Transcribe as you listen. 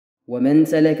ومن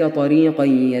سلك طريقا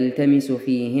يلتمس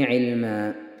فيه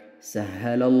علما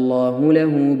سهل الله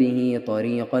له به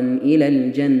طريقا إلى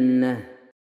الجنة.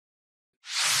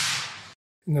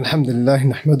 الحمد لله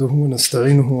نحمده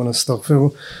ونستعينه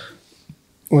ونستغفره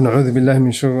ونعوذ بالله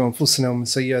من شرور أنفسنا ومن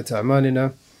سيئات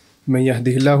أعمالنا. من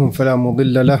يهده الله فلا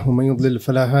مضل له ومن يضلل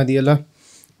فلا هادي له،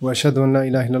 وأشهد أن لا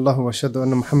إله إلا الله وأشهد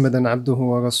أن محمدا عبده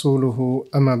ورسوله.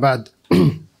 أما بعد.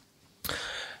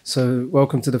 So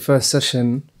welcome to the first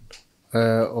session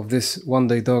of this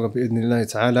one-day dawah bi-idhnillahi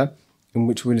ta'ala, in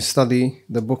which we'll study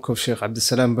the book of Shaykh Abdul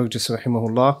Salam Burgess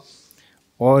rahimahullah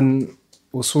on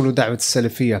Usul Da'wat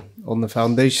Salafiyya, on the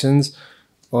foundations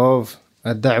of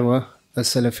Ad-Da'wah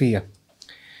As-Salafiyya.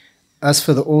 As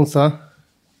for the author,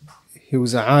 he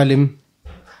was a alim,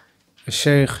 a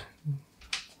shaykh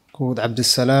called Abdul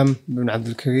Salam ibn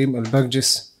Abdul Karim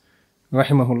al-Burgess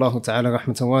rahimahullah ta'ala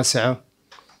rahmatan wasi'ah.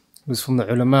 He was from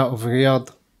the ulama of Riyadh.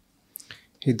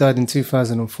 He died in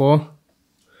 2004,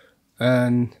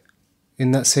 and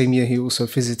in that same year he also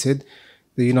visited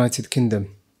the United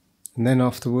Kingdom. And then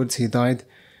afterwards he died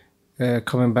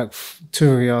coming back to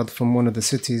Riyadh from one of the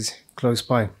cities close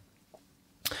by.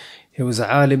 He was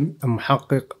a alim, a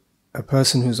muhaqqiq, a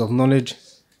person who's of knowledge,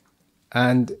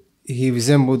 and he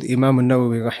resembled Imam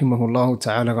al-Nawawi rahimahullah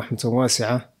ta'ala rahmatan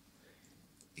wasi'ah.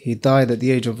 He died at the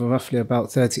age of roughly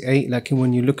about 38. Like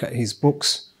when you look at his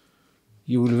books,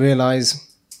 you will realize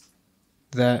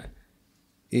that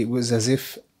it was as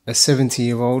if a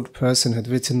 70-year-old person had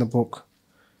written the book.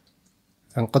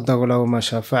 And قَدَّرَ اللَّهُ مَا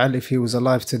شَاءَ فَعَلَ. If he was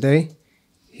alive today,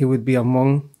 he would be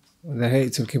among the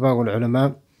Hayat al-Kibar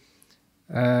al-Ulama.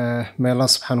 May Allah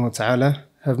subhanahu wa ta'ala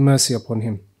have mercy upon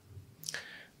him.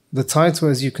 The title,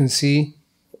 as you can see,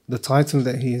 the title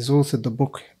that he has authored the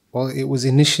book, well, it was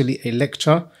initially a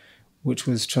lecture which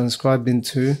was transcribed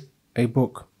into a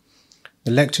book.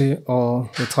 The lecture, or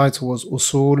the title, was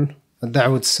Usul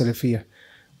Ad-Da'wat Salafiyya,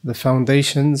 the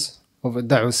foundations of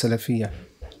Ad-Da'wat Salafiyya.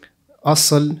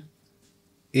 Asl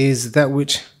is that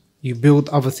which you build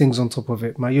other things on top of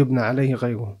it. Ma yubna alayhi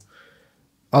ghayruhu.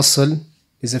 Asl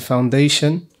is a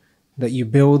foundation that you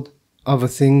build other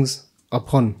things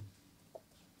upon.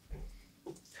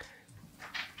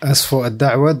 As for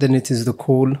Ad-Da'wah, then it is the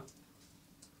call.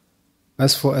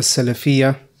 As for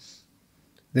As-Salafiyya,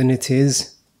 then it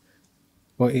is,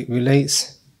 or it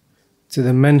relates to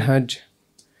the manhaj,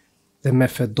 the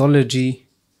methodology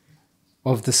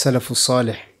of the Salafus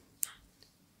Salih.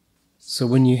 So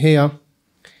when you hear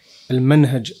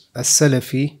al-manhaj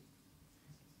as-Salafi,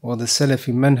 or the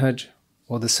Salafi manhaj,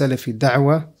 or the Salafi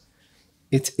da'wah,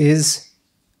 it is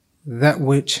that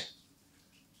which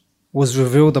was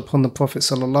revealed upon the Prophet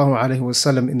sallallahu alaihi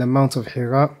wasallam in the Mount of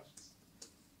Hira,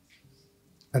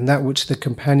 and that which the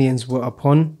companions were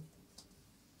upon,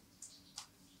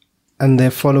 and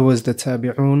their followers, the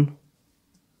tabi'un,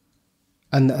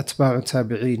 and the atba'u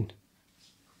tabi'in.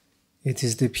 It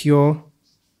is the pure,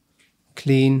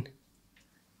 clean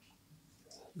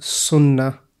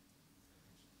sunnah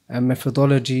and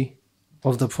methodology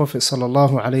of the Prophet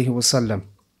sallallahu alaihi wasallam.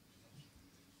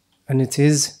 And it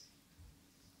is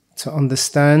to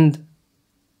understand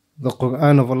the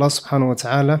Quran of Allah subhanahu wa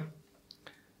ta'ala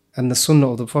and the sunnah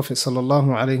of the Prophet sallallahu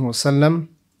alaihi wasallam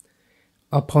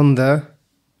upon the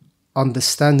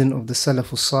understanding of the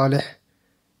Salafus Salih,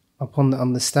 upon the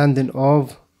understanding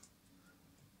of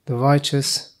the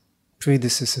righteous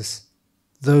predecessors,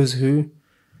 those who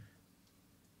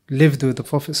lived with the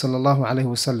Prophet sallallahu alaihi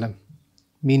wasallam,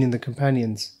 meaning the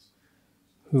companions,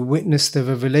 who witnessed the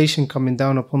revelation coming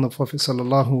down upon the Prophet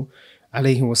sallallahu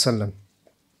alaihi wasallam.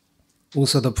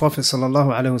 Also, the Prophet sallallahu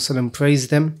alaihi wasallam praised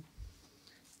them,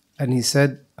 and he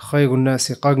said, خَيْرُ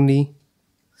النَّاسِ قَرْنِي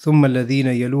ثُمَّ الَّذِينَ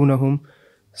يَلُونَهُمْ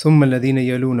ثُمَّ الَّذِينَ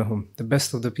يَلُونَهُمْ. The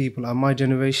best of the people are my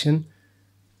generation,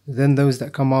 then those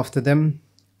that come after them,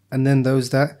 and then those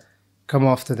that come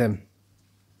after them.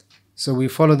 So we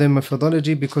follow their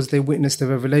methodology because they witnessed the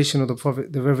revelation of the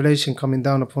Prophet, the revelation coming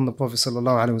down upon the Prophet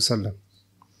sallallahu alaihi wasallam.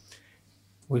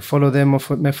 We follow their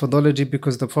methodology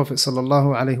because the Prophet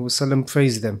sallallahu alaihi wasallam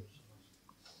praised them.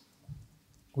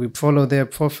 We follow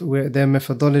their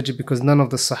methodology because none of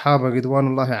the Sahaba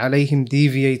ridwanullahi alayhim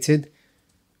deviated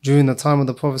during the time of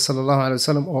the Prophet sallallahu alaihi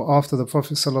wasallam or after the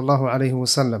Prophet sallallahu alaihi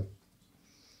wasallam.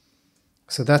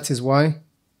 So that is why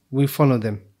we follow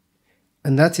them.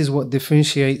 And that is what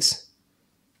differentiates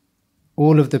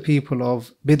all of the people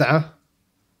of bid'ah,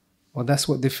 or that's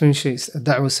what differentiates the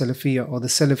Da'wah Salafiyya or the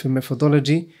Salafi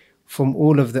methodology from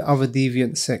all of the other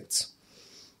deviant sects.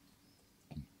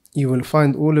 You will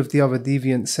find all of the other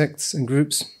deviant sects and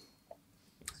groups,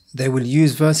 they will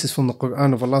use verses from the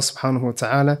Quran of Allah subhanahu wa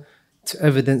ta'ala to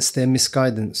evidence their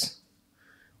misguidance.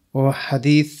 or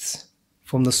hadiths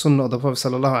from the Sunnah of the Prophet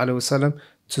ﷺ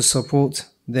to support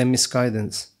their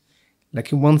misguidance. Like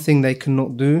one thing they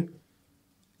cannot do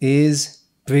is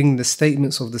bring the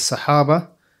statements of the Sahaba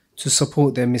to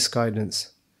support their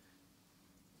misguidance.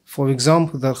 For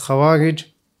example, the Khawarij,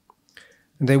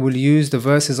 they will use the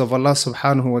verses of Allah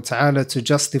subhanahu wa ta'ala to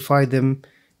justify them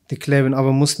declaring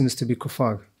other Muslims to be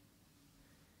kuffar.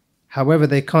 However,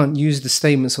 they can't use the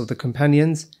statements of the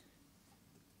companions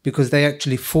because they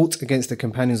actually fought against the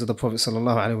companions of the Prophet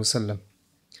sallallahu alaihi wasallam.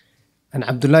 And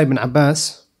Abdullah ibn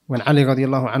Abbas, when Ali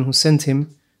radiallahu anhu sent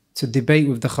him to debate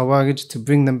with the Khawarij to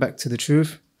bring them back to the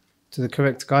truth, to the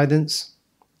correct guidance,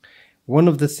 one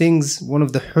of the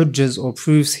hujjas or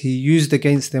proofs he used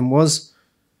against them was,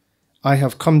 I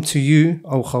have come to you,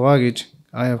 O Khawarij,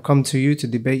 I have come to you to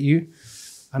debate you,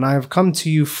 and I have come to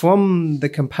you from the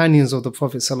companions of the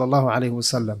Prophet sallallahu alaihi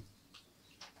wasallam.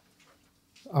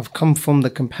 I've come from the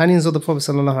companions of the Prophet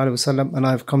sallallahu alaihi wasallam, and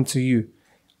I have come to you,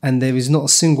 and there is not a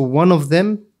single one of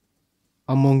them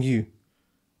among you.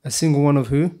 A single one of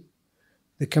who?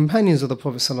 The companions of the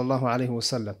Prophet sallallahu alaihi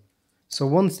wasallam. So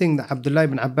one thing that Abdullah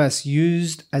ibn Abbas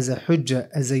used as a hujjah,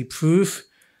 as a proof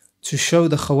to show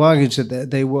the Khawarij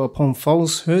that they were upon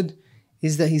falsehood,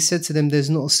 is that he said to them, there's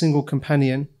not a single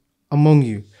companion among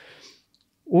you.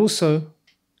 Also,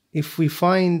 if we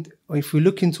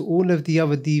look into all of the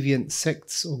other deviant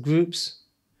sects or groups,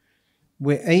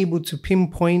 we're able to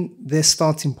pinpoint their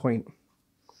starting point.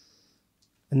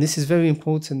 And this is very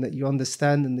important that you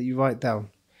understand and that you write down.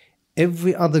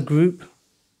 Every other group,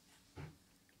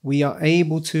 we are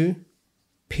able to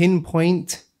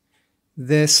pinpoint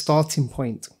their starting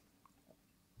point.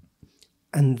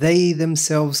 And they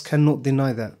themselves cannot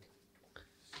deny that.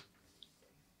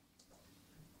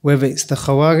 Whether it's the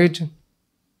Khawarij,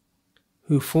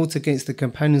 who fought against the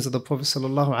companions of the Prophet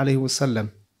sallallahu alaihi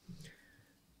wasallam,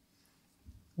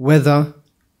 whether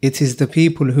it is the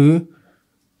people who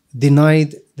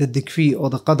denied the decree or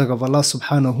the qadr of Allah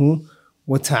subhanahu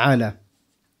wa ta'ala.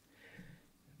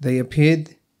 They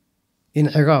appeared in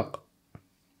Iraq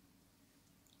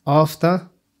after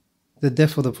the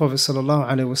death of the Prophet sallallahu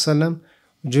alaihi wasallam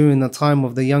during the time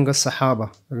of the younger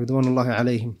Sahaba, ridwanullahi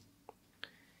alayhim.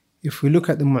 If we look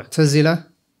at the Mu'tazila,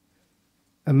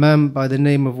 a man by the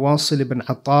name of Wasil ibn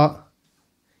Atta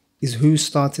is who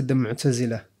started the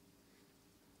Mu'tazila.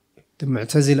 The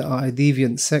Mu'tazila are a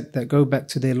deviant sect that go back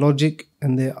to their logic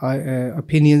and their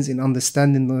opinions in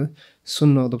understanding the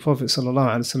Sunnah of the Prophet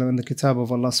ﷺ and the Kitab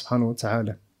of Allah subhanahu wa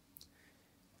ta'ala.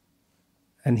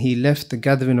 And he left the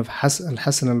gathering of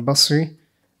Al-Hasan al-Basri,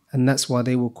 and that's why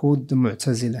they were called the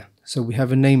Mu'tazila. So we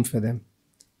have a name for them.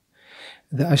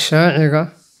 The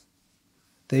Ash'ari,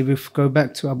 they go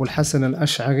back to Abu al-Hasan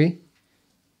al-Ash'ari,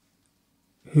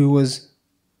 who was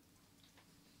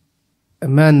a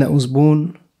man that was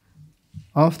born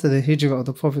after the hijrah of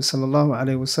the Prophet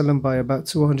ﷺ by about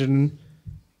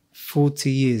 240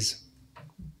 years,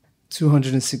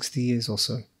 260 years or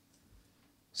so.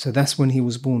 So that's when he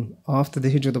was born, after the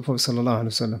hijrah of the Prophet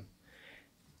ﷺ.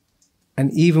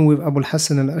 And even with Abu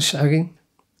al-Hasan al-Ash'ari,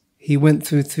 he went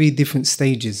through 3 different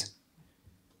stages.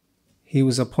 He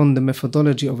was upon the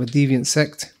methodology of a deviant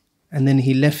sect, and then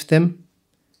he left them.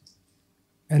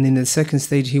 And in the second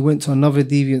stage, he went to another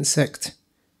deviant sect,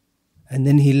 and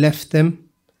then he left them.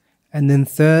 And then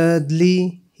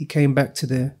thirdly, he came back to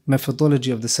the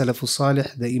methodology of the Salaf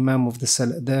al-Salih, the Imam of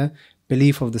the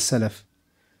belief of the Salaf.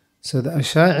 So the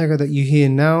Ash'ari that you hear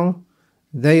now,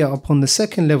 they are upon the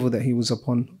second level that he was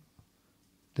upon,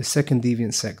 the second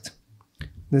deviant sect.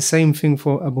 The same thing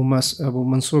for Abu Mansur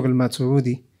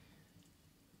al-Maturidi,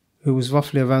 who was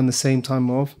roughly around the same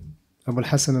time of Abu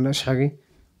al-Hasan al-Ash'ari,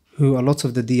 who a lot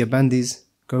of the Diyabandis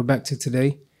go back to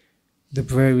today, the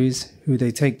Brahwis, who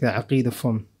they take their aqeedah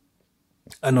from,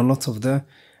 and a lot of the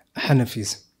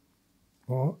Hanafis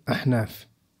or Ahnaf.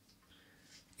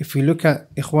 If we look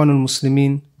at Ikhwan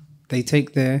al-Muslimin, they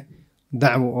take their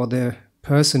da'wah, or their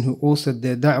person who authored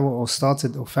their da'wah or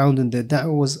started or founded their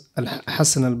da'wah was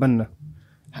Hassan al-Banna.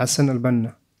 Hassan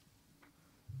al-Banna.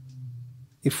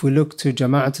 If we look to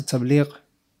Jama'at al-Tabligh,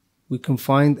 we can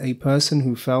find a person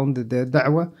who founded their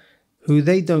da'wah who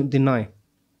they don't deny.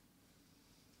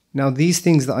 Now these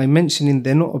things that I'm mentioning,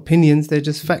 they're not opinions, they're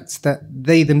just facts that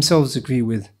they themselves agree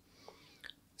with.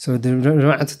 So the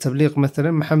Jama'at al-Tabligh,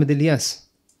 مثلا, Muhammad Ilyas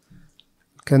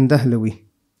Kandahlawi.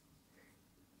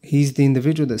 He's the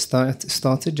individual that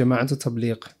started Jama'at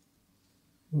al-Tabligh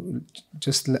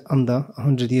just under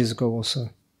 100 years ago or so.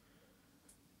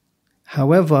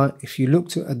 However, if you look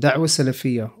to a Da'wah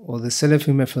Salafiyah or the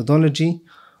Salafi methodology,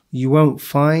 you won't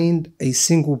find a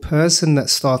single person that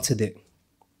started it.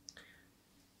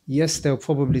 Yes, they'll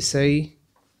probably say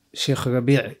Sheikh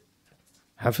Rabi'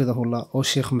 Hafidahullah, or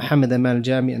Sheikh Muhammad Amal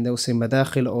Jami, and they'll say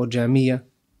Madakhil or Jamia.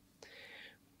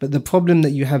 But the problem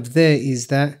that you have there is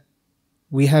that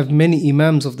we have many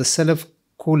Imams of the Salaf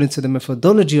according to the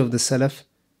methodology of the Salaf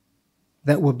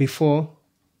that were before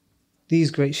these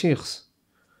great Sheikhs.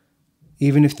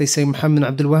 Even if they say Muhammad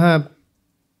Abdul Wahhab,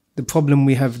 the problem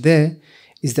we have there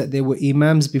is that there were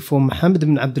Imams before Muhammad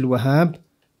ibn Abdul Wahhab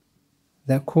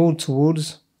that called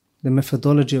towards the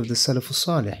methodology of the Salaf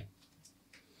al-Salih.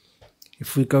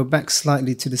 If we go back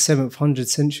slightly to the 7th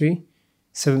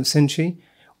century,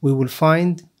 we will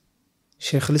find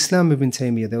Shaykh al-Islam ibn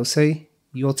Taymiyyah. They'll say,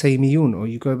 you're Taymiyun, or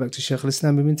you go back to Shaykh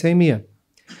al-Islam ibn Taymiyyah.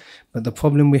 But the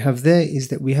problem we have there is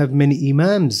that we have many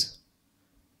Imams,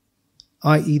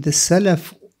 i.e. the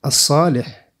Salaf al-Salih.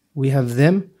 We have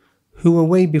them who were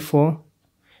way before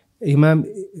Imam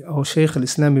or Shaykh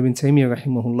al-Islam ibn Taymiyyah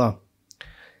rahimahullah.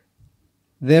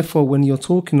 Therefore, when you're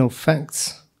talking of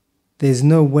facts, there's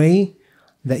no way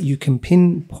that you can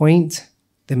pinpoint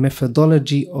the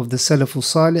methodology of the Salaf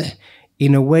al-Salih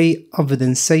in a way other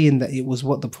than saying that it was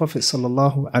what the Prophet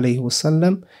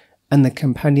ﷺ and the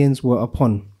companions were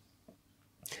upon.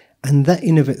 And that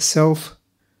in of itself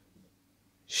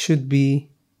should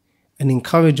be an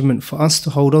encouragement for us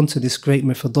to hold on to this great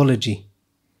methodology,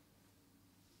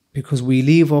 because we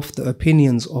leave off the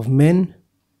opinions of men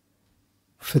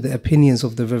for the opinions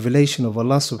of the revelation of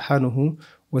Allah subhanahu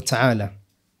wa ta'ala.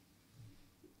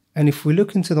 And if we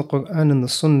look into the Quran and the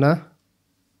Sunnah,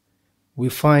 we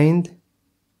find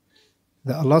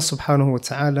that Allah subhanahu wa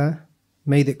ta'ala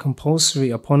made it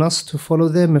compulsory upon us to follow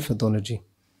their methodology.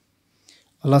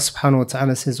 Allah subhanahu wa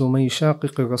ta'ala says, وَمَنْ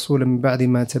يُشَاقِقِ الرَّسُولَ مِنْ بَعْدِ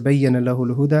مَا تَبَيَّنَ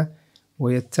لَهُ الْهُدَى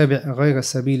وَيَتَّبِعْ غَيْرَ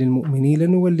سَبِيلِ الْمُؤْمِنِينَ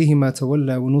لَنُوَلِّهِ مَا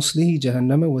تَوَلَّى وَنُصْلِهِ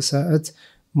جَهَنَّمَ وَسَاءَتْ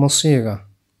مَصِيرًا.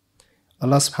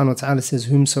 Allah subhanahu wa ta'ala says,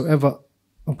 whomsoever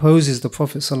opposes the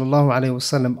Prophet sallallahu alayhi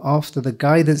wasallam after the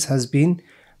guidance has been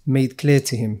made clear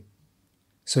to him.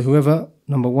 So whoever,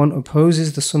 number one,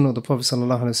 opposes the sunnah of the Prophet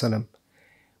sallallahu alayhi wasallam,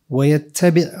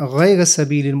 وَيَتَّبِعْ غَيْرَ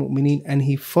سَبِيلِ الْمُؤْمِنِينَ, and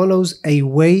he follows a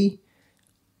way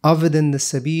other than the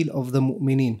sabil of the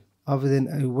mu'mineen, other than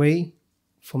a way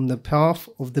from the path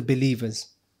of the believers.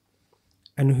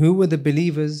 And who were the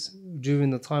believers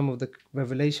during the time of the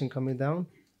revelation coming down?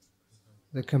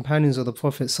 The companions of the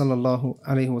Prophet sallallahu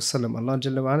alaihi wasallam. Allah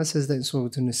Jalla wa Ala says that in Surah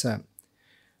An-Nisa.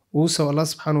 Also Allah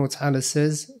subhanahu wa ta'ala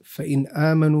says, فَإِنْ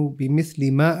آمَنُوا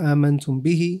بِمِثْلِ مَا آمَنْتُمْ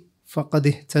بِهِ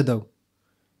فَقَدْ اهْتَدَوْا.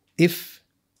 If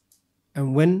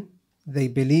and when they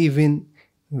believe in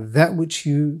that which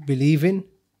you believe in,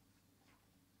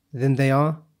 then they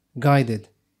are guided.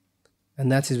 And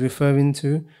that is referring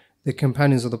to the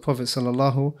companions of the Prophet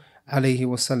sallallahu alaihi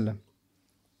wasallam.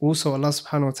 Also Allah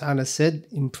subhanahu wa ta'ala said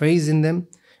in praising them,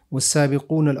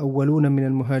 وَالسَّابِقُونَ الْأَوَّلُونَ مِنَ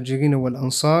الْمُهَاجِرِينَ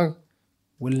وَالْأَنصَارِ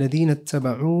وَالَّذِينَ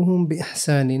اتَّبَعُوهُم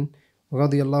بِإِحْسَانٍ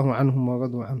رَضِيَ اللَّهُ عَنْهُمْ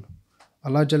وَرَضُوا عَنْهُ.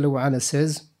 Allah Jalla wa Ala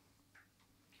says,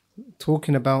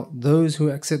 talking about those who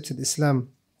accepted Islam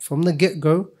from the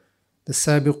get-go, the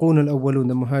Sabiqun al-Awwalun,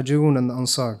 the Muhajirun and the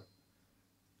Ansar.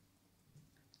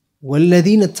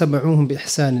 وَالَّذِينَ اتَّبَعُوهُم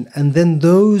بِإِحْسَانٍ, and then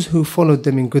those who followed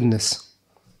them in goodness.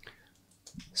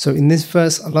 So in this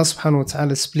verse, Allah subhanahu wa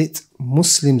ta'ala split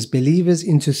Muslims, believers,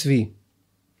 into three.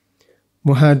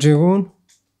 Muhajirun,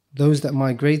 those that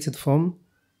migrated from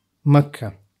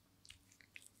Mecca.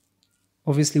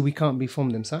 Obviously we can't be from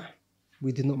them, sah?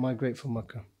 We did not migrate from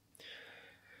Mecca.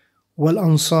 Wal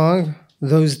Ansar,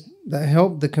 those that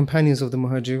helped the companions of the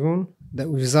Muhajirun that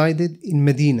resided in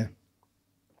Medina.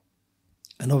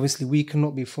 And obviously we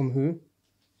cannot be from who?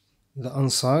 The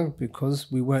Ansar, because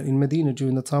we weren't in Medina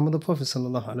during the time of the Prophet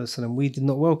sallallahu alaihi wasallam. We did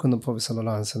not welcome the Prophet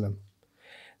sallallahu alaihi wasallam.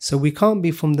 So we can't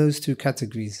be from those two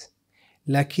categories.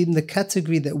 Lakin the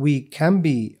category that we can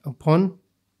be upon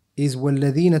is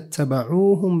وَالَّذِينَ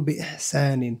اتَّبَعُوهُم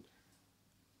بِإِحْسَانٍ,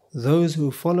 those who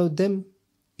followed them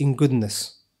in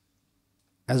goodness.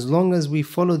 As long as we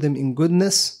follow them in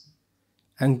goodness,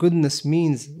 and goodness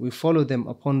means we follow them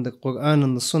upon the Quran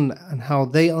and the Sunnah and how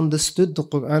they understood the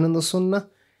Quran and the Sunnah,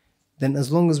 then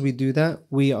as long as we do that,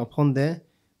 we are upon their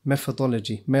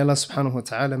methodology. May Allah subhanahu wa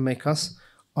ta'ala make us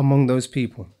among those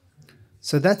people.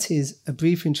 So that is a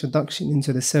brief introduction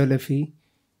into the Salafi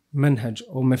manhaj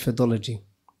or methodology.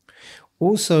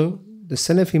 Also, the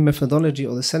Salafi methodology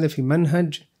or the Salafi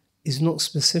manhaj is not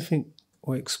specific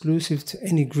or exclusive to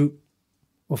any group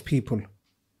of people,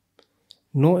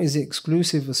 nor is it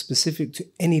exclusive or specific to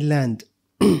any land.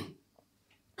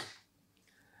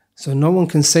 So no one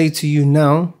can say to you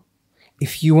now,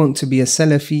 if you want to be a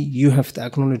Salafi, you have to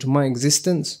acknowledge my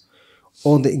existence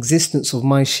or the existence of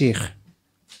my Shaykh.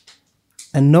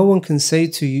 And no one can say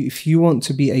to you, if you want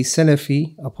to be a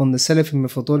Salafi upon the Salafi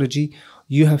methodology,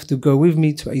 You have to go with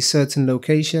me to a certain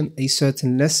location, a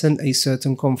certain lesson, a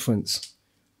certain conference.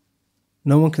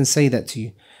 No one can say that to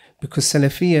you, because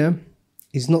Salafiyya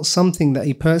is not something that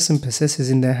a person possesses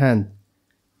in their hand,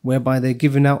 whereby they're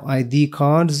giving out ID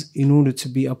cards in order to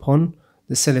be upon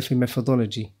the Salafi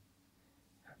methodology.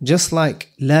 Just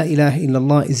like La ilaha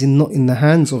illallah is not in the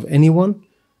hands of anyone,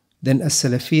 then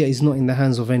as-Salafiyya is not in the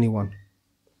hands of anyone.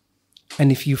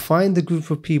 And if you find a group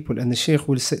of people, and the Shaykh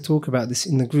will talk about this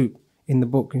in the group, in the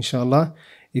book, inshallah,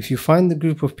 if you find the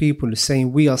group of people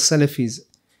saying we are Salafis,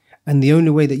 and the only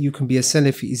way that you can be a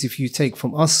Salafi is if you take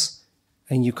from us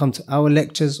and you come to our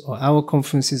lectures or our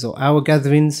conferences or our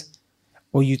gatherings,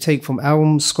 or you take from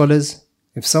our scholars,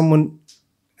 if someone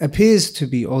appears to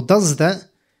be or does that,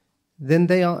 then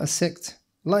they are a sect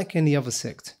like any other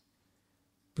sect,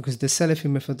 because the Salafi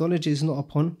methodology is not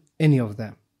upon any of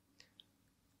that.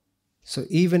 So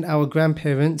even our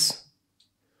grandparents,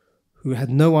 who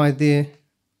had no idea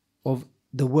of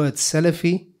the word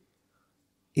Salafi,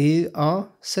 are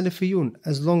Salafiyun,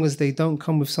 as long as they don't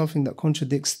come with something that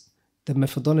contradicts the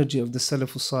methodology of the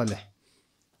Salafus Salih.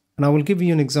 And I will give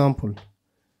you an example.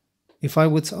 If I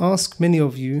were to ask many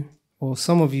of you, or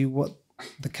some of you, what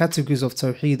the categories of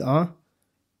Tawheed are,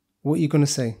 what are you going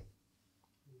to say?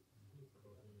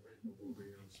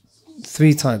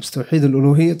 3 types: Tawheed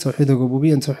al-Uluhiyyah, Tawheed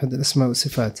al-Rububiyyah, and Tawheed al-Asma' wa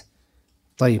Sifat.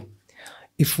 طيب.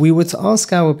 If we were to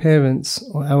ask our parents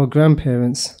or our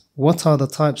grandparents, what are the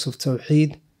types of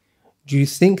Tawheed, do you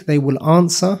think they will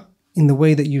answer in the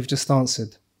way that you've just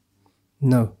answered?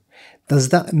 No. Does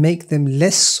that make them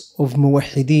less of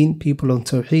muwahhideen, people on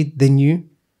Tawheed, than you?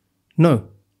 No.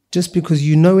 Just because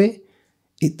you know it,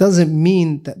 it doesn't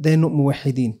mean that they're not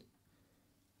muwahhideen.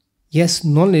 Yes,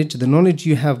 knowledge, the knowledge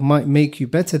you have might make you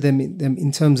better than them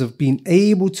in terms of being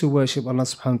able to worship Allah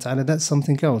subhanahu wa ta'ala. That's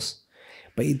something else.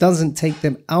 But it doesn't take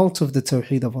them out of the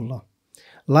Tawheed of Allah.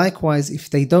 Likewise, if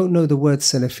they don't know the word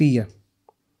Salafiyya,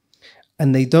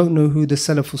 and they don't know who the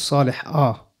Salafus Salih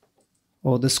are,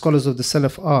 or the scholars of the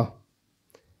Salaf are,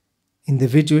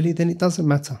 individually, then it doesn't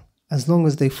matter. As long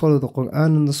as they follow the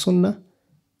Quran and the Sunnah,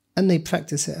 and they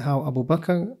practice it how Abu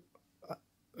Bakr,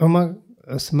 Umar,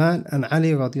 Uthman and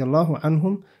Ali radiallahu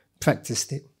anhum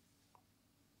practiced it.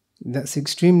 That's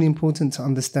extremely important to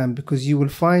understand, because you will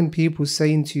find people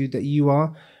saying to you that you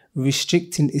are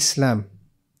restricting Islam.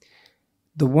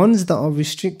 The ones that are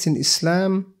restricting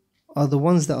Islam are the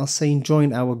ones that are saying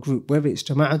join our group, whether it's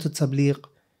Jama'atul Tabligh,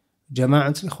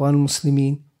 Jama'atul Ikhwan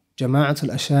al-Muslimin, Jama'atul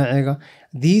Asha'ira.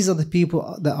 These are the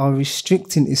people that are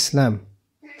restricting Islam.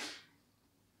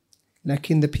 Like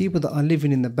in the people that are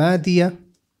living in the Badiyah,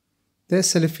 they're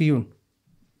Salafiyun.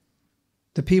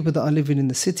 The people that are living in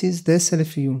the cities, they're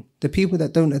Salafiyun. The people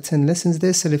that don't attend lessons,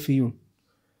 they're Salafiyun.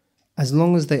 As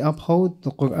long as they uphold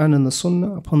the Quran and the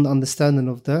Sunnah upon the understanding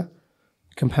of the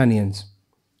companions.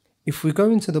 If we go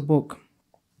into the book,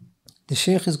 the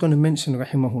Shaykh is going to mention,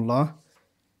 rahimahullah,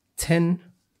 10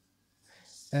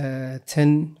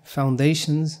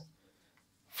 foundations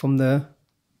from the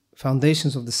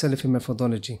foundations of the Salafi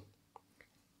methodology.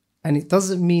 And it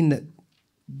doesn't mean that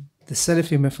the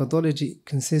Salafi methodology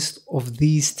consists of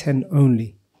these 10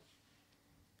 only.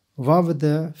 Rather,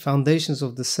 the foundations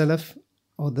of the Salaf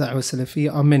or the Da'wah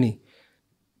Salafiyya are many,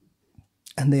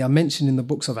 and they are mentioned in the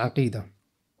books of Aqidah.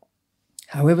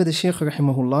 However, the Shaykh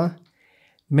rahimahullah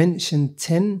mentioned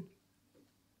 10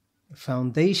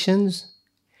 foundations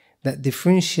that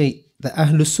differentiate the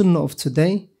Ahlul Sunnah of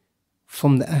today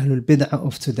from the Ahlul Bid'ah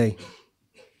of today.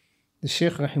 The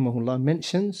Shaykh rahimahullah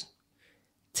mentions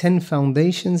 10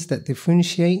 foundations that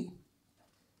differentiate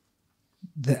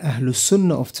the Ahlul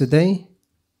Sunnah of today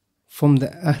from the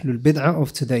Ahlul Bid'ah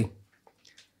of today.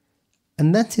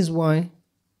 And that is why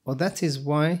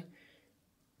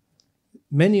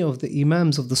many of the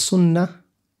Imams of the Sunnah,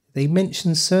 they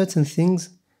mention certain things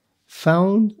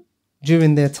found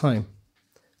during their time.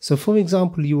 So for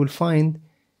example, you will find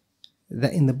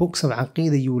that in the books of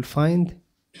Aqidah you will find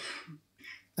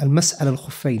Al-Mas'al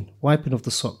al-Khuffayn, wiping of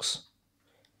the socks.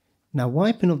 Now,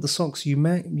 wiping of the socks, you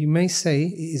may say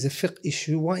it is a fiqh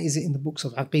issue. Why is it in the books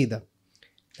of Aqidah?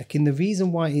 Like, the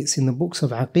reason why it's in the books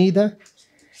of Aqidah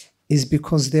is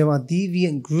because there are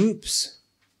deviant groups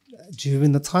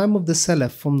during the time of the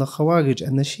Salaf from the Khawarij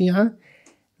and the Shia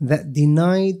that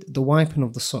denied the wiping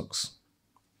of the socks.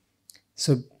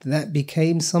 So that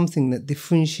became something that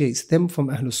differentiates them from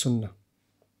Ahlul Sunnah.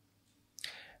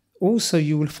 Also,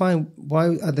 you will find why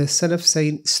are the Salaf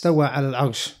saying Stawa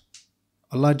al-Arsh,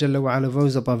 Allah Jalla wa Ala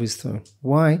rose above his throne.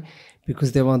 Why?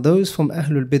 Because there are those from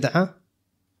Ahlul Bid'ah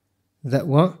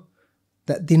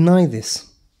that deny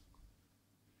this.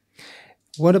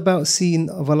 What about seeing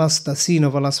of Allah, the seeing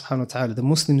of Allah subhanahu wa ta'ala? The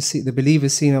Muslims see, the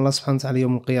believers seeing Allah subhanahu wa ta'ala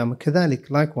yawm al-qiyamah.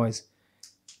 Kadhalik, likewise.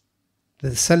 The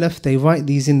Salaf, they write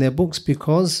these in their books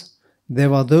because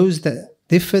there are those that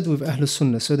differed with Ahlul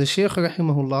Sunnah. So the Shaykh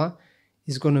rahimahullah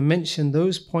is going to mention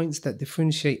those points that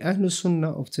differentiate Ahlul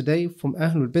Sunnah of today from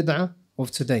Ahlul Bid'ah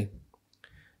of today.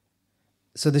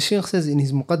 So the Shaykh says in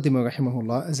his Muqaddimah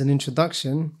rahimahullah, as an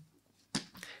introduction,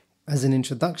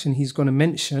 he's going to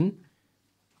mention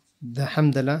the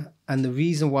Hamdalah and the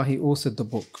reason why he authored the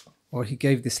book, or he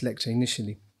gave this lecture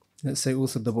initially. Let's say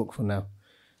authored the book for now.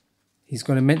 He's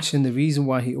going to mention the reason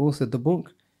why he authored the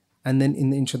book, and then in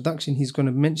the introduction he's going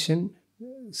to mention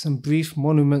some brief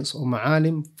monuments or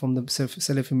ma'alim from the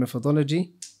Salafi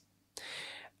methodology,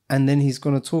 and then he's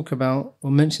going to talk about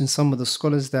or mention some of the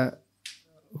scholars of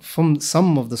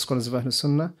Ahlul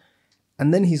Sunnah,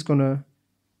 and then he's going to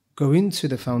go into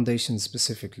the foundations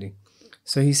specifically.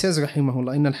 So he says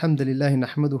rahimahullah, inna alhamdulillahi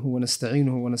nahmaduhu wa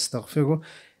nasta'inuhu wa nastaghfiruh.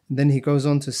 Then he goes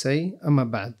on to say, amma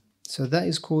ba'd. So that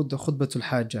is called the khutbatul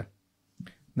hajjah.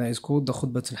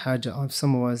 I've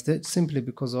summarized it simply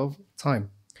because of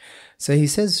time. So he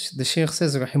says, the Shaykh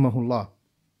says rahimahullah,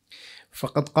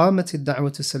 فَقَدْ قَامَتِ الدَّعْوَةُ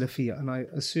السَّلَفِيَّةِ. And I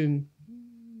assume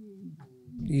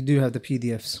you do have the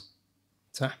PDFs.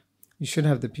 You should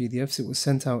have the PDFs. It was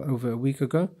sent out over a week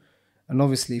ago. And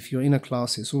obviously if you're in a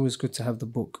class, it's always good to have the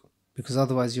book, because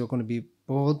otherwise you're going to be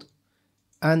bored,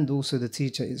 and also the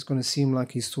teacher is going to seem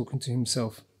like he's talking to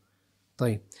himself.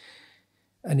 And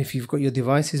if you've got your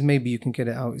devices, maybe you can get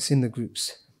it out. It's in the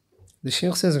groups. The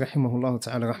Shaykh says rahimahullah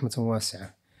ta'ala rahmatan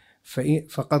wasi'ah,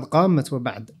 فقد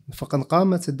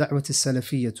قامت الدعوة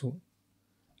السلفية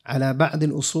على بعض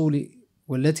الأصول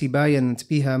والتي باينت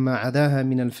بها ما عداها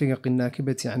من الفرق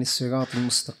الناكبة عن الصراط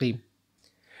المستقيم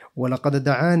ولقد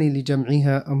دعاني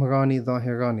لجمعها أمران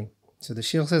ظاهران. So the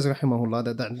Shaykh says rahimahullah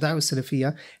that the Da'wah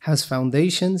Salafiyya has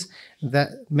foundations that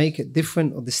make it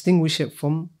different or distinguish it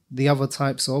from the other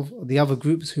types of the other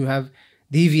groups who have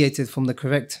deviated from the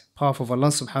correct path of Allah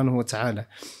subhanahu wa ta'ala.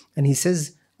 And he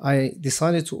says, I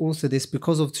decided to author this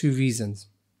because of two reasons.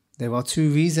 There are two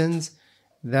reasons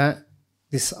that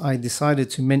I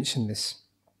decided to mention this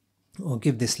or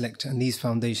give this lecture and these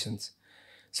foundations.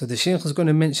 So the Shaykh is going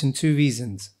to mention two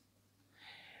reasons.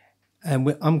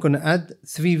 And I'm going to add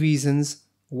three reasons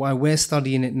why we're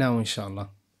studying it now,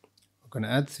 inshallah. I'm going to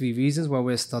add three reasons why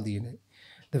we're studying it.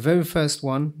 The very first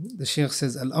one, the Shaykh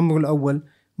says, الأمر الأول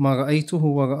ما رأيته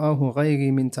ورآه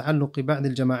غيري من تعلق بعض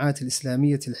الجماعات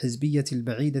الإسلامية الحزبية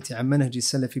البعيدة عن منهج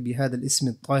السلف بهذا الاسم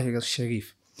الطاهر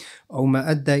الشريف، أو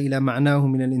ما أدى إلى معناه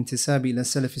من الانتساب إلى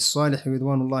السلف الصالح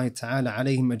رضوان الله تعالى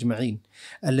عليهم أجمعين،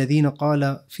 الذين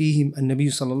قال فيهم النبي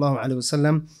صلى الله عليه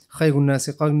وسلم خير الناس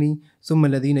قرني ثم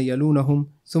الذين يلونهم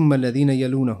ثم الذين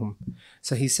يلونهم.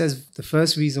 So he says the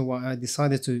first reason why I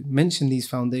decided to mention these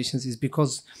foundations is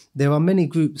because there are many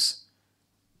groups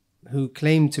who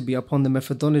claim to be upon the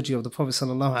methodology of the Prophet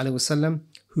sallallahu alaihi wasallam,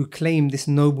 who claim this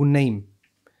noble name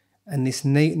and this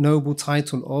noble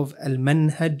title of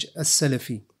Al-Manhaj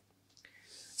As-Salafi.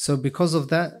 So because of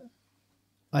that,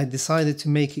 I decided to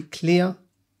make it clear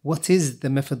what is the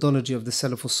methodology of the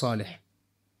Salaf al-Salih.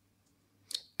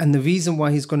 And the reason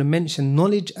why he's going to mention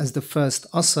knowledge as the first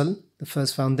asal, the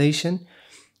first foundation,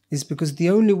 is because the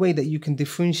only way that you can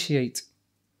differentiate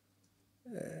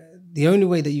the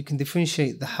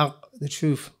haqq, the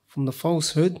truth, from the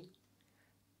falsehood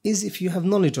is if you have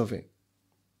knowledge of it.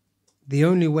 The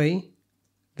only way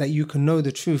that you can know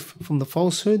the truth from the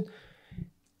falsehood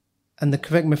and the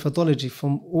correct methodology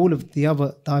from all of the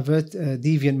other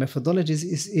deviant methodologies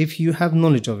is if you have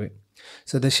knowledge of it.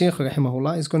 So the Shaykh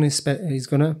rahimahullah is going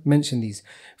to mention these.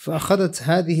 فأخذت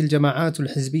هذه الجماعات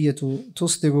الحزبية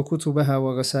تصدر كتبها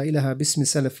ورسائلها باسم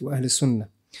سلف وأهل السنة،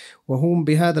 وهم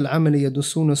بهذا العمل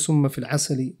يدسون السم في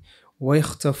العسل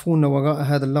ويختفون وراء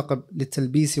هذا اللقب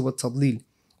للتلبيس والتضليل.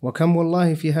 وكم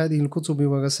والله في هذه الكتب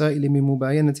والرسائل من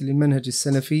مباينة للمنهج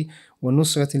السلفي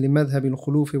والنصرة لمذهب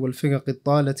الخلوف والفرق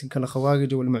الضالة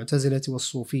كالخوارج والمعتزلة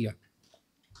والصوفية.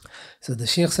 So the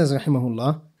Shaykh says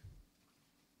rahimahullah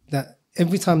that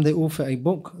every time they author a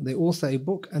book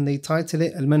and they title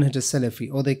it Al-Manhaj As-Salafi,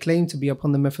 or they claim to be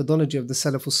upon the methodology of the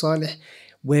Salaf al-Salih,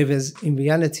 whereas in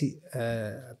reality,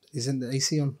 isn't the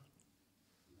AC on?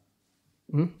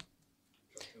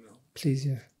 Please,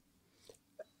 yeah.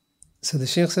 So the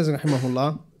Shaykh says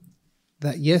rahimahullah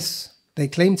that yes, they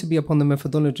claim to be upon the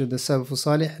methodology of the Salaf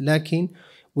al-Salih, lakin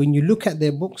when you look at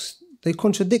their books, they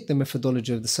contradict the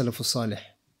methodology of the Salaf al-Salih.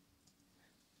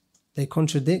 They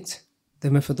contradict the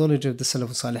methodology of the Salaf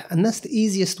al-Salih. And that's the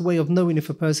easiest way of knowing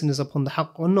if a person is upon the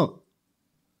haqq or not.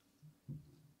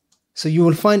 So you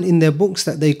will find in their books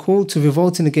that they call to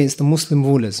revolting against the Muslim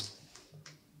rulers.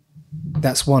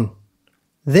 That's one.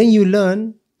 Then you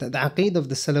learn that the aqeedah of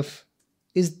the Salaf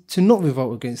is to not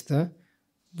revolt against the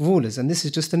rulers. And this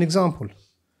is just an example.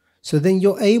 So then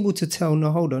you're able to tell,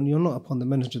 no, hold on, you're not upon the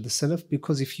manhaj of the Salaf,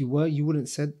 because if you were, you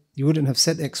wouldn't have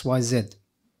said X, Y, Z.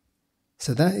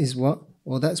 So that's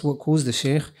what caused the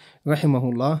Shaykh,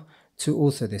 rahimahullah, to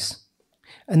author this.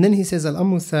 And then he says,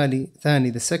 الأمر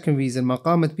الثاني, the second reason, ما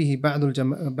قامت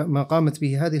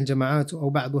به هذه الجماعات أو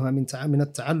بعضها من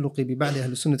التعلق ببعض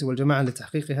أهل السنة والجماعة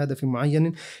لتحقيق هدف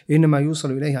معين إنما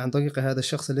يوصل إليه عن طريق هذا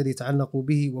الشخص الذي تعلقوا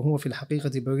به وهو في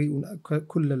الحقيقة بريء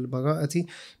كل البراءة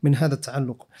من هذا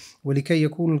التعلق. ولكي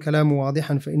يكون الكلام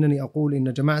واضحا فإنني أقول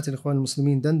إن جماعة الإخوان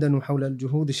المسلمين دندنوا حول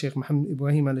الجهود الشيخ محمد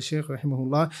إبراهيم على الشيخ رحمه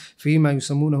الله فيما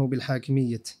يسمونه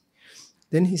بالحاكمية.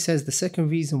 Then he says the second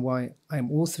reason why I'm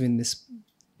authoring this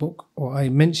book, or I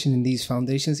mention in these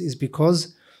foundations, is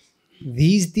because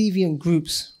these deviant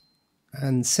groups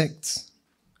and sects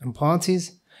and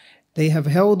parties, they have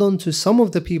held on to some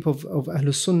of the people of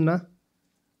Ahlus Sunnah,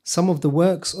 some of the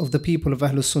works of the people of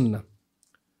Ahlus Sunnah.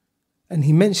 And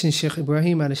he mentioned Shaykh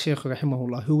Ibrahim al-Shaykh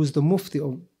rahimahullah, who was the Mufti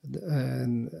of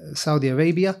Saudi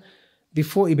Arabia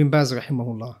before Ibn Baz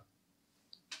rahimahullah.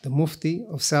 The Mufti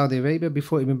of Saudi Arabia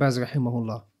before Ibn Baz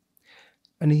rahimahullah.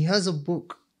 And he has a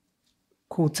book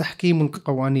called Tahkim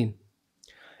al-Qawaneen,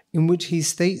 in which he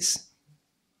states,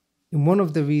 in one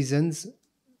of the reasons,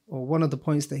 or one of the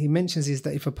points that he mentions, is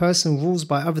that if a person rules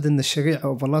by other than the Sharia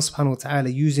of Allah subhanahu wa ta'ala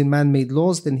using man-made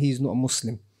laws, then he is not a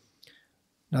Muslim.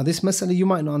 Now this masala, you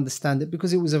might not understand it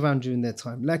because it was around during their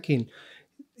time. Lakin,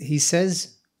 he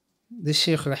says, the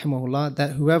Shaykh rahimahullah,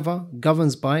 that whoever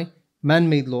governs by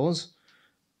man-made laws,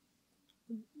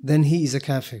 then he is a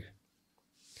kafir.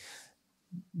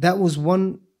 That was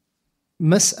one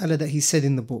mas'ala that he said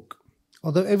in the book.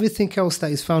 Although everything else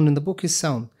that is found in the book is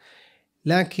sound.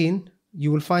 Lakin,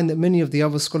 you will find that many of the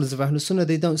other scholars of Ahlul Sunnah,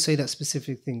 they don't say that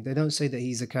specific thing. They don't say that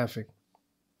he's a kafir.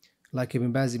 Like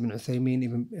Ibn Baz, Ibn Uthaymeen,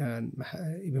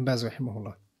 Ibn Baz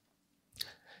rahimahullah.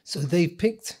 So they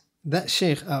picked that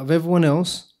shaykh out of everyone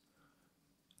else,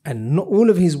 and not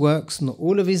all of his works, not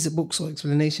all of his books or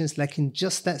explanations, like in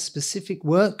just that specific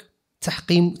work,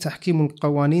 Tahkim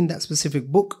al-Qawaneen, that specific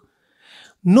book,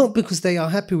 not because they are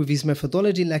happy with his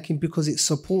methodology, like because it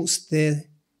supports their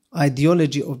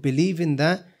ideology of believing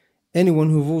that anyone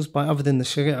who rules by other than the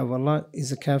Sharia of Allah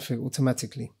is a kafir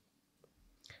automatically.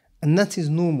 And that is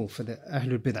normal for the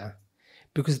Ahlul Bid'ah,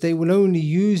 because they will only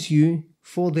use you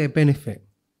for their benefit.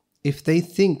 If they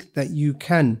think that you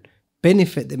can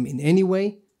benefit them in any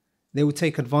way, they will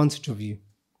take advantage of you.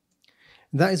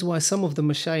 That is why some of the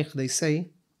mashayikh, they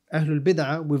say, Ahlul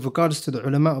Bid'ah, with regards to the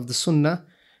ulama of the Sunnah,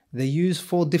 they use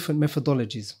 4 different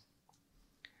methodologies.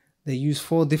 They use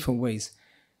 4 different ways.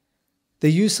 They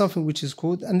use something which is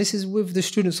called, and this is with the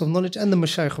students of knowledge and the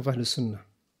mashayikh of Ahlul Sunnah,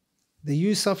 they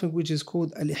use something which is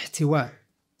called al-ihtiwa.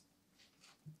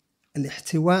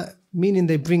 Al-ihtiwa, meaning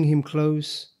they bring him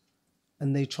close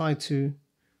and they try to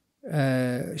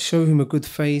show him a good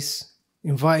face,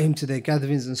 invite him to their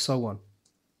gatherings and so on.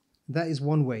 That is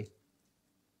one way.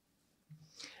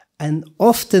 And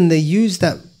often they use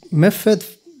that method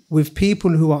with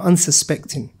people who are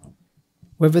unsuspecting.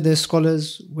 Whether they're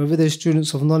scholars, whether they're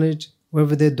students of knowledge,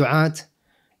 whether they're du'at,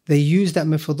 they use that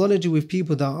methodology with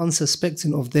people that are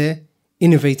unsuspecting of their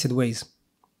innovated ways.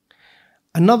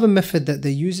 Another method that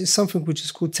they use is something which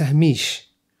is called tahmish,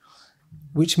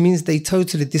 which means they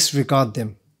totally disregard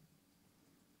them.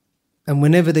 And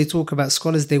whenever they talk about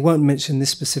scholars, they won't mention this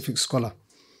specific scholar.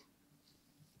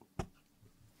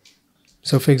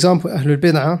 So for example, Ahlul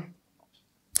Bid'ah,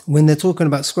 when they're talking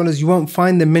about scholars, you won't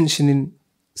find them mentioning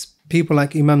people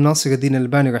like Imam Nasir ad-Din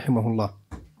al-Albani rahimahullah.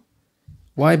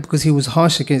 Why? Because he was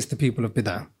harsh against the people of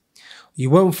Bid'ah. You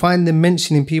won't find them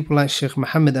mentioning people like Shaykh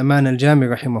Muhammad Aman al-Jami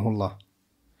rahimahullah.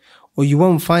 Or you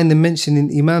won't find them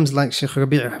mentioning Imams like Shaykh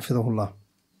Rabi' hafidhahullah.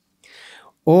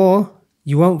 Or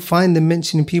you won't find them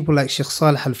mentioning people like Shaykh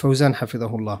Salih al-Fawzan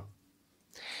hafidhahullah.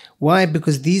 Why?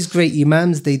 Because these great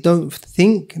Imams, they don't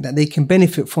think that they can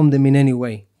benefit from them in any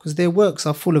way, because their works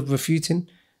are full of refuting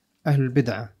Ahlul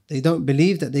Bid'ah. They don't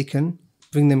believe that they can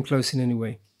bring them close in any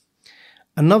way.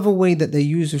 Another way that they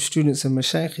use with students and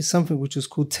mashayikh is something which is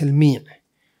called talmi',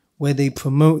 where they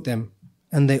promote them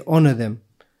and they honor them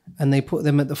and they put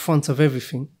them at the front of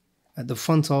everything, at the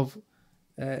front of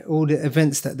all the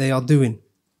events that they are doing,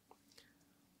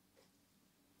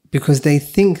 because they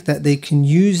think that they can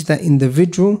use that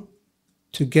individual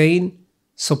to gain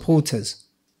supporters.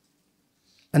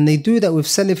 And they do that with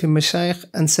Salafi mashayikh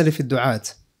and Salafi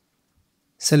du'at,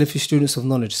 Salafi students of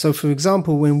knowledge. So for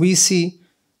example, when we see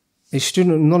a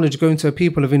student of knowledge going to a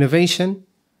people of innovation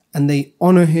and they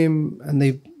honor him and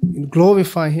they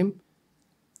glorify him,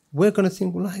 we're going to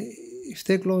think, well, if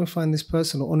they're glorifying this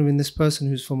person or honoring this person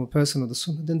who's from a person of the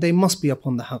Sunnah, then they must be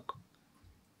upon the haqq.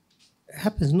 It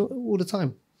happens not all the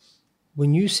time.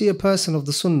 When you see a person of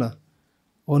the Sunnah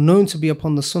or known to be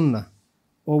upon the Sunnah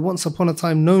or once upon a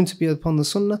time known to be upon the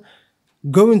Sunnah,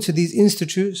 go into these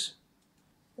institutes,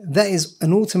 that is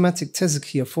an automatic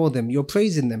tazkiyah for them. You're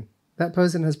praising them. That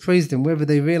person has praised them whether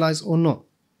they realize or not.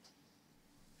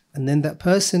 And then that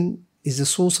person is a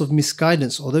source of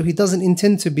misguidance, although he doesn't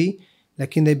intend to be,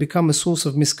 like they become a source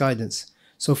of misguidance.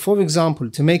 So for example,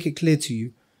 to make it clear to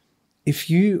you, if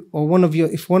one of your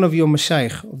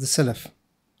mashayikh of the Salaf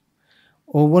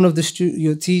or one of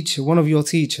your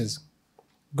teachers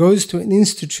goes to an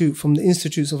institute from the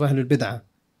institutes of Ahlul Bid'ah,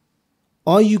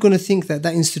 are you going to think that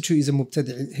institute is an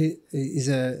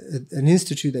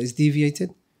institute that is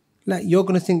deviated? Like, you're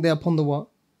going to think they're upon the what?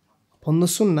 Upon the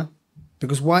Sunnah.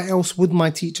 Because why else would my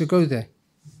teacher go there?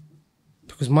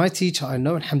 Because my teacher, I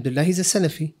know, alhamdulillah, he's a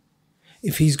Salafi.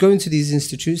 If he's going to these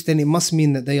institutes, then it must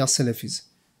mean that they are Salafis.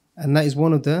 And that is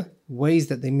one of the ways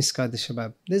that they misguide the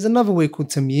shabab. There's another way called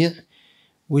tamyi',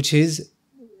 which is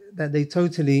that they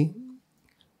totally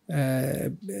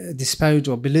disparage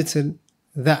or belittle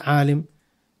that alim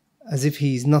as if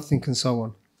he is nothing and so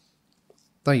on.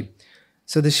 طيب.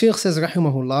 So the Shaykh says,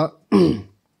 rahimahullah,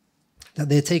 that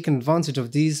they're taking advantage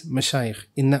of these mashayikh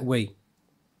in that way.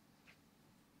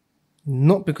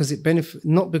 Not because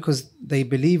they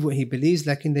believe what he believes,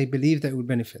 like they believe that it would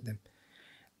benefit them.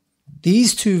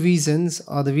 These two reasons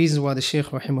are the reasons why the Shaykh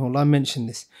rahimahullah mentioned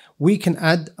this. We can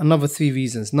add another 3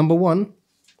 reasons. Number 1,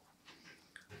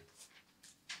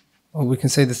 or we can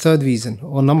say the third reason,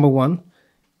 or number 1,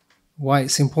 why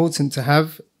it's important to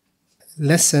have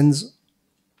lessons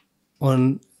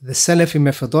on the Salafi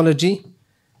methodology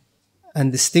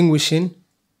and distinguishing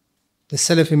the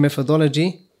Salafi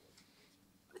methodology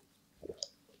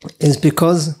is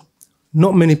because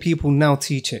not many people now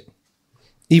teach it,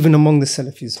 even among the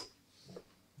Salafis.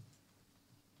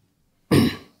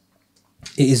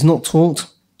 It is not taught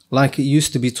like it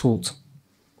used to be taught.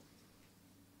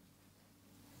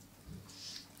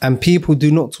 And people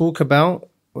do not talk about,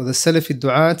 or the Salafi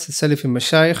du'at, the Salafi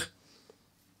mashayikh,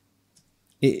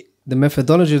 the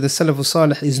methodology of the Salaf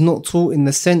Salih is not taught in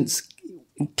the sense,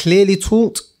 clearly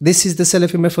taught, this is the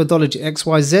Salafi methodology,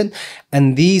 XYZ,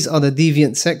 and these are the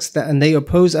deviant sects and they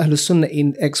oppose Ahlul Sunnah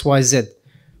in XYZ.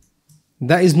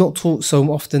 That is not taught so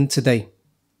often today.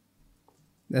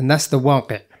 And that's the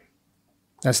waqi'.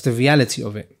 That's the reality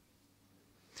of it.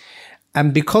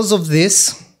 And because of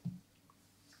this,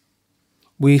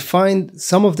 we find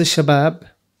some of the shabab,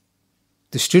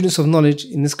 the students of knowledge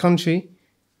in this country,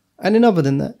 and in other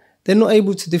than that, they're not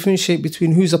able to differentiate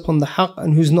between who's upon the haqq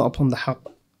and who's not upon the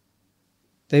haqq.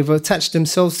 They've attached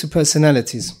themselves to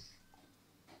personalities.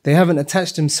 They haven't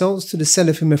attached themselves to the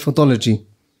Salafi methodology.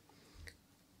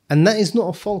 And that is not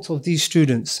a fault of these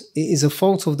students. It is a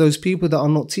fault of those people that are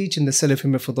not teaching the Salafi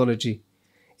methodology.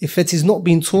 If it is not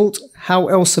being taught, how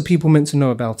else are people meant to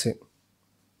know about it?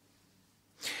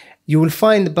 You will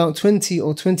find about 20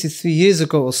 or 23 years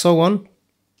ago or so on,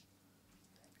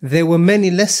 there were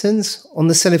many lessons on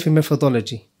the Salafi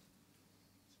methodology.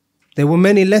 There were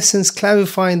many lessons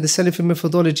clarifying the Salafi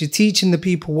methodology, teaching the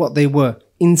people what they were,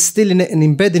 instilling it and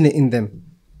embedding it in them.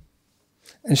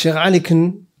 And Shaykh Ali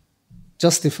can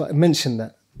mention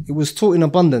that. It was taught in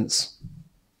abundance.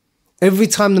 Every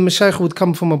time the mashayikh would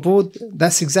come from abroad,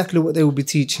 that's exactly what they would be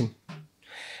teaching.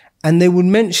 And they would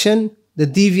mention the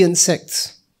deviant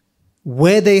sects,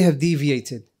 where they have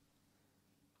deviated.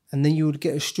 And then you would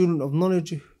get a student of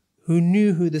knowledge who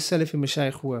knew who the Salafi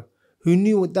mashayikh were, who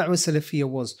knew what Da'wah Salafiyya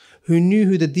was, who knew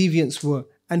who the deviants were,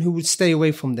 and who would stay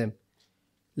away from them.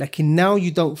 Like now you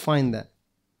don't find that.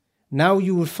 Now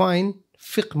you will find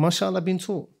fiqh, mashallah, being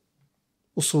taught.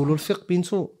 Usul al-fiqh being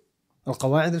taught.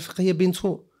 Al-qawa'id al-fiqhiyya being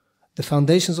taught. The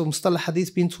foundations of Mustalah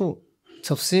Hadith being taught.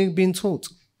 Tafsir being taught.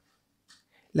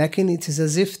 Lakin it is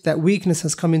as if that weakness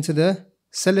has come into the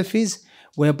Salafis,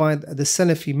 whereby the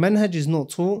Salafi manhaj is not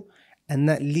taught, and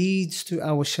that leads to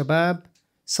our shabab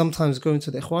sometimes going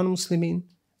to the Ikhwan Muslimin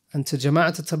and to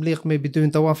Jama'at al-Tabligh, maybe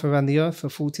doing tawaf around the earth for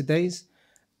 40 days,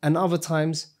 and other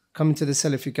times coming to the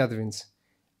Salafi gatherings.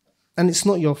 And it's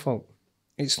not your fault.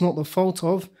 It's not the fault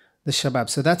of the shabab.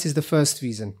 So that is the first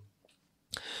reason.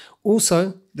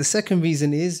 Also, the second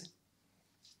reason is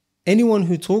anyone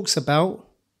who talks about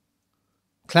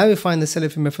clarifying the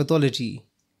Salafi methodology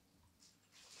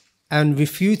and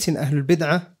refuting Ahlul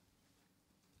Bid'ah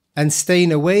and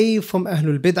staying away from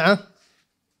Ahlul Bid'ah,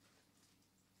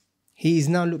 he is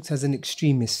now looked as an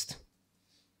extremist.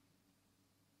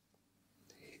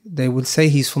 They would say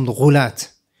he's from the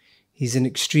ghulat. He's an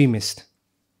extremist.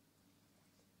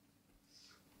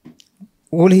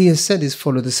 all he has said is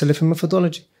follow the Salafi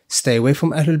methodology. Stay away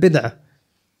from Ahlul Bid'ah.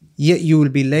 Yet you will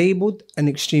be labelled an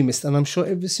extremist. And I'm sure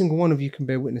every single one of you can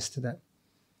bear witness to that.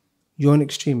 You're an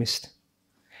extremist.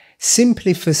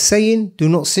 Simply for saying, do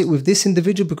not sit with this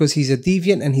individual because he's a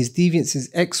deviant and his deviance is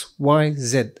X, Y,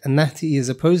 Z. And that he is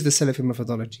opposed to the Salafi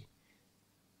methodology.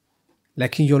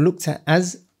 Like you're looked at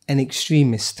as an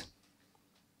extremist.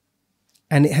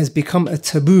 And it has become a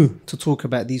taboo to talk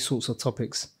about these sorts of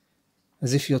topics.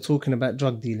 As if you're talking about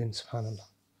drug dealing, subhanAllah.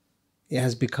 It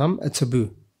has become a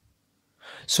taboo.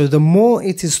 So the more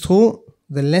it is taught,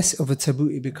 the less of a taboo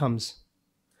it becomes.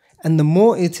 And the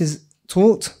more it is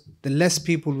taught, the less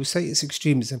people will say it's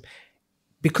extremism.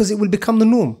 Because it will become the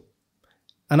norm.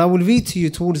 And I will read to you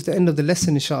towards the end of the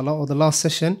lesson, inshallah, or the last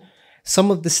session, some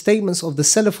of the statements of the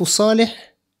Salafus Salih,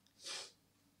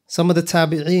 some of the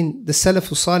Tabi'een, the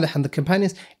Salafus Salih and the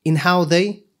companions, in how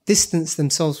they distance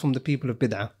themselves from the people of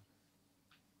Bid'ah.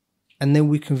 And then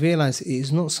we can realize it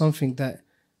is not something that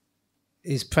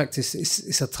is practiced,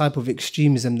 it's a type of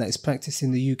extremism that is practiced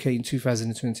in the UK in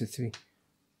 2023.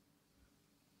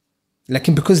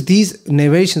 Like, because these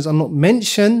narrations are not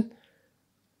mentioned,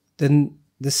 then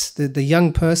the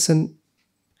young person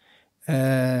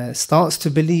starts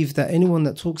to believe that anyone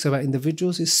that talks about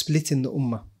individuals is splitting the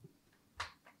ummah.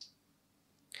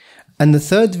 And the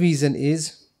third reason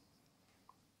is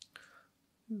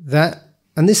that,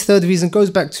 and this third reason goes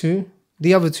back to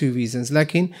the other two reasons,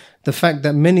 like in the fact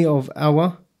that many of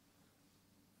our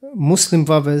Muslim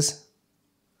brothers,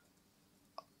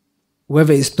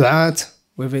 whether it's du'at,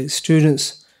 whether it's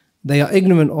students, they are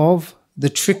ignorant of the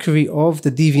trickery of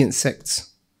the deviant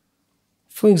sects.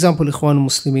 For example, Ikhwan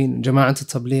al-Muslimin,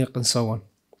 Jama'at al-Tabliq and so on.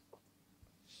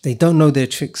 They don't know their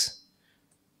tricks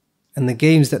and the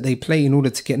games that they play in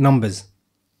order to get numbers.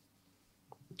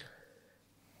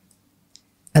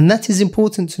 And that is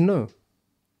important to know.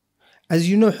 As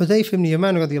you know, Hudayf ibn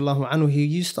Yaman radiallahu anhu, he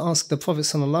used to ask the Prophet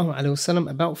sallallahu alaihi wasallam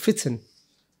about fitan,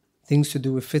 things to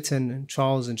do with fitan and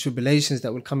trials and tribulations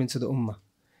that will come into the ummah.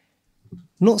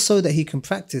 Not so that he can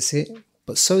practice it,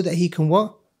 but so that he can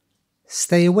what?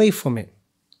 Stay away from it.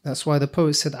 That's why the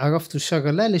poet said, عرفت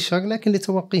الشر لا للشر لكن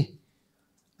لتوقيه.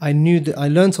 I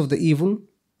learnt of the evil,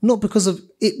 not because of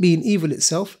it being evil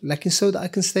itself, like so that I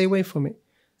can stay away from it.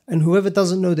 And whoever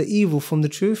doesn't know the evil from the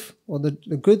truth or the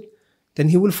good, then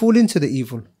he will fall into the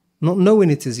evil, not knowing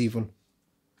it is evil.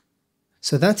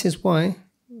 So that is why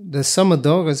the summer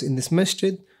daras in this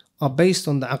masjid are based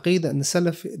on the Aqidah and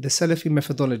the Salafi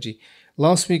methodology.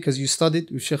 Last week, as you studied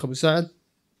with Sheikh Abu Sa'ad,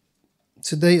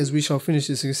 today as we shall finish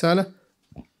this Risala,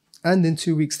 and in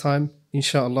 2 weeks' time,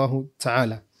 insha'Allah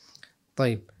ta'ala.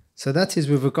 طيب. So that is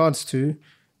with regards to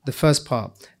the first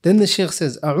part. Then the Shaykh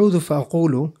says, أعود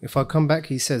فأقول, if I come back,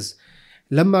 he says,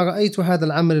 لما رأيت هذا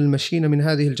العمل المشين من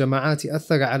هذه الجماعات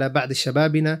أثر على بعض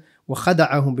شبابنا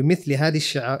وخدعهم بمثل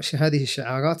هذه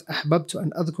الشعارات أحببت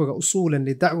أن أذكر أصولا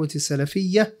للدعوة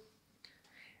السلفية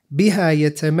بها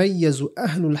يتميز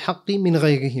أهل الحق من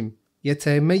غيرهم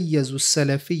يتميز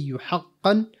السلفي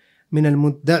حقا من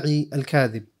المدعي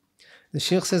الكاذب. The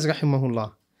Shaykh says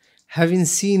rahimahullah, having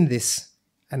seen this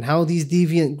and how these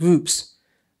deviant groups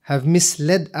have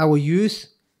misled our youth,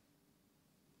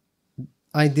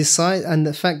 I decide, and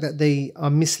the fact that they are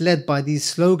misled by these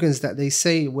slogans that they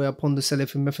say, we're upon the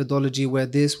Salafi methodology, we're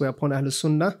this, we're upon Ahlul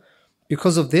Sunnah.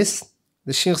 Because of this,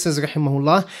 the Shaykh says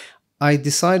rahimahullah, I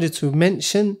decided to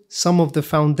mention some of the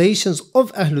foundations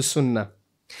of Ahlul Sunnah.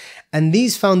 And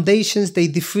these foundations, they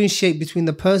differentiate between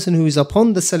the person who is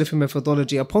upon the Salafi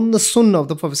methodology, upon the Sunnah of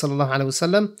the Prophet sallallahu alaihi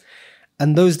wasallam,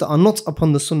 and those that are not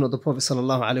upon the Sunnah of the Prophet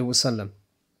sallallahu alaihi wasallam.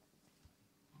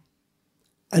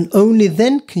 And only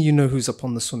then can you know who's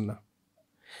upon the Sunnah.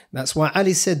 That's why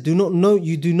Ali said,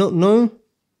 you do not know,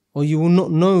 or you will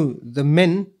not know the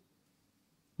men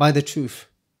by the truth.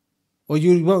 Or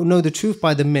you won't know the truth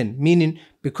by the men. Meaning,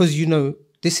 because you know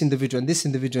this individual and this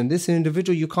individual and this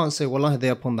individual, you can't say, Wallah,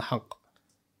 they're upon the haqq.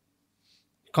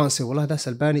 You can't say, Wallah, that's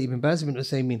Albani, Ibn Baz, Ibn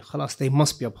Uthaymeen. Khalas, they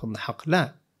must be upon the haqq. La.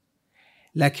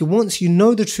 Like once you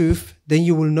know the truth, then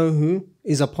you will know who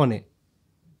is upon it.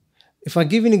 If I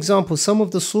give you an example, some of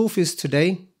the Sufis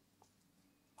today,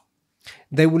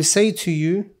 they will say to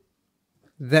you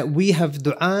that we have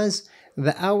du'as,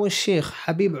 that our Shaykh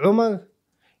Habib Umar,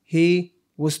 he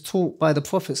was taught by the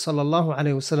Prophet sallallahu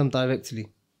alaihi wasallam directly.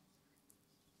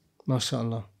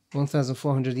 MashaAllah.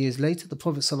 1,400 years later, the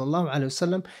Prophet sallallahu alaihi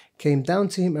wasallam came down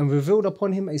to him and revealed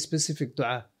upon him a specific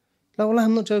du'a. No, wallah,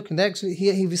 I'm not joking. They actually,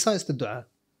 he recites the du'a.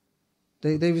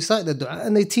 They recite the du'a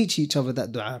and they teach each other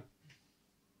that du'a.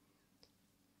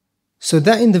 So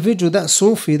that individual, that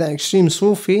Sufi, that extreme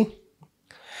Sufi,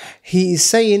 He is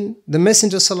saying the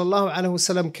Messenger sallallahu alaihi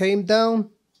wasallam came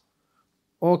down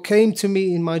or came to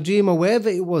me in my dream or wherever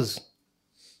it was.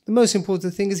 The most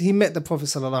important thing is he met the Prophet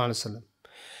sallallahu alaihi wasallam,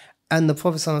 and the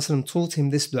Prophet sallallahu alaihi wasallam taught him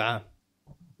this dua.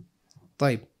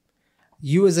 طيب,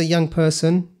 you as a young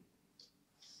person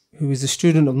who is a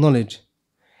student of knowledge,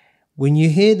 when you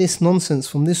hear this nonsense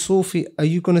from this Sufi, are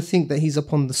you going to think that he's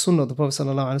upon the Sunnah of the Prophet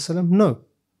sallallahu alaihi wasallam? No.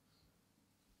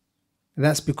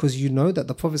 That's because you know that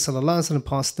the Prophet ﷺ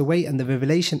passed away and the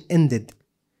revelation ended.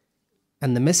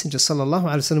 And the Messenger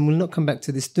ﷺ will not come back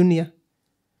to this dunya.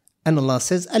 And Allah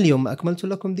says, الْيَوْمَ أَكْمَلْتُ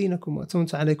لَكُمْ دِينَكُمْ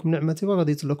وَأَتْمَمْتُ عَلَيْكُمْ نِعْمَتِي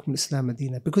وَرَضِيتُ لَكُمْ الْإِسْلَامَ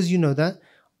دِينًا. Because you know that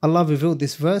Allah revealed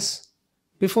this verse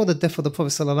before the death of the Prophet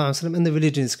ﷺ and the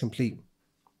religion is complete.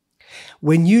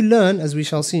 When you learn, as we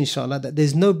shall see inshallah, that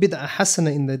there's no bid'ah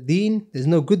hasana in the deen, there's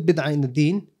no good bid'ah in the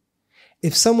deen,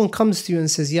 if someone comes to you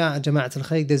and says, Ya Jama'at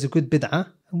al-Khayr, there's a good bid'ah,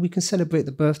 and we can celebrate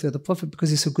the birthday of the Prophet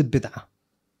because it's a good bid'ah.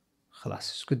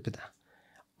 Khalas, it's a good bid'ah.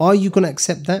 Are you going to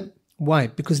accept that? Why?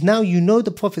 Because now you know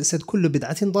the Prophet said, Kullu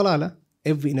bid'atin dalala.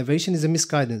 Every innovation is a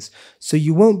misguidance. So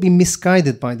you won't be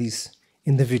misguided by these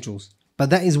individuals. But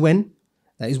that is when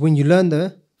you learn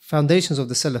the foundations of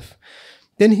the Salaf.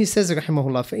 Then he says,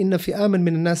 rahimahullah, فَإِنَّ فِئَامًا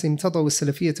مِنَ النَّاسِ امْتَضَوْا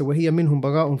السَّلَفِيَّةَ وَهِيَ مِنْهُمْ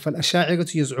بَرَاءٌ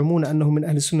فَالْأَشَاعِرَةُ يَزْعُمُونَ أَنَّهُمْ مِنْ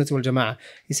أَهْلِ السُّنَّةِ وَالْجَمَاعَةِ.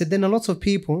 He said, then a lot of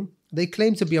people, they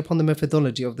claim to be upon the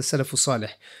methodology of the Salaf Salih.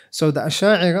 So the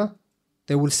Asha'ira,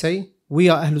 they will say, we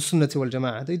are Ahlul Sunnati wal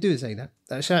Jama'ah. They do say that.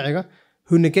 The Asha'ira,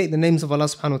 who negate the names of Allah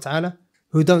subhanahu wa ta'ala,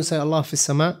 who don't say Allah fi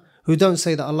sama, who don't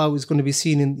say that Allah is going to be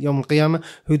seen in Yawm al-Qiyamah,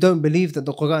 who don't believe that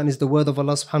the Quran is the word of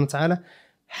Allah subhanahu wa ta'ala,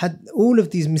 had all of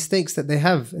these mistakes that they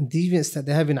have and deviance that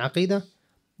they have in Aqidah,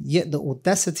 yet the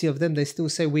audacity of them, they still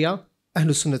say we are Ahlul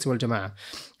Sunnati wal Jama'ah.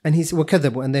 And he's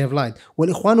وَكَذَبُوا, and they have lied.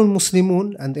 وَالْإِخْوَانُ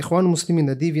الْمُسْلِمُونَ, and the Ikhwan al-Muslimin,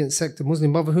 the deviant sect of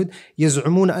Muslim Brotherhood,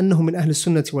 يَزْعُمُونَ أَنَّهُمْ مِنْ أَهْلِ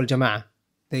السُّنَّةِ وَالْجَمَاعَةِ.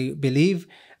 They believe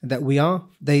that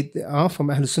they are from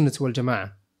Ahlul Sunnati wal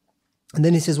Jama'ah. And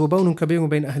then he says, وَبَوْنٌ كَبِيرٌ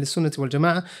بَيْنَ أَهْلِ السُّنَّةِ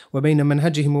وَالْجَمَاعَةِ وَبَيْنَ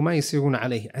مَنْهَجِهِمْ وَمَا يَسِيرُونَ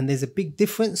عَلَيْهِ. And there's a big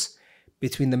difference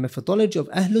between the methodology of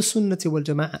Ahlul Sunnati wal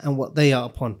Jama'ah and what they are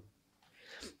upon.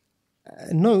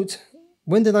 Note,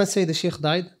 when did I say the Shaykh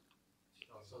died?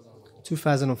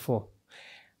 2004.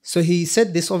 So he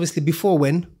said this obviously before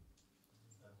when?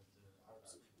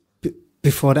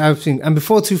 Before the Arab thing, and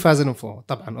before 2004,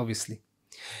 طبعا, obviously.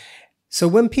 So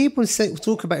when people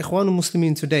talk about Ikhwan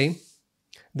al-Muslimin today,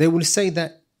 they will say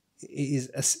that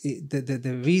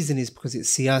the reason is because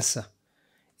it's siyasa.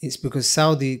 It's because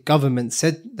Saudi government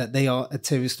said that they are a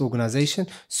terrorist organization.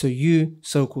 So you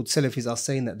so-called Salafis are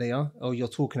saying that they are, or you're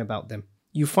talking about them.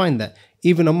 You find that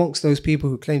even amongst those people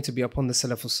who claim to be upon the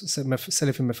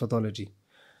Salafi methodology.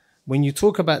 When you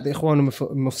talk about the Ikhwan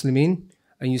al-Muslimin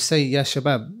and you say, Ya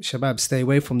Shabab, stay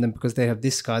away from them because they have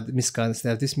this misguidance, they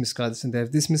have this misguidance, and they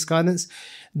have this misguidance.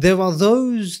 There are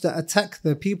those that attack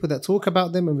the people that talk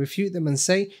about them and refute them and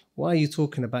say, why are you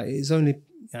talking about it? It's only,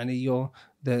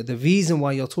 the reason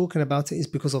why you're talking about it is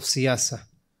because of siyasa.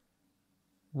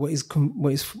 What is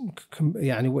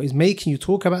making you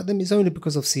talk about them is only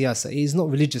because of siyasa. It is not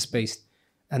religious based.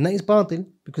 And that is batil,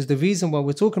 because the reason why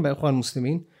we're talking about Ikhwan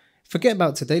Muslimin, forget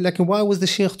about today, like why was the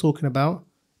Shaykh talking about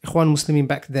Ikhwan Muslimin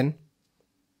back then?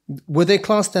 Were they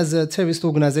classed as a terrorist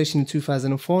organization in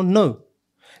 2004? No.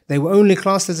 They were only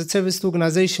classed as a terrorist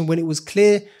organization when it was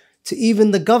clear to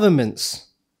even the governments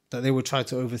that they would try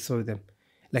to overthrow them.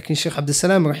 Like in Shaykh Abdul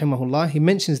Salam rahimahullah, he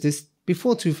mentions this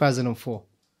before 2004.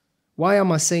 Why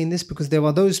am I saying this? Because there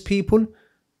are those people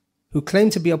who claim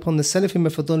to be upon the Salafi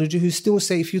methodology who still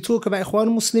say if you talk about Ikhwan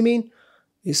Muslimin,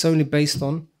 it's only based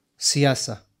on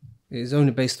siyasa. It is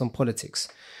only based on politics.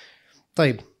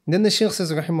 طيب. Then the Shaykh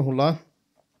says رحمه الله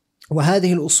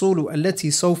وهذه الأصول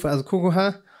التي سوف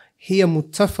أذكرها هي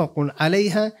متفق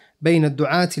عليها بين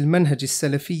الدعاة المنهج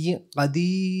السلفي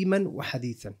قديما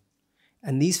وحديثا.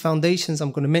 And these foundations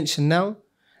I'm going to mention now,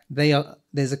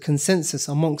 there's a consensus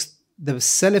amongst the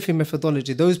Salafi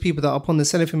methodology, those people that are upon the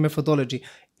Salafi methodology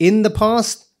in the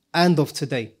past and of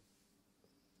today.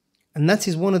 And that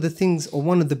is one of the things, or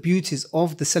one of the beauties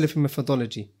of the Salafi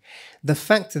methodology. The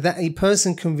fact that a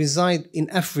person can reside in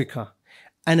Africa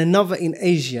and another in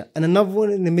Asia and another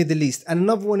one in the Middle East and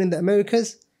another one in the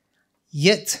Americas,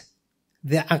 yet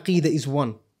their aqidah is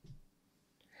one.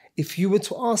 If you were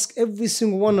to ask every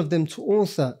single one of them to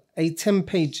author a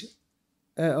 10-page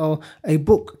or a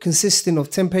book consisting of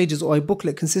 10 pages or a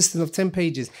booklet consisting of 10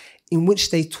 pages in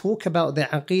which they talk about their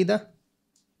aqidah,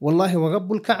 wallahi wa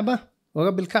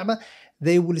Rabbil Kaaba,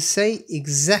 they will say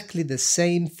exactly the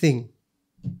same thing.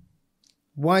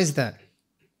 Why is that?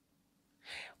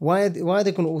 Why are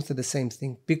they going to author the same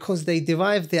thing? Because they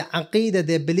derive their aqidah,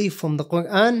 their belief from the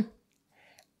Quran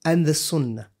and the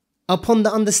Sunnah. Upon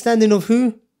the understanding of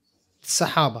who?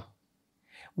 Sahaba.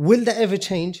 Will that ever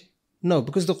change? No,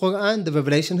 because the Quran, the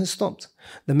revelation has stopped.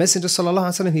 The Messenger sallallahu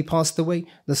alaihi wasallam, he passed away.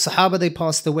 The Sahaba, they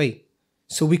passed away.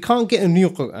 So we can't get a new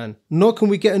Quran, nor can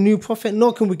we get a new prophet,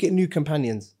 nor can we get new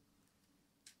companions.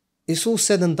 It's all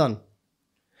said and done.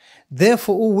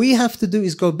 Therefore, all we have to do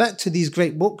is go back to these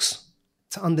great books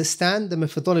to understand the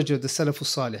methodology of the Salaf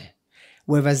Salih.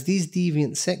 Whereas these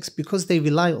deviant sects, because they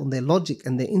rely on their logic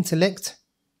and their intellect,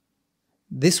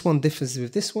 this one differs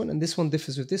with this one, and this one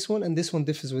differs with this one, and this one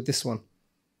differs with this one.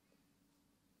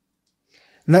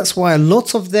 And that's why a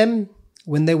lot of them,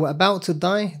 when they were about to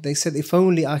die, they said, if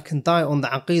only I can die on the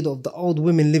aqeedah of the old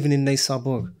women living in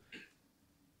Naysabur.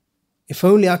 If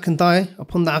only I can die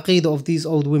upon the aqeedah of these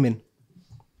old women.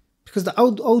 Because the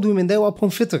old women, they were upon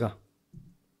fitrah.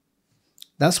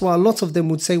 That's why a lot of them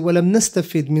would say, وَلَمْ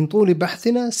نَسْتَفِدْ مِنْ طُولِ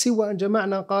بَحْثِنَا سِوَى أَنْ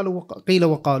جَمَعْنَا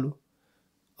قِيلَ وَقَالُوا.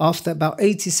 After about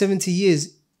 80, 70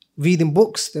 years reading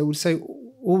books, they would say,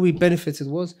 all we benefited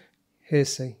was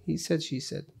hearsay. He said, she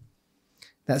said.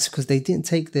 That's because they didn't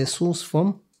take their source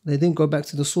they didn't go back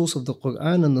to the source of the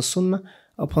Quran and the Sunnah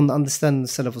upon the understanding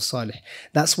of the Salaf al-Salih.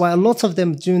 That's why a lot of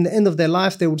them, during the end of their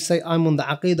life, they would say, I'm on the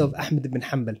aqeedah of Ahmad ibn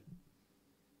Hanbal.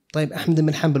 Ahmad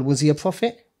ibn Hanbal, was he a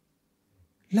prophet?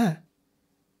 La.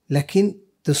 Lakin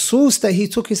the source that he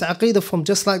took his aqeedah from,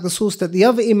 just like the source that the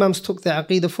other imams took their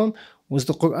aqeedah from, was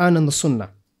the Quran and the Sunnah.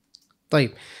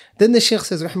 طيب. Then the Shaykh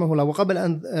says, رحمه الله,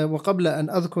 وقبل أن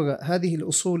أذكر هذه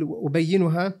الأصول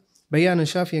وأبينها بيانا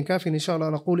شافيا كافيا إن شاء الله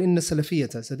نقول إن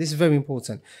السلفية. So this is very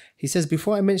important. He says,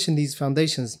 before I mention these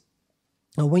foundations,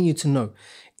 I want you to know,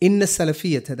 إن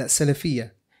السلفية, that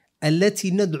Salafiyya,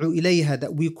 التي ندعو إليها,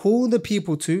 that we call the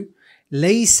people to,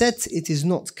 ليست, it is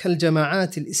not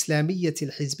كالجماعات الإسلامية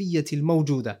الحزبية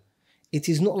الموجودة. It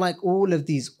is not like all of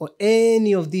these or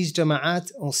any of these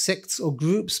jama'at or sects or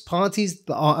groups, parties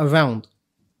that are around.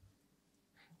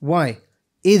 Why?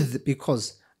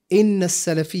 Because إن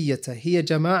السلفية هي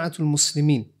جماعة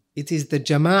المسلمين. It is the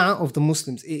jama'ah of the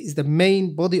Muslims. It is the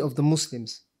main body of the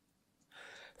Muslims.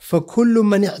 فكل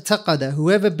من اعتقد,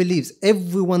 whoever believes,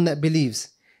 everyone that believes,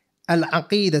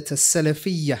 العقيدة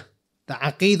السلفية, the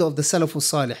aqeedah of the Salaf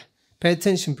al-Salih. Pay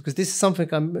attention, because this is something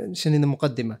I mentioned in the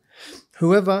Muqaddimah.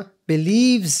 Whoever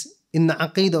believes in the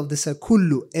aqeedah of the Salaf,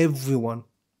 kullu, everyone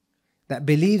that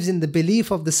believes in the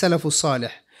belief of the Salaf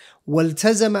al-Salih,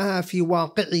 وَالْتَزَمَهَا فِي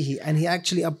وَاقِعِهِ, and he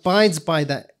actually abides by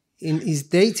that in his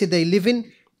day-to-day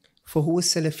living, فَهُوَ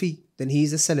السَّلَفِي, then he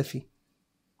is a Salafi.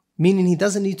 Meaning he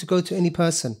doesn't need to go to any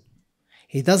person.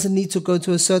 He doesn't need to go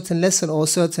to a certain lesson or a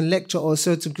certain lecture or a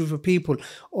certain group of people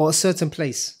or a certain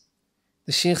place.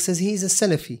 The Shaykh says he is a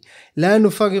Salafi. لا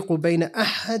نفرق بين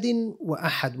أحد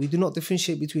وأحد. We do not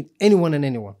differentiate between anyone and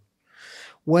anyone.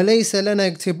 وليس لنا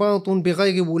ارتباط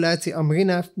بغير ولاة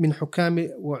أمرنا من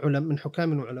حكام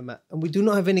وعلماء. And we do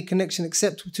not have any connection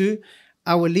except to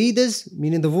our leaders,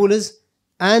 meaning the rulers,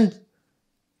 and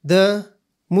the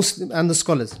Muslim and the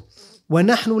scholars.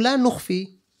 ونحن لا نخفي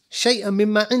شيئا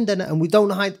مما عندنا, and we don't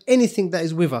hide anything that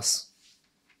is with us.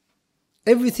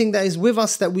 Everything that is with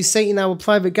us that we say in our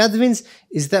private gatherings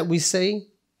is that we say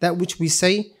that which we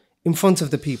say in front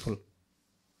of the people.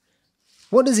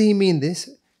 What does he mean this?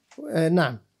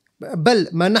 نعم. بل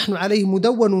ما نحن عليه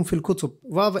مدون في الكتب.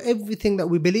 Rather, everything that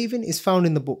we believe in is found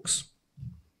in the books.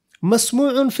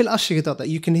 مسموع في الأشرطة, that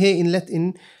you can hear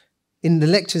in the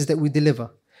lectures that we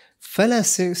deliver. فلا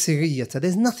سرية,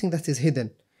 there's nothing that is hidden.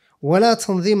 ولا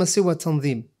تنظيم سوى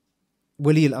تنظيم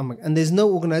Wali al-Amr, and there's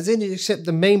no organization except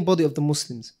the main body of the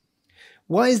Muslims.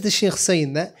 Why is the Shaykh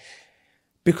saying that?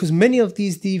 Because many of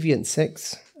these deviant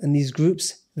sects and these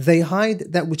groups, they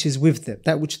hide that which is with them,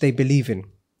 that which they believe in.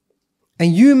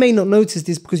 And you may not notice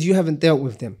this because you haven't dealt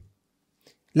with them.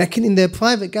 Like in their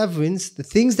private gatherings, the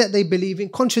things that they believe in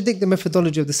contradict the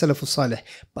methodology of the Salaf al-Salih,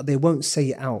 but they won't say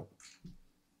it out.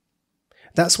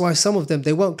 That's why some of them,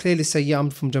 they won't clearly say, yeah, I'm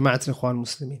from Jama'at al-Ikhwan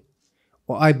Muslimin,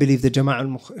 or I believe the Jama'at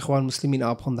al-Ikhwan Muslimin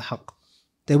are upon the haqq.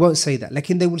 They won't say that. Like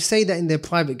they will say that in their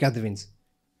private gatherings.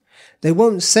 They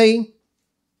won't say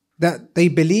that they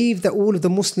believe that all of the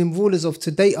Muslim rulers of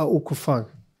today are all kuffar.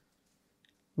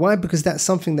 Why? Because that's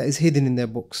something that is hidden in their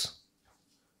books.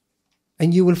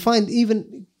 And you will find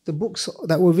even the books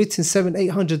that were written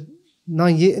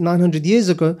 900 years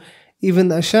ago, even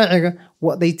the Ash'ari,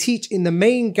 what they teach in the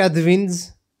main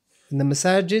gatherings, in the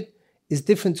masajid, is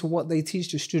different to what they teach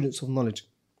to students of knowledge.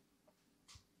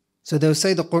 So they'll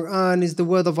say the Quran is the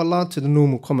word of Allah to the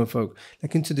normal common folk.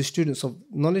 Like to the students of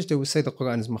knowledge, they will say the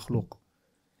Quran is makhluq.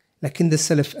 Like in the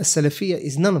Salafiyya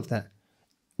is none of that.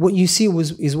 What you see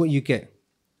is what you get.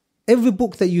 Every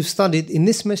book that you've studied in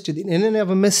this masjid, in any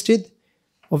other masjid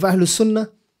of Ahlul Sunnah,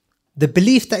 The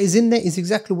belief that is in there is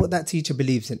exactly what that teacher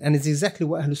believes in, and it's exactly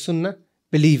what Ahlul Sunnah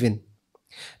believe in.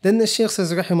 Then the Shaykh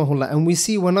says, rahimahullah, and we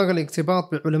see وَنَرَى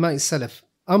الْإِكْتِبَاطِ بِعُلَمَاءِ السَّلَفِ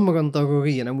أَمْرًا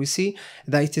ضَرُورِيًّا, and we see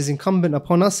that it is incumbent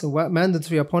upon us,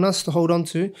 mandatory upon us to hold on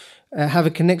to, have a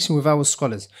connection with our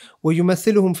scholars.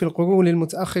 وَيُمَثِّلُهُمْ فِي الْقُرُونِ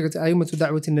الْمُتَأَخِّرَةِ أَئِمَّةُ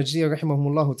دَعْوَةِ النَّجْدِيَّةِ رحمهم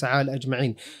الله تعالى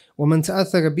أجمعين ومن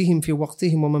تأثر بهم في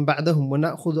وقتهم ومن بعدهم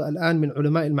ونأخذ الآن من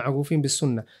علماء المعروفين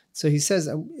بالسنة. So he says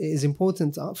it is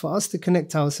important for us to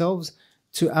connect ourselves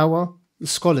to our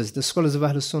scholars, the scholars of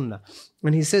Ahlul Sunnah.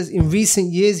 And he says in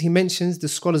recent years he mentions the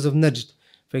scholars of Najd.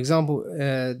 For example,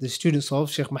 the students of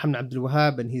Sheikh Muhammad Abdul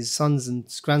Wahhab and his sons and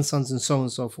grandsons and so on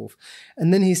and so forth.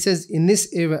 And then he says in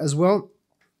this era as well,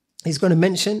 he's going to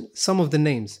mention some of the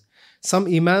names, some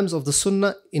imams of the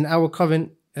Sunnah in our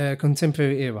current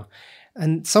contemporary era.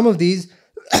 And some of these,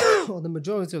 or the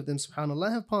majority of them,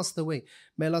 subhanAllah, have passed away.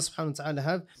 May Allah subhanahu wa ta'ala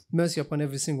have mercy upon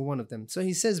every single one of them. So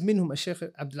he says, minhum Sheikh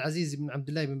Abdul Aziz ibn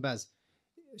Abdullah ibn Baz,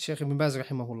 Sheikh ibn Baz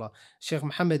rahimahullah, Sheikh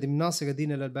Muhammad ibn Nasir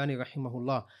ad-Din al-Albani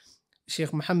rahimahullah,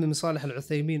 Sheikh Muhammad bin Salih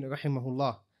al-Uthaymin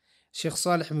rahimahullah, Sheikh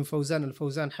Salih bin Fawzan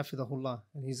al-Fawzan hafidhahullah,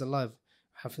 and he's alive,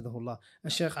 hafidhahullah.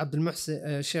 Sheikh Abdul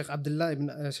Muhsin, Sheikh Abdullah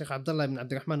ibn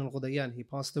Abdurrahman al-Ghudayyan, he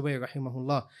passed away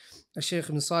rahimahullah. Sheikh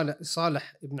ibn Salih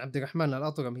ibn Abdurrahman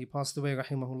al-Atram, he passed away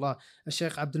rahimahullah.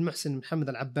 Sheikh Abdul Muhsin Muhammad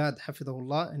al-Abbad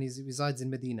hafidhahullah, and he resides in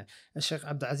Medina. Sheikh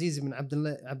Abdul Aziz ibn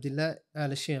Abdullah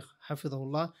al-Sheikh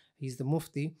hafidhahullah, he's the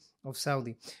Mufti of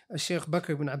Saudi. Sheikh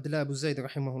Bakr ibn Abdullah Abu Zayd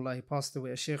rahimahullah, he passed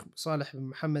away. Sheikh Salih ibn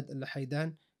Muhammad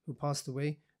al-Haydan, who passed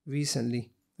away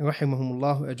recently.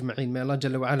 Rahimahumullah ajma'in. May Allah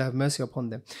Jalla wa Ala have mercy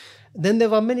upon them. Then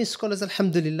there are many scholars,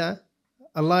 alhamdulillah,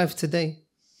 alive today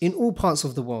in all parts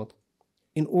of the world.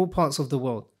 In all parts of the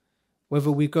world.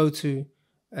 Whether we go to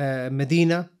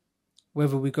Medina,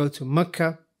 whether we go to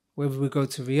Mecca, whether we go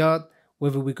to Riyadh,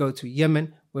 whether we go to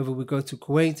Yemen, whether we go to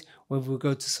Kuwait, whether we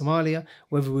go to Somalia,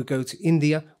 whether we go to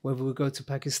India, whether we go to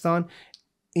Pakistan,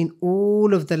 in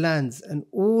all of the lands and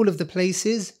all of the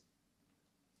places,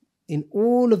 in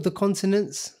all of the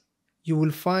continents, you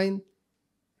will find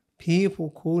people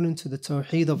calling to the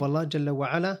Tawheed of Allah Jalla wa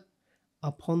Ala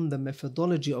upon the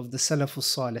methodology of the Salafus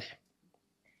Salih.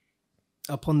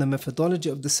 Upon the methodology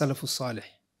of the Salafus Salih.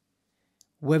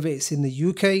 Whether it's in the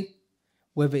UK,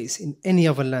 whether it's in any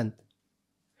other land.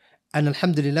 And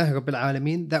alhamdulillah Rabbil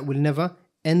Alameen, that will never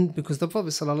end, because the Prophet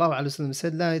sallallahu alaihi wasallam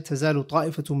said, لا تزال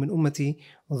طائفة من أمتي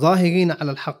ظاهرين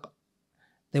على الحق.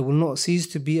 There will not cease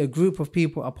to be a group of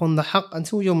people upon the haqq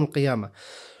until Yawm al-Qiyamah.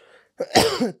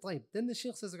 Then the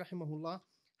Shaykh says, rahimahullah,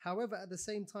 however, at the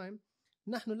same time,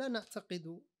 نحن لا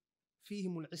نعتقد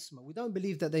فيهم العصمة. We don't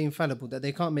believe that they're infallible, that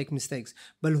they can't make mistakes.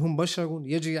 بل هم بشر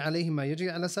يجري عليهم ما يجري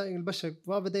على سائر البشر.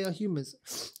 Rather, they are humans.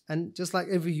 And just like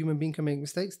every human being can make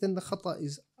mistakes, then the khata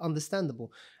is understandable.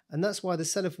 And that's why the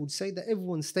Salaf would say that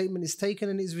everyone's statement is taken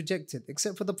and is rejected,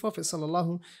 except for the Prophet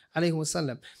sallallahu alaihi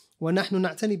wasallam. ونحن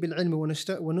نعتني بالعلم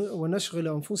ونشغل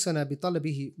أنفسنا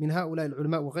بطلبه من هؤلاء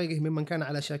العلماء وغيرهم ممن كان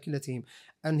على شاكلتهم.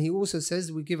 And he also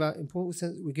says we give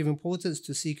importance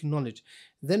to seek knowledge.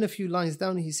 Then a few lines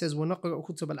down he says ونقرأ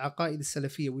كتب العقائد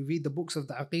السلفية. We read the books of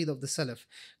the Aqeedah of the Salaf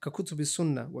ككتب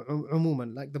السنة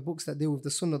عموما, like the books that deal with the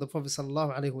Sunnah of the Prophet صلى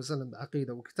الله عليه وسلم, the Aqeedah,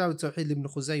 وكتاب التوحيد لابن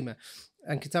خزيمة,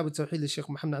 and Kitab al-Tawheed Sheikh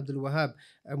Muhammad Abdul Wahhab,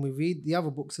 and we read the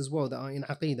other books as well that are in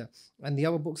Aqeedah, and the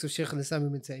other books of Sheikh al-Islam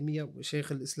ibn Taymiyyah,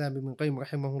 Sheikh al-Islam ibn Qayyim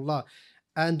rahimahullah,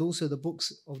 and also the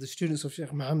books of the students of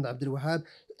Sheikh Muhammad Abdul Wahhab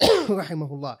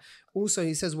rahimahullah. Also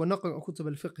he says وَنَقْرأ كُتُبَ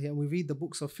الْفِقْهِ, and we read the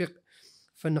books of fiqh,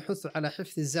 فَنَحُثُ عَلَى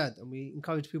حِفْظِ الزَّاد, and we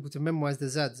encourage people to memorize the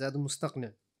Zad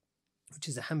al-Mustaqni', which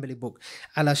is a Hanbali book,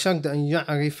 على شرط أن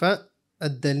يعرف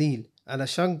الدليل, على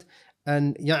شرط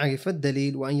أن يعرف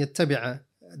الدليل وأن يتبع,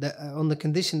 on the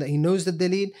condition that he knows the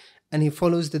dalil and he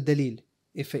follows the dalil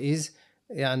if it is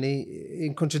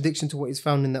in contradiction to what is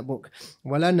found in that book.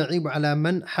 ولا نعيب على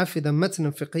من حفظ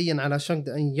متنا فقهيا على شرط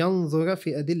أن ينظر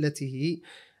في أدلته,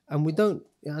 and we don't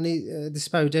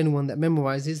disparage anyone that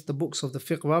memorizes the books of the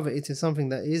fiqh, rather it is something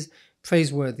that is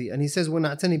praiseworthy. And he says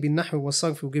ونعتني بالنحو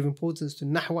والصرف, we give importance to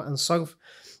nahwa and sarf,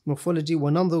 morphology,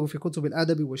 وننظر في كتب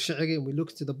الأدب والشعر, and we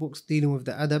look to the books dealing with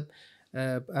the adab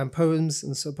and poems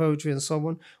and so poetry and so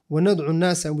on. وندعو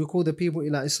الناس, and we call the people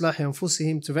إلى إصلاح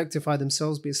أنفسهم, to rectify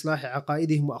themselves, بإصلاح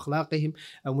عقائدهم وأخلاقهم,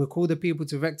 and we call the people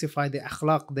to rectify their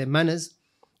akhlaq, their manners,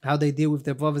 how they deal with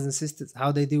their brothers and sisters,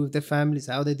 how they deal with their families,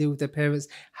 how they deal with their parents,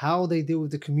 how they deal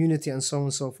with the community, and so on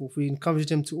and so forth. We encourage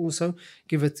them to also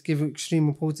give extreme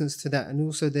importance to that, and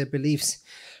also their beliefs.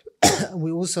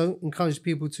 We also encourage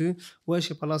people to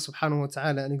worship Allah subhanahu wa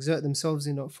ta'ala and exert themselves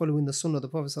in following the sunnah of the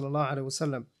Prophet sallallahu alaihi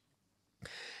wasallam.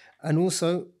 And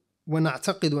also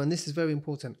ونعتقد, and this is very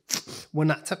important,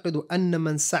 ونعتقد أن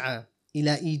من سعى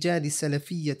إلى إيجاد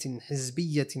سلفية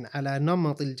حزبية على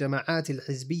نمط الجماعات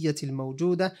الحزبية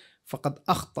الموجودة فقد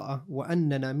أخطأ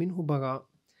وأننا منه براء.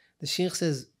 The Sheikh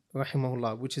says,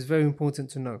 rahimahullah, which is very important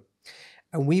to know.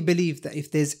 And we believe that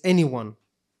if there's anyone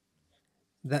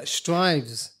that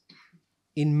strives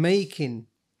in making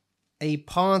a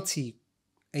party,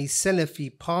 a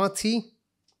Salafi party,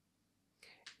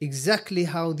 exactly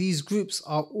how these groups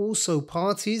are also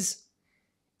parties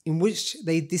in which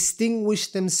they distinguish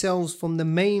themselves from the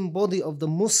main body of the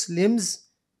Muslims,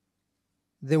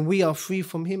 then we are free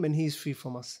from him and he is free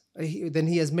from us. Then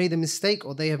he has made a mistake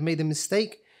or they have made a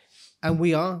mistake and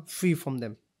we are free from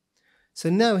them. So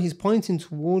now he's pointing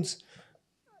towards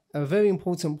a very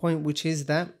important point, which is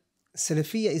that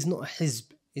Salafiyya is not a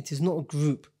hizb. It is not a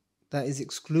group that is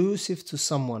exclusive to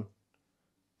someone.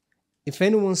 If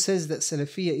anyone says that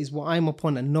Salafiyya is what I'm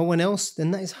upon and no one else,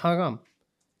 then that is haram.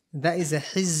 That is a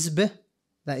hizb,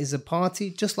 that is a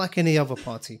party, just like any other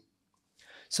party.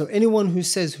 So anyone who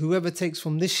says whoever takes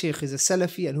from this sheikh is a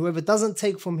Salafi and whoever doesn't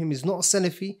take from him is not a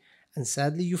Salafi, and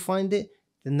sadly you find it,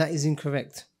 then that is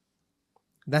incorrect.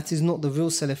 That is not the real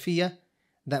Salafiyya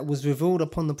that was revealed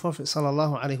upon the Prophet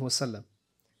ﷺ.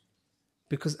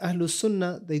 Because Ahlul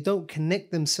Sunnah, they don't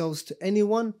connect themselves to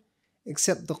anyone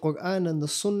except the Quran and the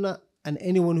Sunnah and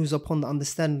anyone who's upon the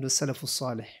understanding of the Salafus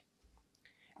Salih.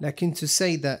 Lakin to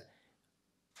say that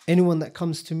anyone that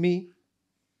comes to me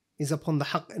is upon the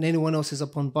haqq and anyone else is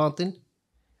upon batil,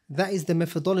 that is the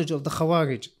methodology of the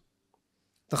Khawarij.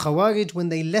 The Khawarij, when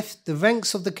they left the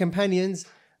ranks of the companions,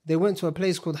 they went to a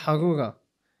place called Harura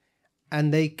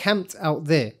and they camped out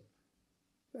there.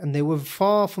 And they were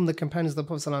far from the companions of the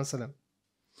Prophet ﷺ.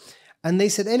 And they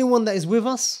said, anyone that is with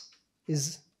us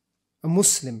is a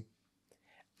Muslim.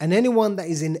 And anyone that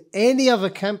is in any other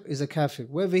camp is a kafir.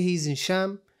 Whether he's in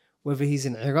Sham, whether he's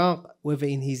in Iraq, whether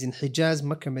he's in Hijaz,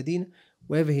 Makkah, Medina,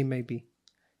 wherever he may be.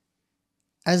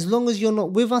 As long as you're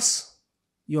not with us,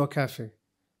 you're a kafir.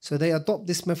 So they adopt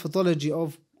this methodology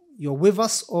of you're with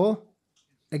us or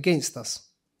against us.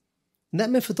 And that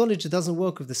methodology doesn't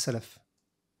work with the Salaf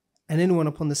and anyone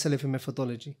upon the Salafi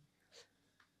methodology.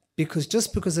 Because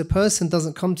just because a person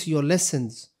doesn't come to your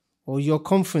lessons or your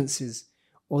conferences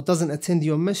or doesn't attend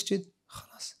your masjid,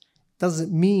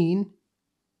 doesn't mean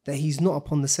that he's not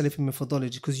upon the Salafi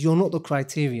methodology, because you're not the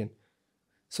criterion.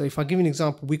 So if I give you an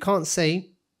example, we can't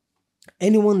say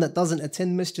anyone that doesn't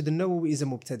attend Masjid al-Nawawi is a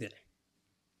mubtadi'.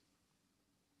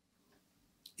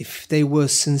 If they were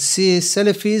sincere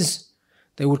Salafis,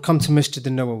 they would come to Masjid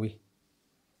al-Nawawi.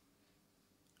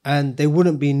 And they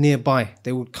wouldn't be nearby.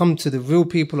 They would come to the real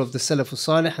people of the Salafus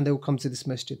Salih and they would come to this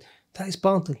masjid. That is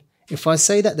batil. If I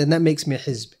say that, then that makes me a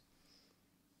hizb.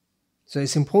 So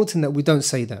it's important that we don't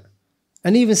say that.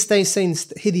 And even saying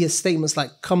hideous statements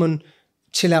like, come and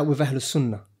chill out with Ahlul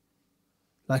Sunnah.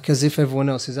 Like as if everyone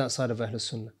else is outside of Ahlul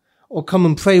Sunnah. Or come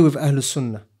and pray with Ahlul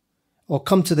Sunnah. Or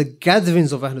come to the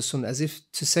gatherings of Ahlul Sunnah, as if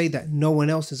to say that no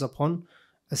one else is upon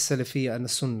a Salafiyya and a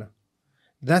Sunnah.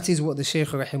 That is what the Shaykh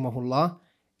rahimahullah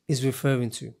is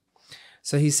referring to.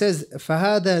 So he says,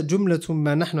 فَهَذَا جُمْلَةٌ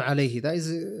مَا نَحْنُ عَلَيْهِ. That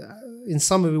is in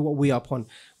summary what we are upon.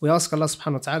 We ask Allah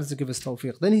subhanahu wa ta'ala to give us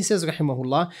tawfiq. Then he says رحمه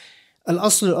الله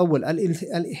الأصل الأول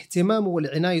الاهتمام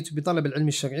والعناية بطلب العلم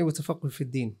الشرعي وتفقه في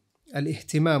الدين.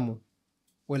 الاهتمام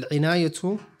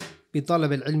والعناية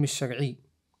بطلب العلم الشرعي.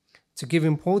 To give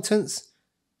importance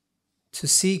to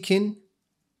seeking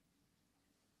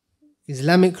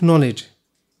Islamic knowledge.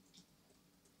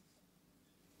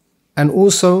 And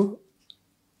also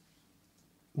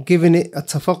giving it a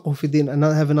tafaqquh fi din and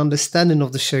have an understanding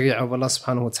of the Sharia of Allah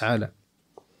subhanahu wa ta'ala.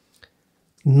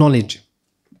 Knowledge.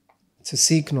 To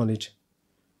seek knowledge.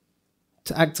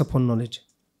 To act upon knowledge.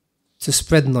 To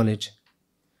spread knowledge.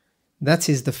 That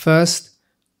is the first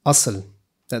asl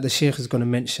that the Shaykh is going to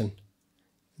mention.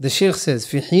 The Shaykh says,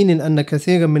 في حين أن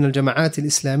كثيرا من الجماعات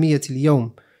الإسلامية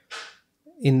اليوم,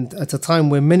 at a time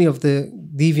where many of the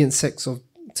deviant sects of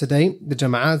today, the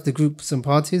jama'at, the groups and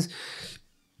parties,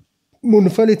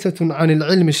 منفلتة عن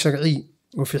العلم الشرعي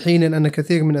وفي حين أن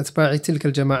كثير من أتباع تلك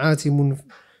الجماعات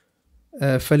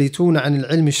منفلتون عن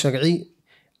العلم الشرعي,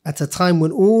 at a time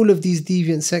when all of these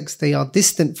deviant sects, they are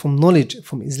distant from knowledge,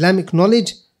 from Islamic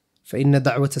knowledge, فإن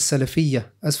دعوة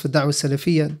السلفية, as for دعوة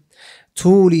السلفية,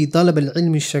 تولي طلب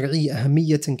العلم الشرعي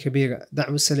أهمية كبيرة.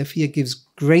 دعوة السلفية gives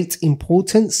great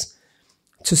importance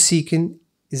to seeking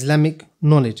Islamic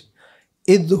knowledge.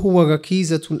 إذ هو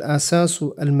ركيزة الأساس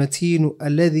المتين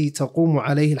الذي تقوم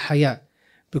عليه الحياة,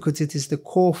 because it is the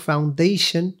core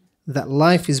foundation that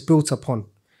life is built upon.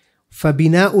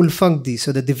 فبناء الفرد,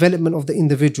 so the development of the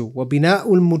individual,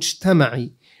 وبناء المجتمع,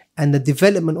 and the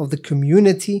development of the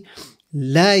community,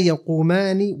 لا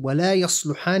يقومان ولا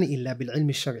يصلحان إلا بالعلم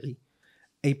الشرعي.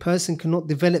 A person cannot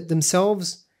develop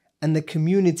themselves and the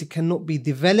community cannot be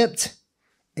developed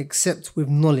except with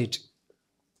knowledge.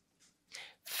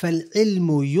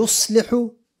 فالعلم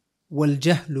يصلح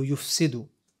والجهل يفسد.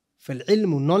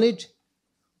 فالعلم knowledge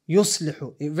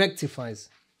يصلح, it rectifies.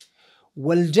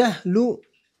 والجهل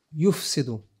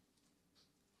يفسد,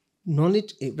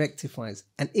 knowledge it rectifies,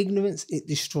 and ignorance it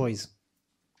destroys.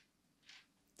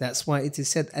 That's why it is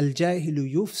said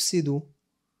الجاهل يفسد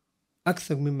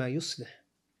أكثر مما يصلح.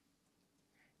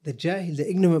 The jahil, the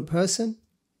ignorant person,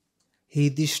 he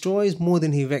destroys more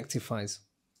than he rectifies.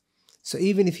 So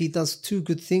even if he does 2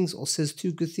 good things or says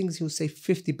 2 good things, he'll say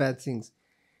 50 bad things,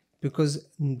 because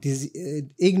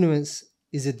ignorance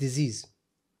is a disease,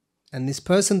 and this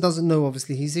person doesn't know,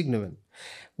 obviously he's ignorant.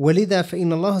 ولذا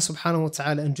فإن الله سبحانه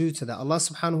وتعالى, and due to that, Allah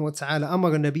subhanahu wa ta'ala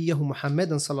أمر نبيه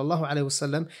محمدا صلى الله عليه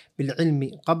وسلم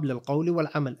بالعلم قبل القول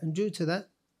والعمل. And due to that,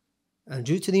 and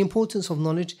due to the importance of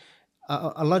knowledge,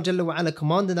 Allah Jalla wa Ala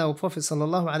commanded our Prophet صلى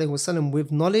الله عليه وسلم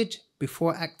with knowledge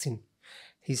before acting.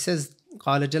 He says,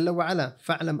 قال جل وعلا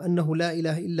فاعلم أنه لا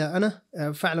إله إلا أنا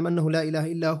فاعلم أنه لا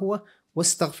إله إلا هو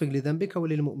واستغفر لذنبك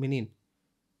وللمؤمنين.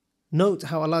 Note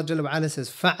how Allah Jalla wa Ala says,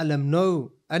 فاعلم,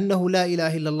 know, أنه لا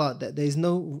إله إلا الله, that there is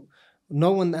no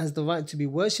one that has the right to be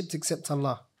worshipped except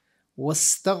Allah.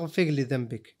 واستغفر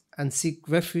لذنبك, and seek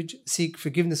refuge, seek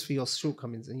forgiveness for your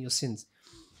shortcomings and your sins.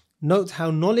 Note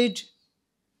how knowledge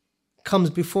comes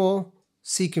before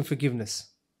seeking forgiveness.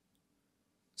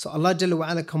 So Allah Jalla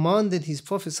wa Ala commanded His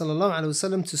Prophet sallallahu alaihi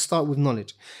wasallam to start with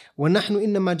knowledge. وَنَحْنُ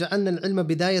إِنَّمَا جَعَلْنَا الْعِلْمَ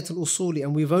بِدَايَةَ الْأُصُولِ,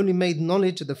 and we've only made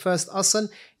knowledge the first asal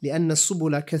لأن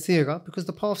السبل كثيرة, because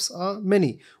the paths are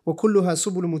many. وكلها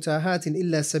سبل متاهات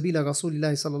إلا سبيل رسول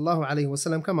الله صلى الله عليه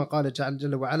وسلم كما قال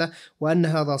جل وعلا وأن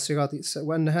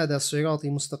هذا صراطي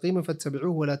مستقيما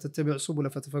فاتبعوه ولا تتبعوا السبل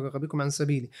فتفرق بكم عن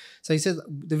سبيله. So he said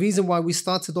the reason why we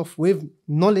started off with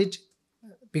knowledge,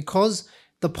 because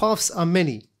the paths are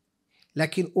many.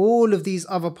 Like in all of these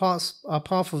other paths are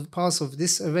paths of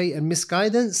disarray and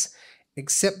misguidance,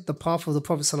 except the path of the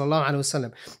Prophet sallallahu alaihi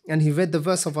wasallam. And he read the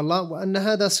verse of Allah, وَأَنَّ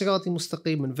هَذَا صِرَاطِ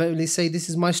مُسْتَقِيمًا, verily say, this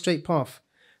is my straight path.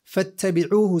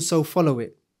 فَاتَّبِعُوهُ, so follow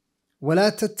it.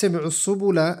 وَلَا تَتَّبِعُوا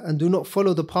السُّبُلَ, and do not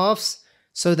follow the paths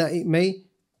so that it may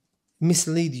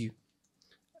mislead you.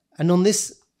 And on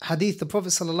this hadith,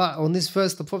 on this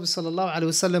verse, the Prophet sallallahu alaihi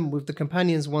wasallam with the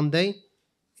companions one day,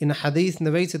 in a hadith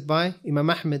narrated by Imam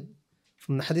Ahmed,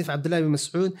 from the hadith of Abdullah ibn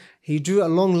Mas'ud, he drew a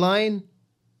long line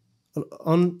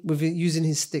using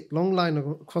his stick, long line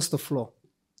across the floor.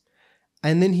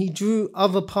 And then he drew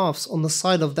other paths on the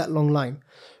side of that long line.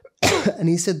 And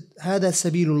he said, هَذَا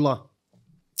سَبِيلُ اللَّهِ,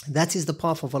 that is the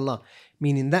path of Allah.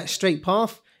 Meaning that straight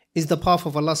path is the path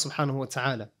of Allah subhanahu wa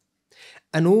ta'ala.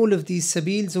 And all of these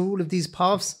sabils, all of these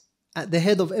paths, at the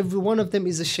head of every one of them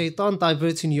is a shaitan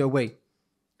diverting you away.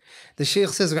 The Shaykh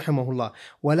says rahimahullah,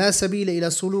 وَلَا سَبِيلَ إِلَى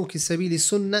سُلُوكِ سَبِيلِ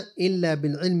السُنَّةِ إِلَّا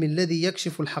بِالْعِلْمِ الَّذِي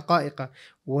يَكْشِفُ الْحَقَائِقَ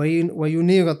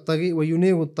وَيُنِيرُ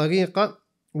الطَّرِيقَ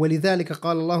وَلِذَلِكَ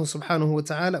قال الله سبحانه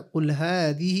وتعالى قُلْ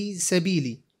هَذِهِ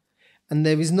سَبِيلِي. And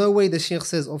there is no way, the Shaykh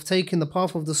says, of taking the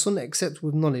path of the Sunnah except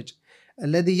with knowledge.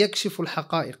 الَّذِي يَكْشِفُ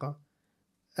الْحَقَائِقَ,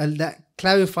 that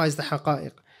clarifies the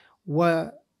haqa'iq.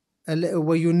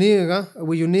 وَيُنِيرُ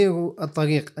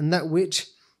الطَّرِيقَ, and that which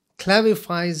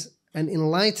clarifies and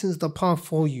enlightens the path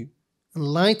for you.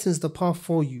 Enlightens the path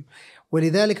for you.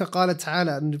 وَلِذَلِكَ قَالَ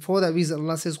تَعَالَى, and for that reason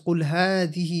Allah says, قُلْ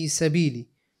هَذِهِ سَبِيلِي,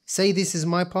 say this is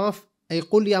my path. أي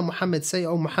قُلْ يا Muhammad, say,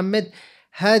 O Muhammad,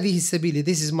 هَذِهِ سَبِيلِي,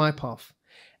 this is my path.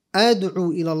 أَدْعُو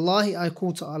إِلَى اللَّهِ, I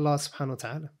call to Allah subhanahu wa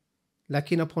ta'ala.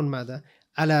 لكن upon ماذا؟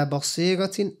 على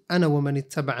بصيرة أنا ومن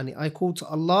اتبعني, I call to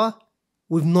Allah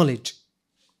with knowledge.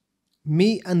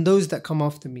 Me and those that come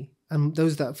after me, and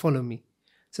those that follow me.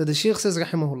 So the Shaykh says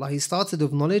rahimahullah, he started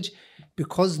with knowledge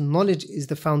because knowledge is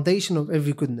the foundation of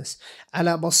every goodness.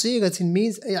 على بصيرة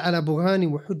means أي على برهان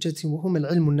وحجة وهم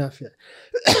العلم النافع.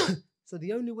 So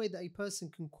the only way that a person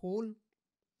can call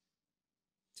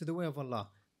to the way of Allah,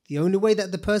 the only way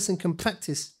that the person can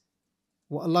practice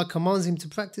what Allah commands him to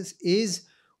practice is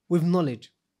with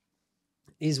knowledge.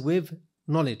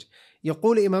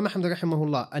 يقول إمام أحمد رحمه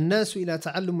الله الناس إلى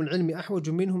تعلم العلم أحوج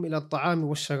منهم إلى الطعام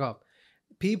والشراب.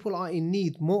 People are in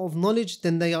need more of knowledge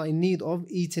than they are in need of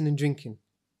eating and drinking.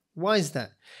 Why is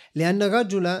that? لأن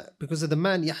الرجل, because of the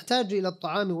man, يحتاج إلى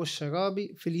الطعام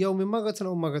والشراب في اليوم مرة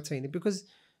أو مرتين, because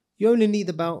you only need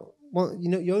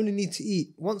you only need to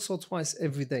eat once or twice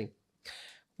every day.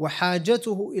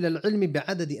 وحاجته إلى العلم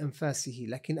بعدد أنفاسه.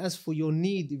 لكن as for your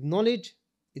need of knowledge,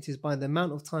 it is by the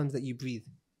amount of times that you breathe.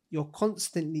 You're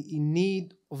constantly in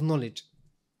need of knowledge.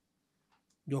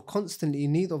 You're constantly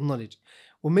in need of knowledge.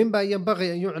 ومما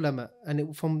ينبغي أن يعلم,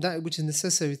 and from that which is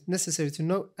necessary to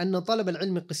know, أن طلب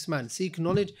العلم قسمان. Seek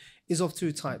knowledge is of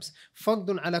two types.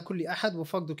 فقد على كل أحد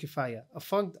وفقد كفاية. A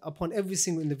faqd upon every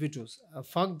single individual. A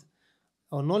faqd,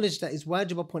 or knowledge that is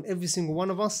wajib upon every single one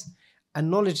of us, and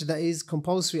knowledge that is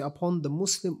compulsory upon the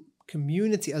Muslim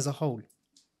community as a whole.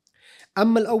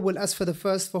 أما الأول, as for the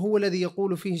first, فهو الذي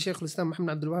يقول فيه شيخ الإسلام محمد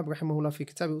عبد الوهاب رحمه الله في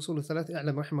كتابه أصول الثلاثة.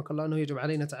 اعلم رحمك الله أنه يجب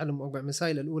علينا تعلم أربع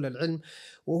مسائل. الأولى العلم,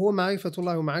 وهو معرفة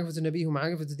الله ومعرفة نبيه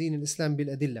ومعرفة دين الإسلام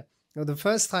بالأدلة. Now the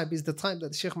first type is the type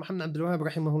that Sheikh Muhammad Abdul Wahab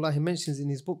rahimahullah, he mentions in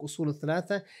his book Usul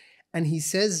al-Thalatha, and he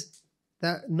says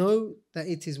that that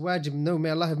it is wajib, may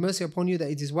Allah have mercy upon you, that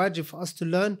it is wajib for us to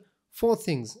learn four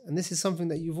things, and this is something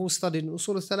that you've all studied in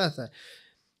Usul al-Thalatha.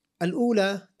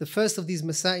 Al-Ula, the first of these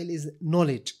masail, is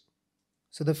knowledge.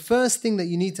 So the first thing that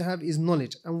you need to have is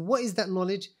knowledge. And what is that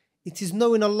knowledge? It is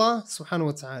knowing Allah subhanahu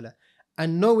wa ta'ala,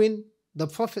 and knowing the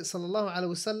Prophet sallallahu alaihi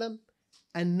wasallam,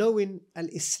 and knowing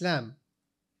al-Islam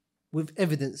with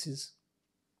evidences.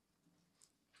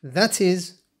 That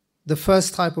is the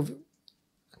first type of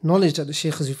knowledge that the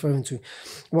Shaykh is referring to.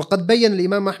 وقد بيّن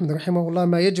الإمام أحمد رحمه الله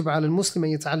ما يجب على المسلم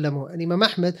أن يتعلمه. And Imam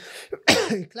Ahmad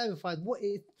clarified what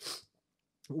it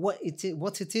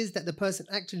is that the person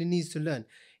actually needs to learn.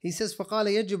 He says فقال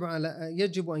يجب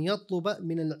أن يطلب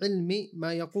من العلم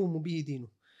ما يقوم به دينه.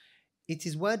 It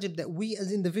is wajib that we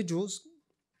as individuals,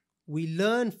 we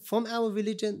learn from our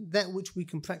religion that which we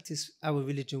can practice our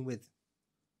religion with.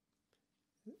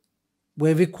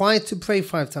 We're required to pray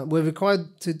 5 times. We're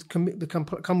required to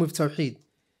come with tawheed.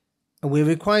 And we're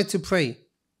required to pray.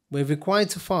 We're required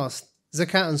to fast,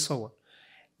 zakat and so on.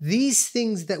 These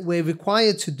things that we're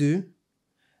required to do,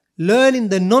 learning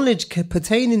the knowledge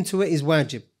pertaining to it is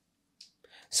wajib.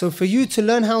 So for you to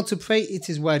learn how to pray, it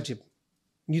is wajib.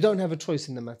 You don't have a choice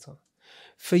in the matter.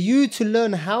 For you to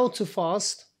learn how to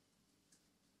fast,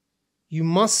 you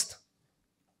must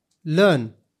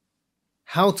learn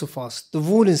how to fast, the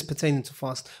rulings pertaining to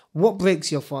fast, what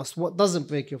breaks your fast, what doesn't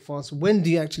break your fast, when do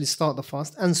you actually start the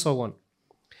fast, and so on.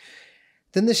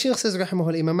 Then the Shaykh says,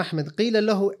 Rahimahullah, Imam Ahmad, قِيلَ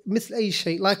لَهُ مِثْلَ أي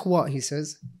شيء, like what, he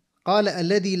says, قَالَ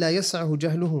الَّذِي لَا يَسْعَهُ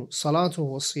جَهْلُهُ صَلَاتُهُ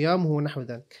وَصِيَامُهُ وَنَحْوَ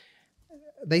ذَلِكَ.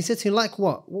 They said to him, like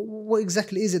what? What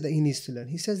exactly is it that he needs to learn?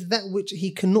 He says, that which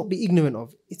he cannot be ignorant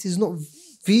of. It is not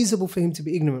feasible for him to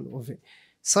be ignorant of it.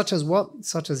 Such as what?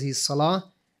 Such as his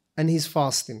salah and his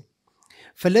fasting.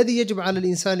 فالذي يجب على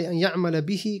الإنسان أن يعمل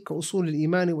به كأصول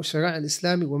الإيمان وشرائع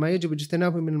الإسلام وما يجب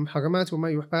اجتنابه من المحرمات وما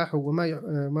يباح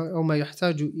وما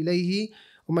يحتاج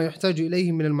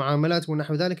إليه من المعاملات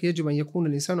ونحو ذلك يجب أن يكون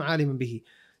الإنسان عالما به.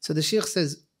 So the Shaykh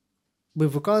says,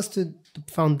 with regards to the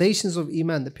foundations of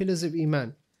Iman, the pillars of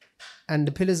Iman and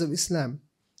the pillars of Islam,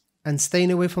 and staying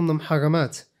away from the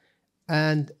muharramat,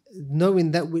 and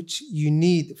knowing that which you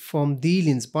need from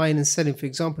dealings, buying and selling. For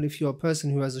example, if you're a person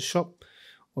who has a shop,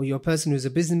 or you're a person who's a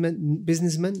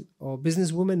businessman or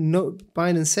businesswoman,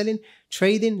 buying and selling,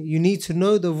 trading, you need to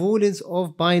know the rulings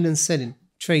of buying and selling,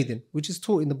 trading, which is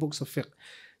taught in the books of fiqh.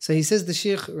 So he says, the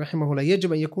Shaykh, rahimahullah,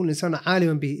 يجب أن يكون الإنسان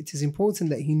عالما به. It is important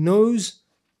that he knows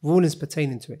rulings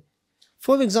pertaining to it.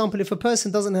 For example, if a person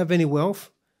doesn't have any wealth,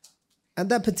 at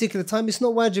that particular time, it's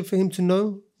not wajib for him to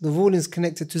know the rulings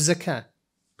connected to zakah,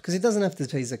 because he doesn't have to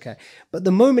pay zakah. But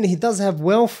the moment he does have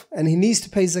wealth and he needs to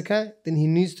pay zakah, then he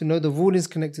needs to know the rulings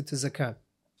connected to zakah.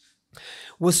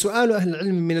 وَالسُّؤَالُ أَهْلِ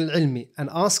الْعِلْمِ مِنَ الْعِلْمِ. And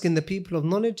asking the people of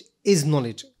knowledge, is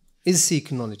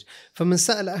seeking knowledge. فَمَنْ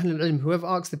سَأَلَ أَهْلِ الْعِلْمِ. Whoever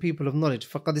asks the people of knowledge,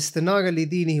 فَقَدْ اسْتَنَارَ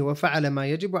لِدِينِهِ وَفَعَلَ مَا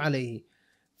يَجِبُ عَلَيْهِ.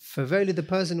 For verily the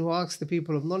person who asks the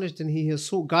people of knowledge, then he has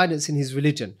sought guidance in his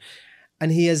religion.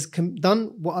 And he has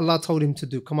done what Allah told him to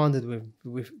do, commanded him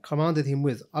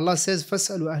with. Allah says,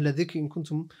 فَاسْأَلُوا أَهْلَ ذِكْرِ إِن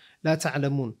كُنْتُمْ لَا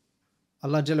تَعْلَمُونَ.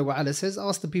 Allah Jalla wa Ala says,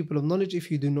 ask the people of knowledge if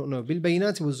you do not know.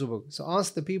 بِالْبَيِّنَاتِ وَالزُّبُرِ. So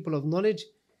ask the people of knowledge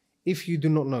if you do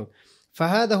not know.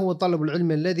 فهذا هو طلب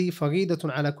العلم الذي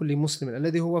فريضة على كل مسلم.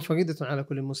 الذي هو فريضة على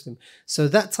كل مسلم. So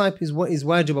that type is what is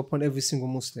wajib upon every single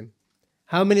Muslim.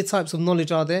 How many types of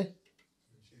knowledge are there?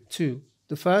 2.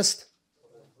 The first,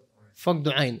 فقد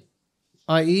عين,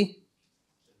 i.e.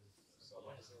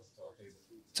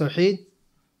 Tawheed,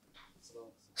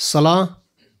 Salah,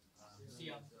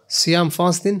 Siyam,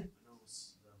 fasting,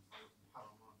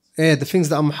 the things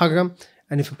that are muharram,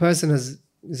 and if a person is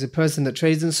a person that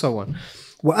trades and so on.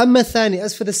 وأما الثاني,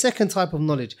 as for the second type of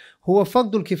knowledge, هو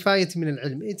فقد الكفاية من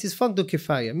العلم. It is فقد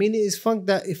الكفاية, meaning it is فقد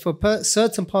that if a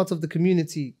certain part of the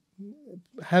community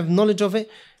have knowledge of it,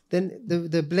 then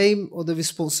the blame or the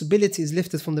responsibility is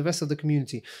lifted from the rest of the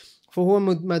community. فهو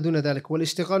ما دون ذلك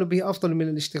والاشتغال به أفضل من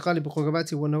الاشتغال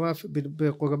بقربات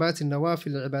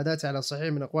النوافل العبادات على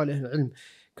صحيح من أقوال أهل العلم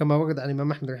كما ورد عن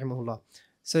الإمام أحمد رحمه الله.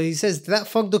 So he says that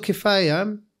fardu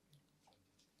kifaya,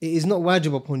 it is not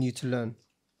wajib upon you to learn,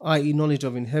 i.e. knowledge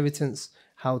of inheritance,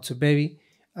 how to bury,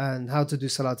 and how to do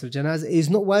Salatul Janazah. It is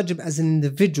not wajib as an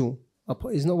individual. It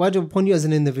is not wajib upon you as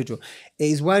an individual. It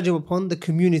is wajib upon the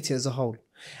community as a whole.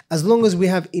 As long as we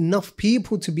have enough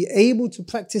people to be able to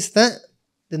practice that,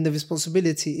 then the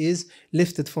responsibility is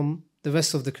lifted from the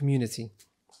rest of the community.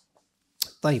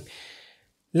 طيب.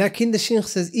 Lakin the Shaykh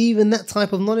says, even that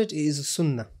type of knowledge, it is a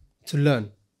sunnah to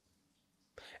learn.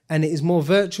 And it is more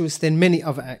virtuous than many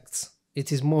other acts.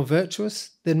 It is more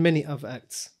virtuous than many other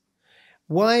acts.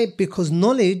 Why? Because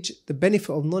knowledge, the benefit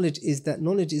of knowledge is that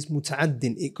knowledge is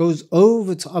muta'addin. It goes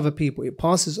over to other people. It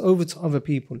passes over to other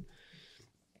people.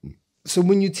 So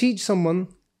when you teach someone,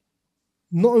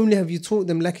 not only have you taught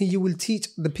them, like you will teach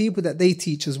the people that they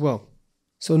teach as well.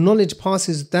 So knowledge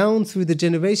passes down through the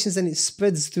generations and it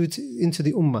spreads through into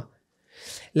the ummah.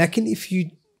 Like if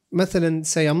you, مثلا,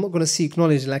 say, I'm not going to seek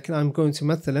knowledge, like I'm going to,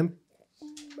 مثلا,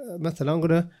 I'm going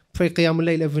to pray Qiyamul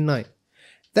Layl every night.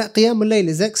 That Qiyamul Layl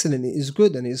is excellent, it is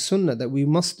good and it is sunnah that we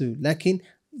must do. Lakin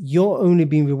you're only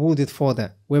being rewarded for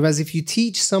that. Whereas if you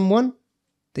teach someone,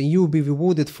 then you will be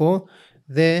rewarded for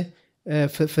their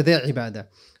ibadah.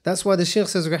 That's why the Shaykh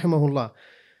says, rahimahullah,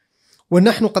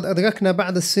 وَنَحْنُ قَدْ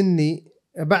أَدْرَكْنَا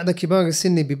بعد كبار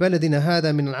السن ببلدنا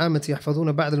هذا من العامة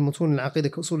يحفظون بعد المتون العقيدة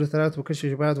كأصول الثلاث وكشف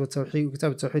الشبهات والتوحيد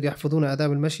وكتاب التوحيد، يحفظون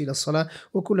آداب المشي إلى الصلاة،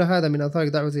 وكل هذا من آثار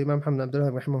دعوة الإمام محمد بن عبد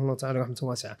الوهاب رحمه الله تعالى رحمة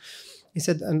واسعة. He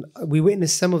said, and we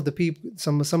witnessed some of the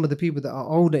people that are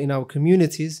older in our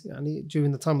communities,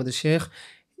 during the time of the Shaykh.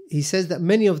 He says that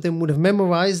many of them would have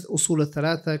memorized أصول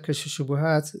الثلاثة كشف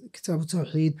الشبهات كتاب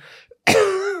التوحيد,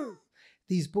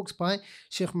 these books by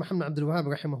Shaykh Muhammad Abdul Wahhab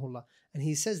rahimahullah. And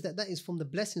he says that is from the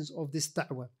blessings of this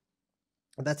da'wah.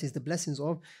 That is the blessings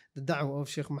of the da'wah of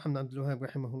Shaykh Muhammad Abdul Wahhab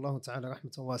rahimahullah ta'ala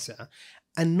rahmatan wasi'ah.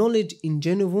 And knowledge in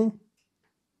general,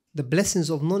 the blessings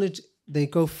of knowledge, they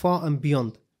go far and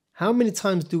beyond. How many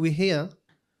times do we hear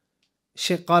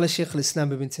قال شيخ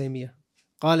الإسلام ابن تيمية,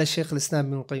 قال شيخ الإسلام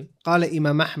ابن القيم, قال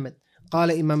إمام أحمد,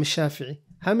 قال إمام الشافعي?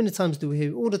 How many times do we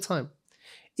hear it? All the time.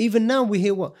 Even now we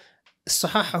hear what?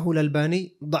 صححه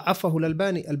الألباني, ضعفه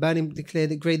الألباني. Albani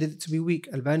declared it, graded it to be weak.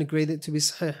 Albani graded it to be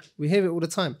sahih. We hear it all the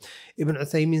time. Ibn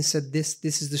Uthaymin said this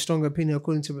is the stronger opinion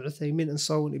according to Ibn Uthaymin, and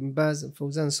so on, Ibn Baz and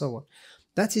Fawzan and so on.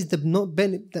 That is the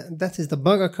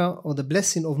barakah or the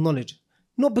blessing of knowledge.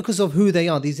 Not because of who they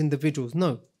are, these individuals,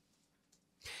 no.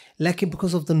 Like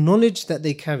because of the knowledge that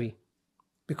they carry.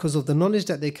 Because of the knowledge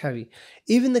that they carry.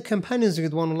 Even the companions,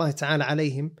 ridwanullahi ta'ala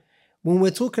alayhim, when we're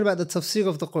talking about the tafsir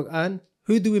of the Quran,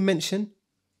 who do we mention?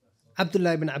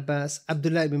 Abdullah ibn Abbas,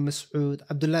 Abdullah ibn Mas'ud,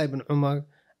 Abdullah ibn Umar,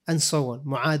 and so on.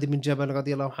 Mu'adh ibn Jabal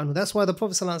radiyallahu anhu. That's why the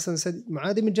Prophet ﷺ said,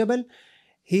 Mu'adh ibn Jabal,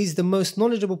 he's the most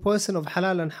knowledgeable person of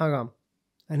halal and haram.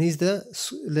 And he's the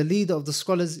leader of the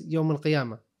scholars Yawm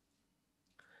al-Qiyamah.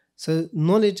 So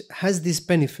knowledge has this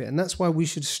benefit, and that's why we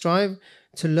should strive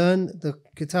to learn the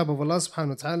kitab of Allah subhanahu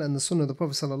wa ta'ala and the sunnah of the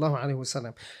Prophet sallallahu alayhi wa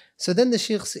sallam. So then the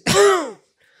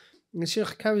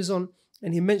Shaykh carries on,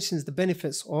 and he mentions the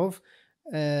benefits of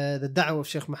the da'wah of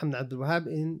Shaykh Muhammad Abdul Wahhab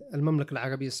in Al-Mamlaka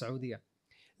Al-Arabiya Saudiya.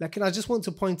 Like, I just want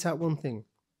to point out one thing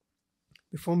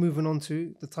before moving on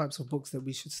to the types of books that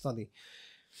we should study.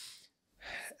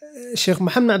 Shaykh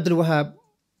Muhammad Abdul Wahhab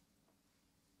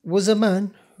was a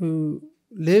man who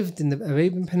lived in the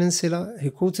Arabian Peninsula. He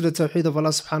called to the Tawheed of Allah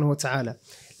subhanahu wa ta'ala.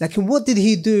 Like, what did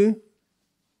he do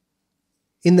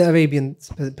in the Arabian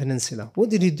Peninsula? What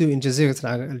did he do in Al-Jazira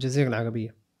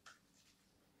Al-Arabiya?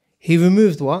 He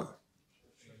removed what?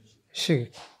 Shirk.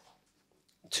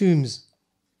 Tombs,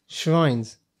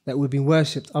 shrines that would be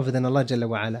worshipped other than Allah Jalla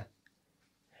wa Ala.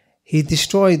 He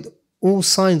destroyed all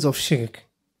signs of shirk.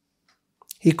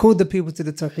 He called the people to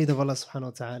the Tawheed of Allah subhanahu wa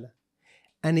ta'ala.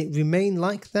 And it remained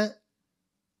like that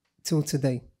till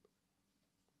today.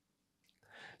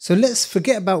 So let's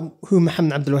forget about who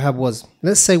Muhammad Abdul Wahhab was.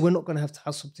 Let's say we're not going to have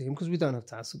ta'assub to him, because we don't have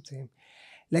ta'assub to him.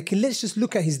 Like, let's just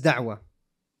look at his da'wah.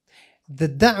 The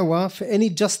da'wah for any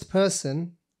just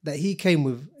person that he came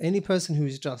with, any person who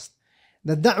is just,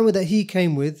 the da'wah that he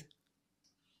came with,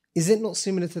 is it not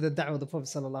similar to the da'wah of the Prophet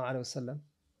sallallahu alaihi wasallam?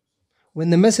 When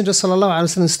the Messenger sallallahu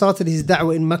alaihi wasallam started his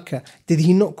da'wah in Mecca, did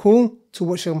he not call to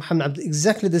what Shaykh Muhammad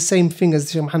exactly the same thing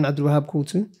as Shaykh Muhammad Abdul Wahhab called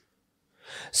to?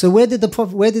 So where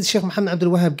did Shaykh Muhammad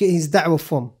Abdul Wahhab get his da'wah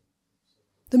from?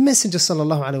 The Messenger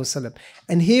sallallahu alaihi wasallam.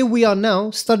 And here we are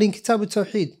now studying Kitab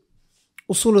al-Tawheed,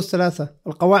 Usul al-Thalatha,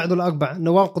 Al-Qawa'id al-Arba',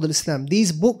 Nawaqid al-Islam.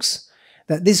 These books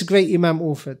that this great Imam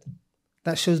authored,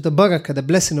 that shows the barakah, the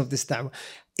blessing of this da'wah.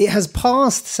 It has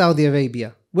passed Saudi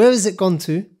Arabia. Where has it gone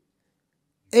to?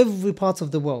 Every part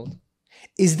of the world.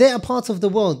 Is there a part of the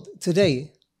world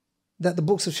today that the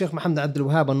books of Sheikh Muhammad Abdul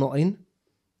Wahhab are not in?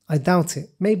 I doubt it.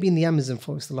 Maybe in the Amazon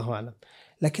forest, Allahu Alam.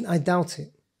 Lakin I doubt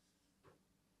it.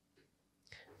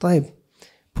 طيب,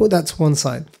 put that to one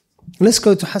side. Let's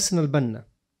go to Hassan al-Banna,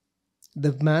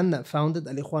 the man that founded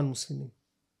Al-Ikhwan Muslimin,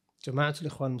 Jama'at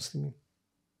Al-Ikhwan Muslimin.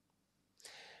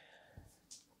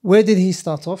 Where did he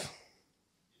start off?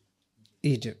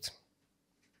 Egypt.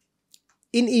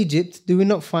 In Egypt, do we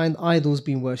not find idols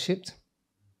being worshipped?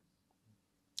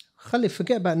 Khalif,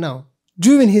 forget about now.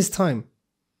 During his time,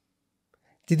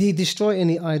 did he destroy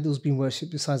any idols being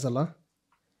worshipped besides Allah?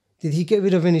 Did he get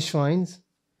rid of any shrines?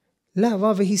 La,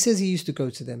 rather he says he used to go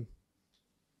to them.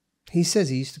 He says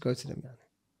he used to go to them.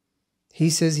 He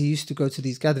says he used to go to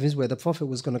these gatherings where the Prophet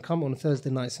was going to come on Thursday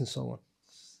nights and so on.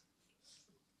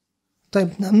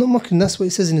 طيب, I'm not mocking, that's what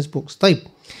it says in his books. طيب.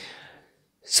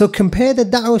 So compare the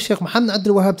da'wah of Shaykh Muhammad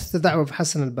Abdul Wahhab to the da'wah of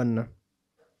Hassan al-Banna.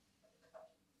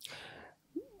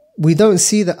 We don't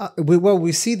see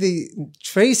we see the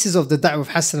traces of the da'wah of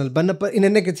Hassan al-Banna, but in a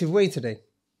negative way today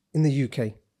in the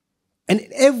UK and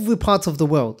in every part of the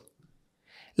world.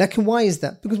 Like, why is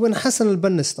that? Because when Hassan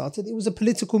al-Banna started, it was a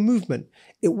political movement.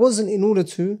 It wasn't in order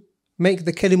to make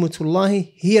the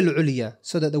kalimatullahi hiya al-uliya,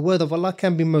 so that the word of Allah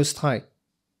can be most high.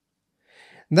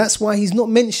 That's why he's not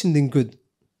mentioned in good.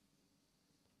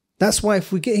 That's why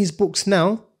if we get his books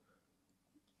now,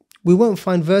 we won't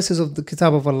find verses of the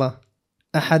Kitab of Allah,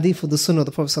 a hadith of the Sunnah of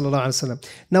the Prophet sallallahu alaihi wasallam.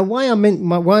 Now,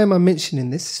 why am I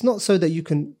mentioning this? It's not so that you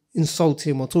can insult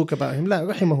him or talk about him. La,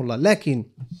 rahimahullah. Lakin,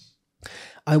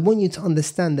 I want you to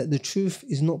understand that the truth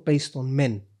is not based on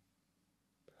men.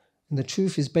 And the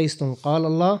truth is based on قال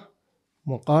Allah,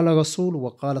 وقال رسول,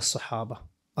 وقال الصحابة.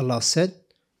 Allah said,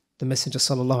 the Messenger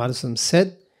sallallahu alaihi wasallam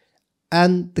said,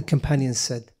 and the companions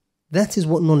said. That is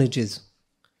what knowledge is.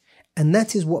 And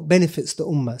that is what benefits the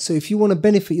ummah. So if you want to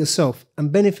benefit yourself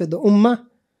and benefit the ummah,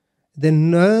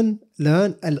 then learn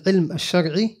al-ilm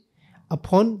al-shar'i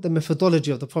upon the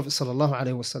methodology of the Prophet sallallahu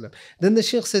alaihi wasallam. Then the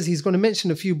Shaykh says he's going to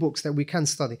mention a few books that we can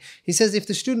study. He says if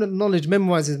the student of knowledge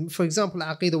memorizes, for example,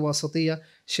 Aqidah Wasatiyya,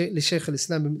 Shaykh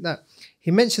al-Islam,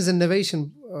 he mentions a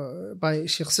narration by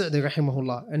Shaykh Sa'di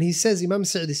rahimahullah, and he says, Imam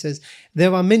Sa'di says,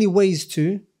 there are many ways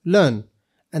to learn,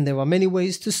 and there are many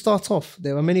ways to start off.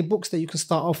 There are many books that you can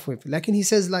start off with. Like, and he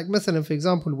says, like, مثلا, for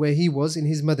example, where he was in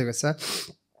his madrasa,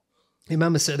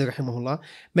 Imam Sa'di rahimahullah,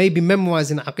 maybe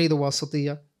memorizing Aqidah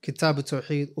Wasatiyya, Kitab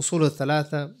al-Tawheed, Usul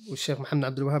al-Thalatha, with Shaykh Muhammad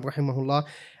Abdul Wahhab rahimahullah.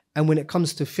 And when it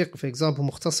comes to fiqh, for example,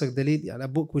 Mukhtasar Dalil, a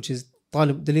book which is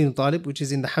Dalil Talib, which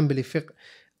is in the Hanbali fiqh,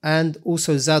 and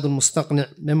also Zad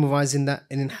al-Mustaqni', memorizing that,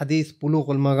 and in Hadith, Bulugh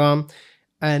al-Maram,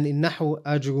 and in Nahu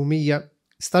Ajrumiyya,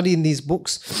 studying these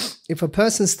books. If a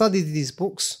person studies these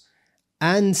books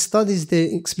and studies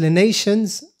the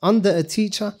explanations under a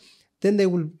teacher, then they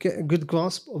will get a good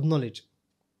grasp of knowledge.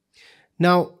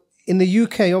 Now, in the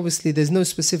UK, obviously, there's no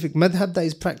specific madhab that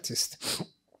is practiced.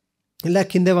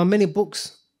 Like, there are many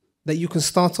books that you can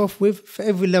start off with for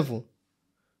every level.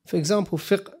 For example,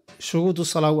 fiqh, shurudu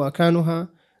salah wa akanuha,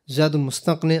 Zad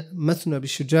al-Mustaqni', Matn Abi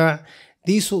Shuja'.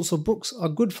 These sorts of books are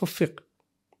good for fiqh.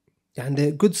 And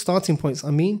they're good starting points,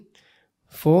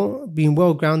 for being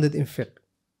well grounded in fiqh.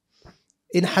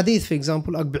 In hadith, for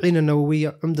example, Arba'in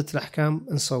al-Nawawiyya, Umdat al-Ahkam,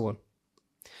 and so on.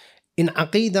 In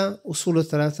Aqidah, Usul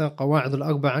al-Thalatha, Qawa'id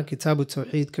al-Arba'a, Kitab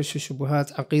al-Tawheed, Kashf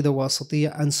al-Shubuhat, Aqidah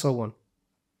Wasatiyya, and so on.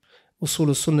 Usul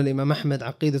al-Sunnah, Imam Ahmad,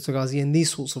 Aqidah al-Ghazi, and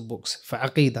these sorts of books for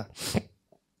Aqidah.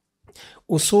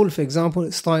 Usul, for example,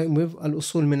 starting with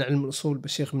Al-Usul min Ilm al-Usul by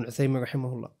Shaykh ibn Uthaymin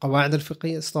rahimahullah. Qawa'id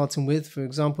al-Fiqhiyya, starting with, for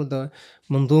example, the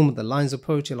Mandum, the lines of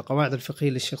poetry, Al-Qawa'id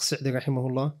al-Fiqhiyya by Shaykh Sa'di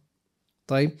rahimahullah.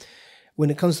 طيب. When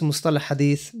it comes to Mustalah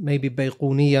Hadith, maybe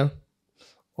Bayquniyya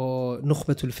or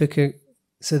Nukhbat al-Fikr.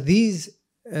 So these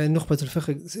Nukhbat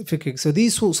al-Fikr, so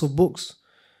these sorts of books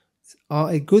are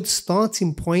a good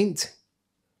starting point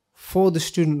for the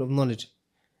student of knowledge.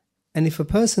 And if a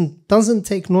person doesn't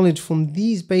take knowledge from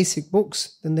these basic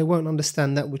books, then they won't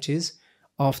understand that which is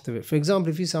after it. For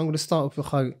example, if you say, I'm going to start with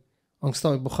Bukhari, I'm going to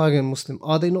start with Bukhari and Muslim,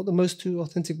 are they not the most two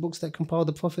authentic books that compile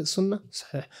the Prophet's Sunnah?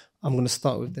 I'm going to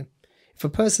start with them. If a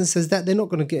person says that, they're not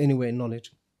going to get anywhere in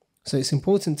knowledge. So it's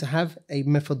important to have a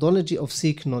methodology of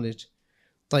seeking knowledge.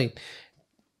 طيب.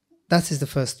 That is the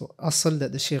first asl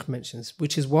that the Shaykh mentions,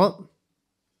 which is what?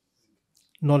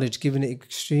 Knowledge, given it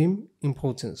extreme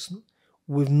importance.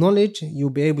 With knowledge, you'll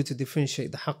be able to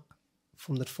differentiate the haqq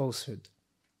from the falsehood,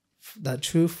 that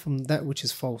truth from that which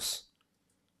is false.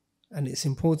 And it's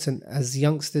important as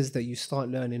youngsters that you start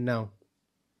learning now,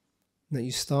 that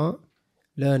you start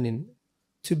learning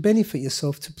to benefit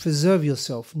yourself, to preserve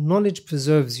yourself. Knowledge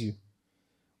preserves you.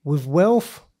 With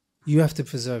wealth, you have to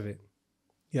preserve it.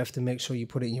 You have to make sure you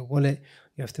put it in your wallet.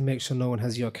 You have to make sure no one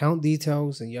has your account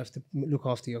details, and you have to look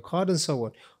after your card and so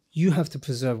on. You have to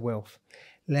preserve wealth.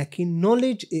 Like in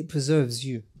knowledge, it preserves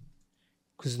you.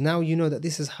 Because now you know that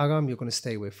this is haram, you're going to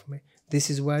stay away from it. This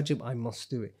is wajib, I must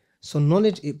do it. So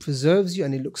knowledge, it preserves you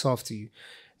and it looks after you.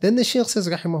 Then the Shaykh says,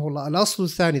 rahimahullah,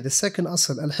 al-aslu thani, the second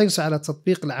asl, al-hifz ala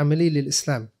tatbiq al-amali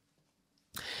lil-Islam.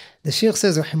 The Shaykh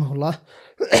says, rahimahullah,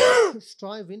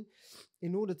 striving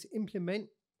in order to implement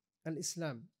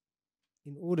al-Islam.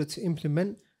 In order to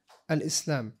implement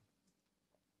al-Islam.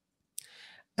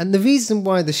 And the reason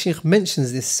why the Shaykh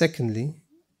mentions this secondly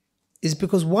is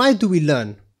because why do we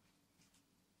learn?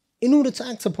 In order to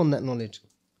act upon that knowledge.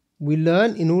 We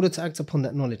learn in order to act upon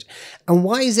that knowledge. And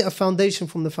why is it a foundation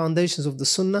from the foundations of the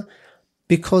Sunnah?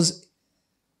 Because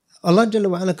Allah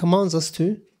Jalla wa Ala commands us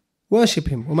to worship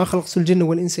Him. وَمَا خَلَقْتُ الْجِنَّ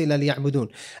وَالْإِنسَ إِلَّا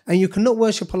لِيَعْبُدُونَ. And you cannot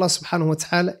worship Allah subhanahu wa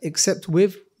ta'ala except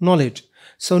with knowledge.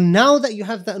 So now that you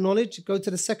have that knowledge, go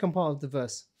to the second part of the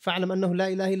verse. فَعْلَمْ أَنَّهُ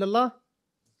لَا إِلَهِ إِلَّا اللَّهِ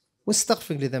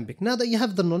وَاسْتَغْفِرْ لِذَنْبِكَ. Now that you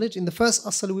have the knowledge, in the first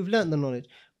asl we've learned the knowledge.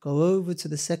 Go over to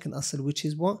the second asl, which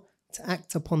is what? To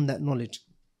act upon that knowledge.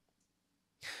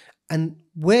 And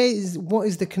what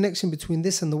is the connection between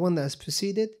this and the one that has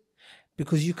preceded?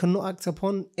 Because you cannot act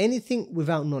upon anything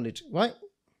without knowledge, right?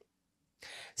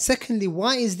 Secondly,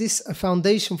 why is this a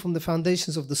foundation from the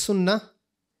foundations of the Sunnah?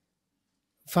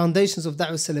 Foundations of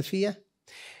Da'wah Salafiyah?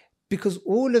 Because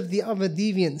all of the other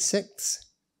deviant sects,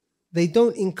 they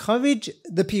don't encourage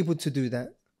the people to do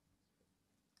that.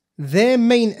 Their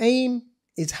main aim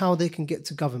is how they can get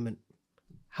to government.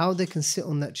 How they can sit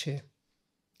on that chair.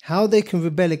 How they can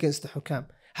rebel against the hukam.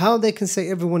 How they can say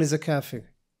everyone is a kafir.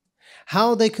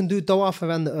 How they can do tawaf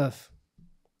around the earth.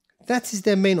 That is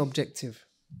their main objective.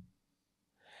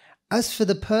 As for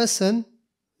the person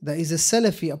that is a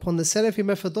Salafi upon the Salafi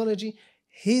methodology,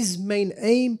 his main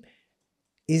aim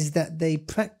is that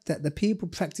the people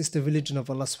practice the religion of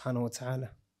Allah subhanahu wa ta'ala.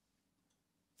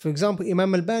 For example,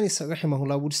 Imam al-Bani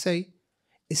rahimahullah would say,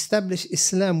 establish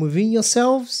Islam within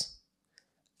yourselves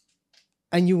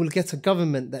and you will get a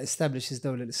government that establishes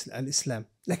al-Islam.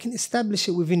 Like, establish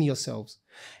it within yourselves.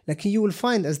 Like, you will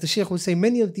find, as the Shaykh would say,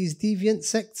 many of these deviant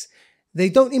sects, they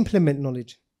don't implement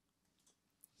knowledge.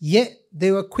 Yet,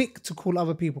 they were quick to call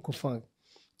other people kuffar.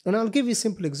 And I'll give you a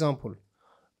simple example.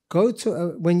 Go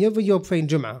to, whenever you're praying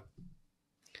Jum'ah,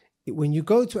 when you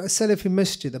go to a Salafi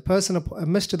masjid, a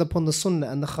masjid upon the Sunnah,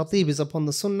 and the Khatib is upon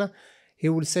the Sunnah, he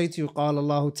will say to you, قال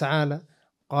الله تعالى,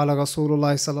 قال رسول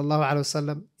الله صلى الله عليه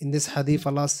وسلم. In this hadith,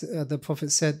 the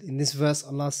Prophet said, in this verse,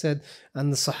 Allah said,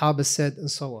 and the Sahaba said,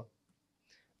 and so on.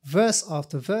 Verse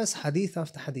after verse, hadith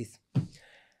after hadith.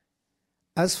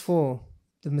 As for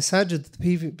the masajid,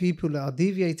 the people that are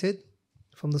deviated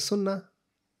from the Sunnah,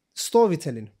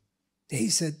 storytelling. He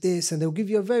said this, and they'll give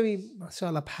you a very,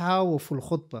 mashallah, powerful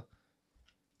khutbah.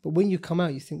 But when you come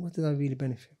out, you think, what did I really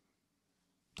benefit?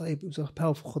 It was a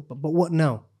powerful khutbah, but what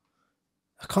now?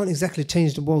 I can't exactly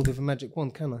change the world with a magic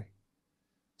wand, can I?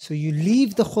 So you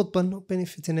leave the khutbah not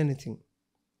benefiting anything.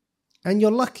 And you're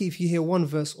lucky if you hear one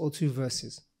verse or two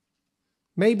verses.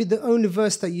 Maybe the only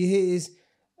verse that you hear is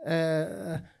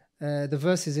the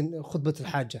verses in khutbah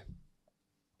al-hajjah.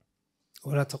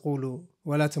 وَلَا تَقُولُوا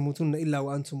وَلَا تَمُوتُنَّ إِلَّا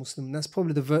وَأَنْتُمْ مُسْلِمُونَ. That's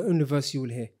probably the only verse you will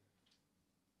hear.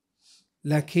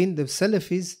 Lakin the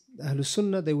Salafis, Ahlul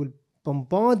Sunnah, they will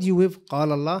bombard you with قال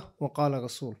الله وقال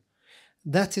رسول.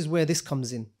 That is where this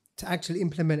comes in, to actually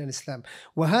implement Islam.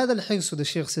 وهذا الحرص, the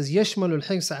Shaykh says, يشمل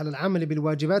الحرص على العمل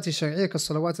بالواجبات الشرعية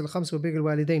كالصلوات الخمس وبر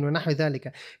الوالدين ونحو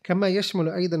ذلك، كما يشمل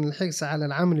أيضا الحرص على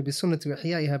العمل بالسنة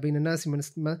وإحيائها بين الناس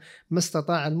ما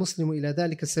استطاع المسلم إلى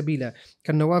ذلك السبيل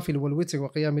كالنوافل والوتر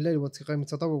وقيام الليل وقيام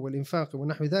التطوع والإنفاق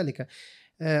ونحو ذلك،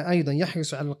 أيضا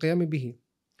يحرص على القيام به.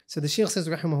 So the Shaykh says,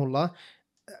 rahimahullah,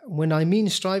 when I mean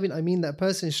striving, I mean that a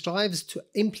person strives to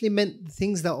implement the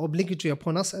things that are obligatory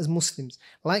upon us as Muslims,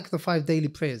 like the 5 daily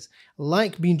prayers,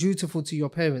 like being dutiful to your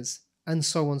parents, and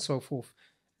so on and so forth.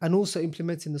 And also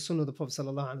implementing the Sunnah of the Prophet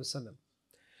sallallahu alaihi wasallam.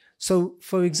 So,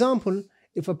 for example,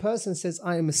 if a person says,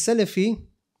 I am a Salafi,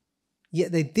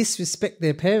 yet they disrespect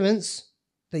their parents,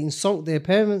 they insult their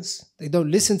parents, they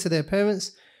don't listen to their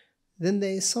parents, then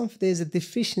there's a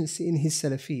deficiency in his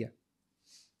Salafiyah.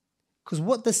 Because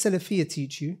what does Salafiyah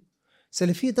teach you?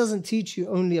 Salafiyah doesn't teach you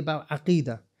only about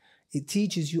Aqeedah. It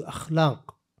teaches you akhlaq.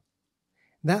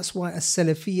 That's why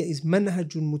as-Salafiyah is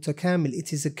manhajun mutakamil.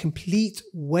 It is a complete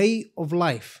way of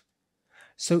life.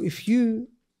 So if you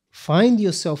find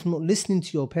yourself not listening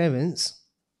to your parents,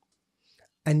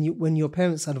 and when your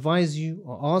parents advise you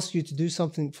or ask you to do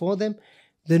something for them,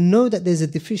 then know that there's a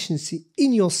deficiency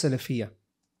in your Salafiyah.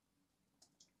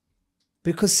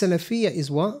 Because Salafiyah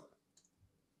is what?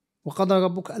 وَقَضَى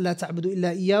رَبُّكَ أَلَّا تَعْبُدُوا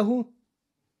إِلَّا إِيَّاهُ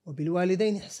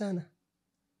وَبِالْوَالِدَيْنِ إِحْسَانًا.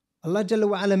 Allah Jalla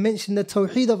wa Ala mentioned the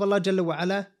tawheed of Allah Jalla wa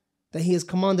Ala that He has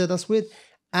commanded us with,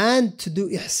 and to do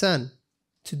ihsan,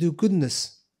 to do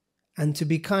goodness, and to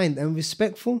be kind and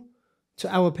respectful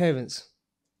to our parents.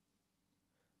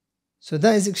 So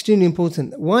that is extremely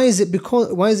important. Why is it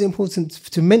important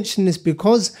to mention this?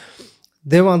 Because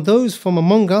there are those from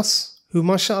among us who,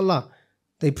 mashallah,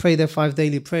 they pray their 5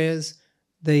 daily prayers,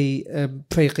 they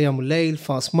pray Qiyamul Layl,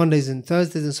 fast Mondays and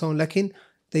Thursdays and so on, lakin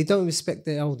they don't respect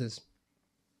their elders.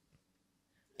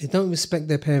 They don't respect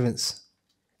their parents.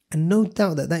 And no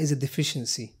doubt that is a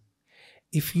deficiency.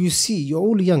 If you see, you're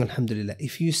all young, alhamdulillah,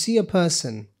 if you see a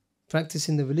person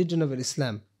practicing the religion of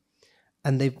Islam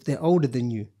and they're older than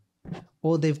you,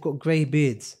 or they've got grey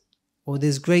beards, or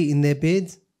there's grey in their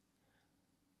beards,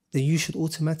 then you should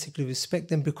automatically respect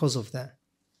them because of that.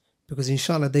 Because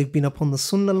inshallah they've been upon the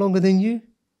sunnah longer than you,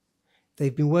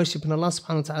 they've been worshipping Allah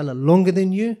subhanahu wa ta'ala longer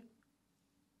than you,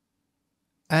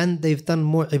 and they've done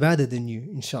more ibadah than you,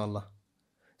 inshallah.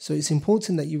 So it's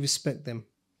important that you respect them.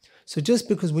 So just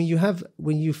because when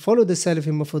you follow the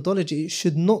Salafi methodology, it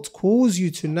should not cause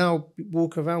you to now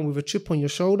walk around with a chip on your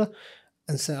shoulder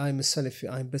and say, I'm a Salafi,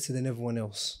 I'm better than everyone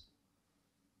else.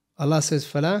 Allah says,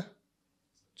 فَلَا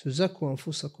تُزَكُّوا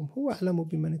أَنفُسَكُمْ هُوَ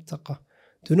أَعْلَمُ بِمَنِ اتَّقَى.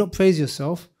 Do not praise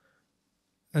yourself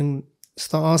and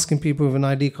start asking people with an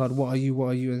ID card, what are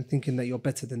you, and thinking that you're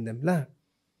better than them. La.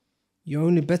 You're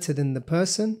only better than the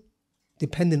person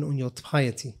depending on your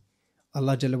piety.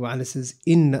 Allah Jalla wa Ala says,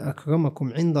 Inna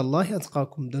akramakum inda Allahi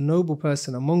atqakum. The noble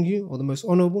person among you, or the most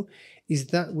honorable, is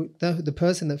the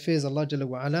person that fears Allah Jalla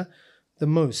wa Ala the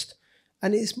most.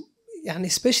 And it's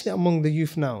especially among the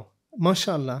youth now.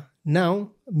 MashaAllah,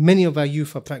 now many of our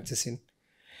youth are practicing.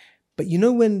 But you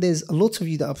know, when there's a lot of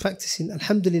you that are practicing,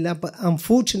 alhamdulillah, but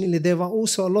unfortunately there are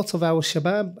also a lot of our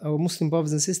shabab, our Muslim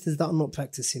brothers and sisters that are not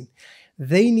practicing.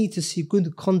 They need to see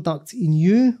good conduct in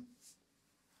you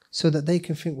so that they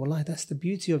can think, wallahi, that's the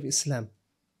beauty of Islam.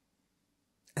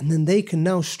 And then they can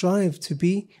now strive to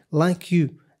be like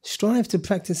you. Strive to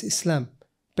practice Islam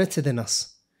better than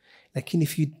us. Like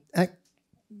if you act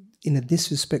in a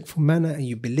disrespectful manner and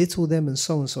you belittle them and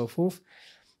so on and so forth,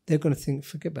 they're going to think,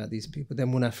 forget about these people, they're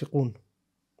munafiqun,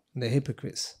 they're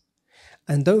hypocrites.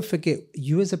 And don't forget,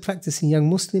 you as a practicing young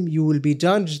Muslim, you will be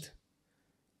judged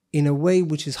in a way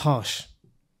which is harsh.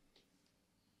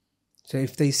 So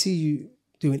if they see you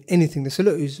doing anything, they say,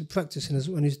 look, he's practicing as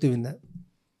well and he's doing that.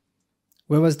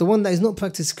 Whereas the one that is not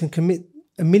practicing can commit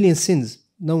a million sins.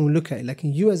 No one will look at it. Like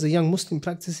you as a young Muslim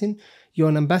practicing, you're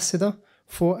an ambassador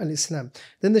for al-Islam.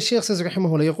 Then the Shaykh says,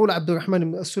 rahimahullah, يقول عبد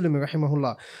الرحمن السلمي رحمه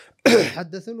الله,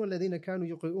 حدثونا الذين كانوا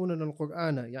يقرؤوننا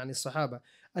القرآن يعني الصحابة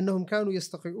أنهم كانوا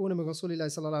يستقرؤون من رسول الله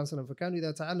صلى الله عليه وسلم فكانوا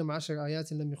إذا تعلم 10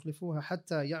 آيات لم يخلفوها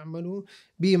حتى يعملوا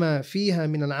بما فيها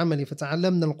من العمل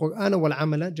فتعلمنا القرآن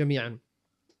والعمل جميعا.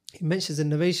 He mentions a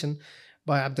narration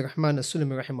by Abd al-Rahman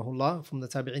al-Sulami rahimahullah from the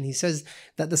Tabi'in. He says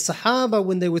that the Sahaba,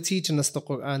 when they were teaching us the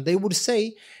Quran, they would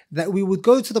say that we would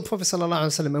go to the Prophet sallallahu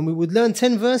alaihi wasallam and we would learn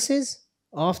 10 verses.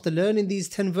 After learning these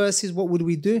 10 verses, what would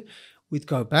we do? We'd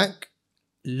go back,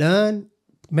 learn,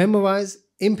 memorize,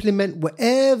 implement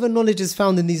whatever knowledge is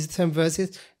found in these 10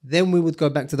 verses. Then we would go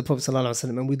back to the Prophet sallallahu alaihi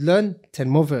wasallam and we'd learn 10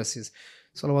 more verses.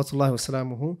 Salawatullahi wa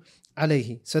salamuhu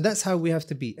alayhi. So that's how we have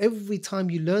to be. Every time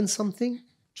you learn something,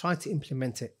 try to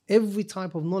implement it. Every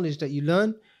type of knowledge that you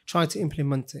learn, try to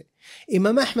implement it.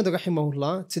 Imam Ahmad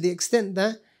rahimahullah, to the extent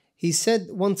that he said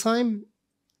one time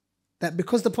that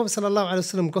because the Prophet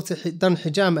ﷺ got it done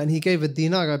hijama and he gave a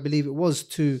dinar, I believe it was,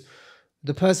 to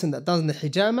the person that does the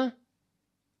hijama,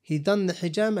 he done the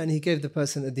hijama and he gave the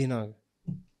person a dinar.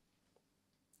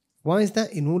 Why is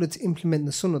that? In order to implement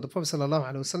the sunnah of the Prophet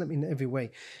ﷺ in every way.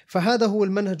 فهذا هو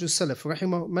المنهج السلف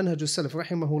منهج السلف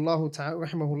رحمه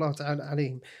الله تعالى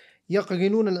عليهم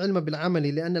يقرنون العلم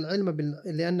بالعمل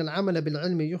لأن العمل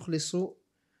بالعلم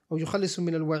يخلص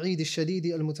من الوعيد الشديد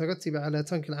المترتب على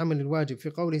ترك العمل الواجب في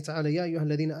قوله تعالى يا أيها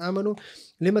الذين آمنوا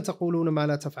لما تقولون ما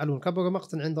لا تفعلون كبر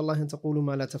مقتا عند الله أن تقولوا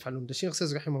ما لا تفعلون. The Shaykh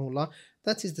says rahimahullah,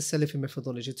 that is the Salafi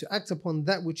methodology, to act upon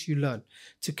that which you learn,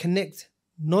 to connect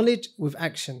knowledge with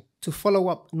action, to follow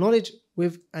up knowledge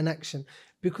with an action,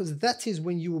 because that is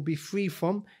when you will be free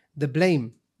from the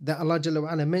blame that Allah Jalla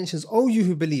wa Ala mentions. Oh, you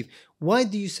who believe, why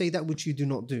do you say that which you do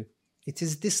not do? It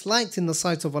is disliked in the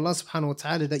sight of Allah subhanahu wa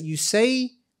ta'ala that you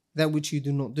say that which you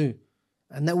do not do.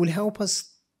 And that will help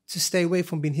us to stay away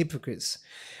from being hypocrites.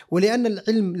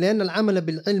 لأن العمل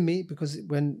بالعلم, because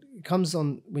when it comes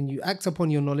on, when you act upon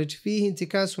your knowledge, فيه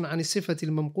انتكاس عن الصفة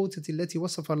الممقوتة التي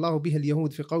وصف الله بها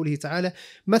اليهود في قوله تعالى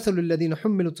مثل الذين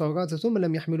حملوا التوراة ثم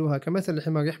لم يحملوها كمثل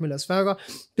الحمار يحمل أسفارا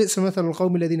بئس مثل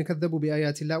القوم الذين كذبوا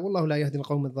بآيات الله والله لا يهدي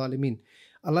القوم الظالمين.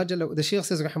 The Shaykh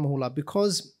says rahimahullah,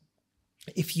 because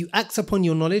if you act upon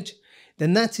your knowledge,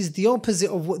 then that is the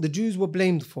opposite of what the Jews were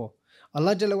blamed for.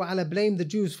 Allah Jalla wa Ala blamed the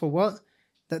Jews for what?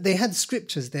 That they had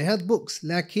scriptures, they had books,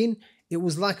 lakin it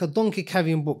was like a donkey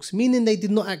carrying books, meaning they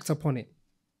did not act upon it.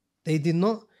 They did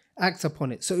not act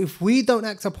upon it. So if we don't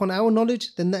act upon our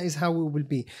knowledge, then that is how we will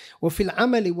be. وفي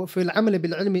العمل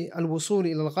بالعلم الوصول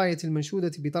إلى الغاية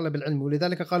المنشودة بطلب العلم.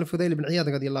 ولذلك قال فضيل بن عياض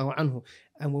رضي الله عنه.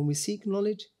 And when we seek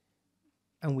knowledge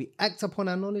and we act upon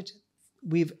our knowledge,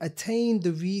 we've attained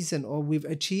the reason, or we've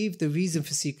achieved the reason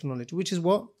for seeking knowledge, which is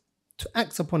what? To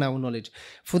act upon our knowledge.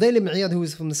 Fudayl ibn Iyad, who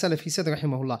is from the Salaf, he said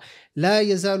rahimahullah, لا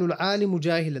يزال العالم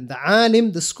جاهلا. The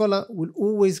alim, the scholar,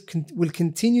 will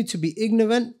continue to be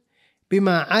ignorant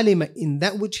بما علم, in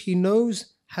that which he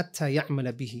knows, حتى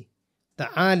يعمل به. The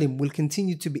alim will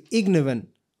continue to be ignorant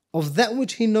of that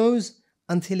which he knows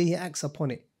until he acts upon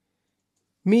it.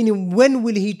 Meaning, when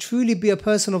will he truly be a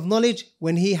person of knowledge?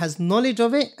 When he has knowledge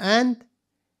of it and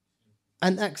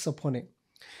acts upon it.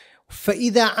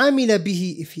 فَإِذَا عَمِلَ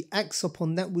بِهِ, if he acts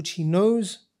upon that which he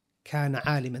knows, كَانَ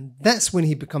عَالِمًا. That's when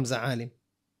he becomes a alim.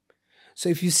 So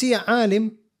if you see a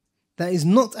alim that is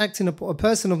not acting upon, a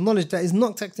person of knowledge that is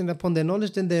not acting upon their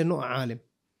knowledge, then they are not a alim.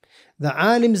 The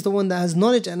alim is the one that has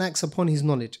knowledge and acts upon his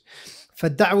knowledge.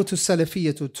 فالدعوة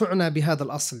السلفية تعنى بهذا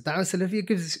الأصل. دعوة السلفية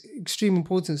gives extreme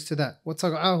importance to that.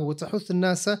 وترعاه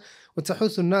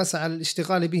وتحث الناس على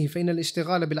الاشتغال به فإن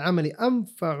الاشتغال بالعمل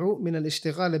أنفع من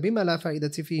الاشتغال بما لا فائدة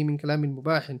فيه من كلام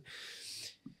مباح.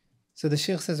 So the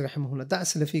Shaykh says رحمه الله,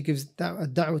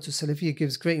 الدعوة السلفية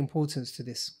gives great importance to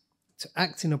this, to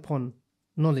acting upon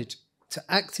knowledge, to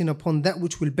acting upon that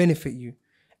which will benefit you,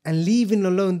 and leaving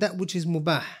alone that which is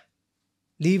mubah.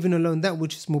 Leaving alone that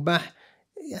which is mubah,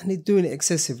 and doing it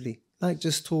excessively, like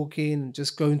just talking,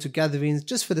 just going to gatherings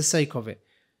just for the sake of it.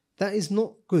 That is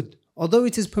not good. Although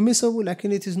it is permissible,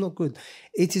 it is not good.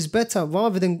 It is better,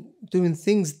 rather than doing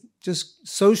things just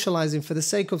socializing for the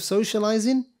sake of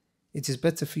socializing, it is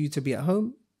better for you to be at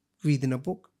home, reading a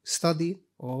book, studying,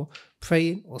 or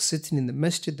praying, or sitting in the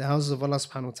masjid, the houses of Allah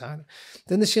subhanahu wa ta'ala.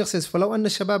 Then the Shaykh says, فَلَوْ أَنَّ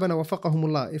شَبَابَنَا وَفَقَهُمُ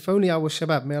اللَّهِ. If only our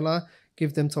shabab, may Allah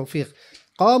give them tawfiq,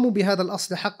 قاموا بهذا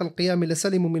الأصل حق القيام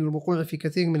لسلموا من الوقوع في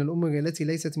كثير من الأمور التي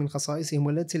ليست من خصائصهم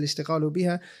والتي الاشتغال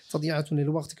بها تضيعة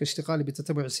للوقت كاشتغال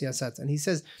بتتبع السياسات. And he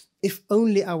says, if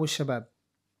only our shabab,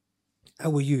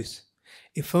 our youth,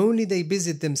 if only they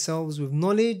busied themselves with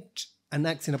knowledge and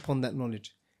acting upon that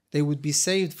knowledge, they would be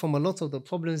saved from a lot of the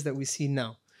problems that we see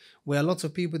now, where a lot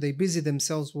of people, they busy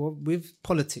themselves with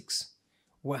politics.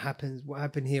 What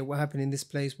happened here, what happened in this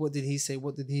place, what did he say,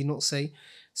 what did he not say.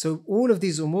 So all of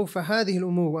these umur, فهذه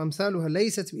الأمور وأمثالها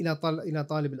ليست إلى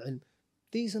طالب العلم.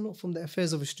 These are not from the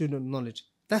affairs of a student of knowledge.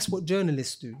 That's what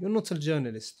journalists do. You're not a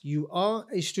journalist, you are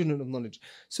a student of knowledge.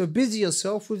 So busy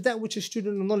yourself with that which a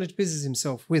student of knowledge busies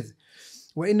himself with.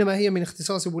 وإنما هي من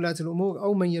اختصاص ولاة الأمور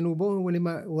أو من ينوبون.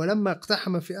 ولما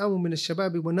اقتحم فئام من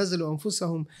الشباب ونزلوا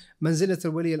أنفسهم منزلة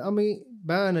الولي الأمر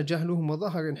بان جهلهم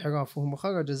وظهر انحرافهم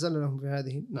وخرج زللهم في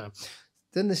هذه. نعم.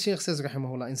 Then the Shaykh says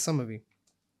rahimahullah,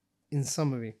 in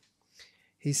summary,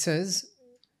 he says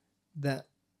that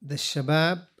the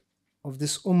shabab of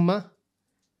this ummah,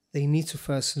 they need to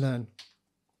first learn.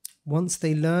 Once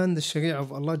they learn the sharia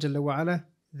of Allah Jalla wa Ala,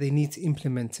 they need to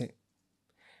implement it.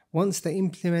 Once they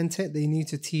implement it, they need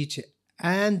to teach it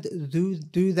and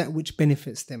do that which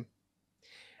benefits them.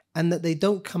 And that they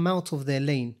don't come out of their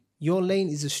lane. Your lane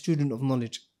is a student of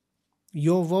knowledge.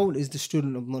 Your role is the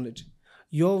student of knowledge.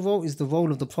 Your role is the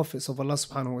role of the prophets of Allah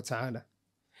subhanahu wa ta'ala.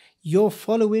 You're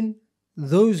following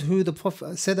those who the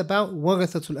Prophet said about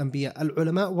warathatul anbiya.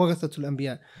 Al-ulama warathatul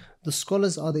anbiya. The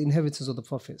scholars are the inheritors of the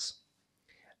prophets.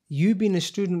 You being a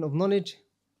student of knowledge,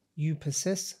 you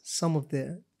possess some of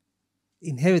the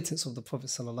inheritance of the Prophet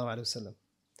sallallahu alaihi wasallam.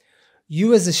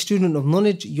 You as a student of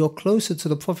knowledge, you're closer to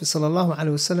the Prophet sallallahu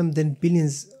alaihi wasallam than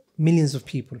millions of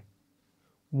people.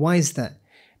 Why is that?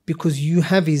 Because you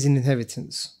have his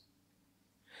inheritance.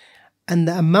 And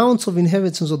the amount of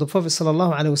inheritance of the Prophet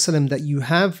sallallahu alaihi wasallam that you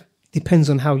have depends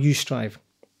on how you strive.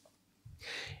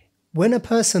 When a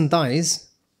person dies,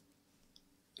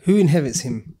 who inherits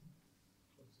him?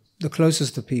 The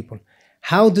closest to people.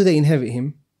 How do they inherit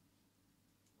him?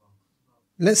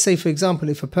 Let's say, for example,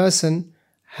 if a person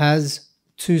has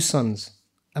 2 sons,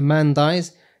 a man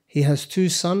dies, he has 2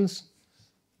 sons,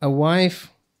 a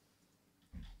wife,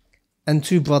 and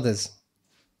 2 brothers.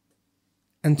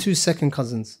 and 2 second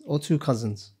cousins or 2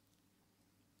 cousins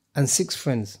and 6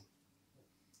 friends.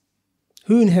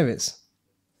 Who inherits?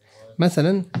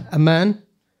 Mathalan, a man,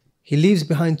 he leaves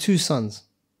behind 2 sons,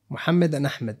 Muhammad and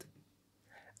Ahmed,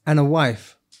 and a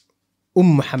wife,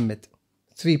 Muhammad.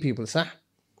 3 people, صح?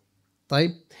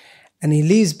 طيب. And he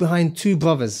leaves behind 2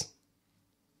 brothers.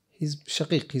 He's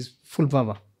shaqiq, he's full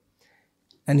brother.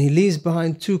 And he leaves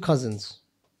behind 2 cousins.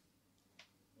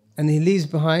 And he leaves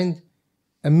behind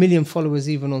 1 million followers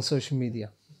even on social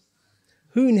media.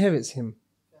 Who inherits him?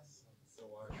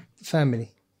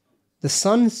 Family. The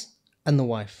sons and the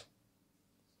wife.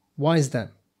 Why is that?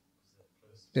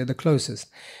 They're the closest.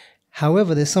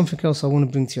 However, there's something else I want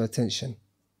to bring to your attention.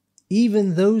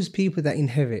 Even those people that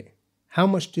inherit, how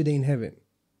much do they inherit?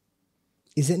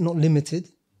 Is it not limited?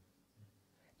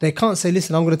 They can't say,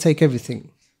 listen, I'm going to take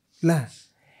everything. La.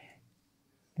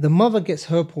 The mother gets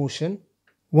her portion,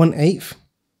 1/8.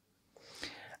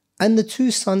 And the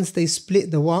 2 sons, they split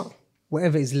the what?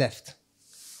 Whatever is left.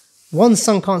 One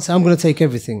son can't say, I'm going to take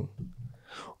everything.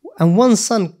 And one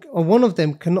son, or one of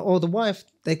them, can, or the wife,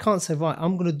 they can't say, right,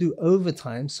 I'm going to do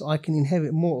overtime so I can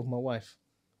inherit more of my wife,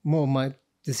 more of my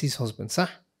deceased husband. Sah?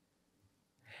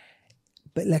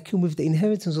 But like with the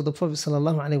inheritance of the Prophet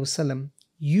ﷺ,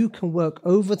 you can work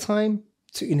overtime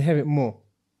to inherit more.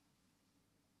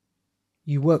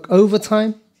 You work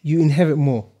overtime, you inherit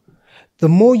more. The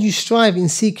more you strive in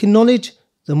seeking knowledge,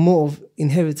 the more of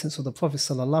inheritance of the Prophet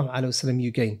ﷺ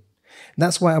you gain.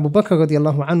 That's why Abu Bakr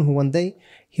radiallahu anhu, one day,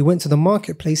 he went to the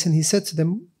marketplace and he said to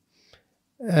them,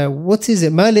 what is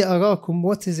it? Mali arakum,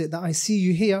 what is it that I see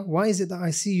you here? Why is it that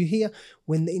I see you here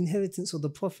when the inheritance of the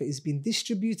Prophet is being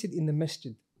distributed in the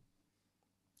masjid?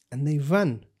 And they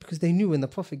ran because they knew when the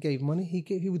Prophet gave money,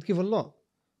 he would give a lot.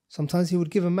 Sometimes he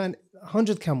would give a man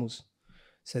 100 camels.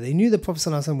 So they knew the Prophet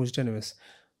ﷺ was generous.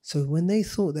 So when they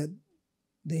thought that,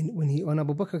 when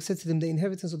Abu Bakr said to them, the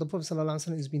inheritance of the Prophet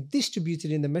ﷺ is being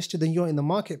distributed in the masjid and you're in the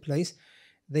marketplace,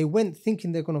 they went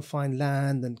thinking they're going to find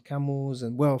land and camels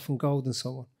and wealth and gold and so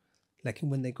on. Like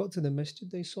when they got to the masjid,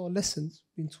 they saw lessons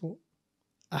being taught,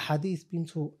 a hadith being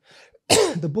taught,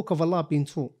 the book of Allah being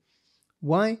taught.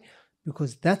 Why?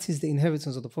 Because that is the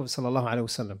inheritance of the Prophet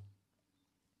ﷺ.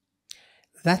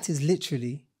 That is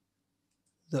literally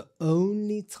the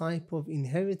only type of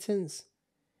inheritance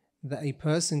that a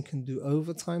person can do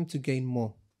overtime to gain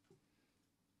more.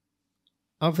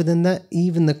 Other than that,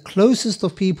 even the closest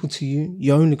of people to you,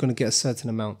 you're only going to get a certain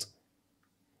amount.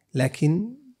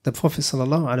 Lakin the Prophet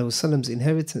ﷺ's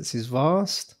inheritance is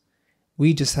vast.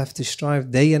 We just have to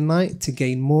strive day and night to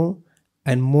gain more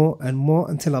and more and more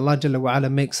until Allah Jalla wa Ala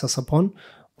makes us upon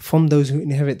from those who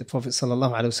inherit the Prophet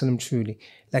ﷺ truly.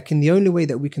 Lakin the only way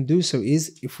that we can do so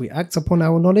is if we act upon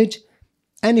our knowledge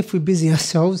and if we busy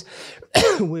ourselves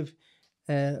with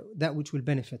that which will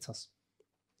benefit us.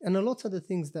 And a lot of the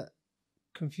things that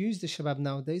confuse the shabab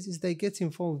nowadays is they get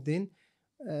involved in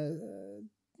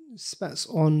spats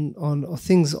on or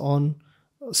things on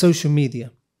social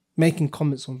media, making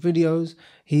comments on videos.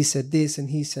 He said this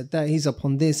and he said that, he's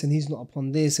upon this and he's not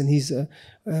upon this, and he's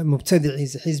mubtadi',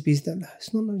 he's a hizbi.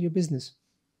 It's none of your business.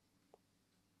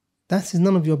 That is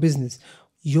none of your business.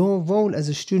 Your role as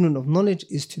a student of knowledge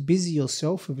is to busy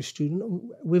yourself with a student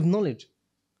with knowledge.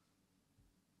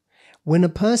 When a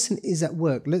person is at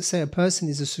work, let's say a person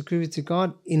is a security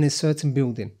guard in a certain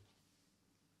building.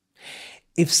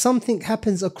 If something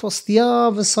happens across the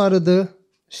other side of the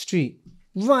street,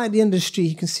 right at the end of the street,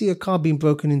 he can see a car being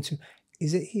broken into.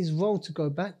 Is it his role to go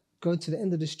back, go to the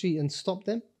end of the street and stop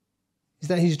them? Is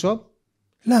that his job?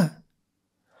 La.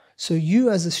 So you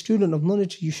as a student of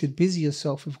knowledge, you should busy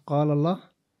yourself with Qala Allah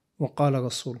wa Qala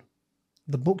Rasul.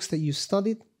 The books that you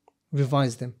studied,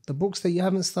 revise them. The books that you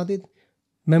haven't studied,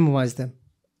 memorize them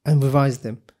and revise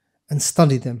them and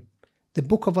study them. The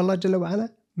book of Allah Jalla wa Ala,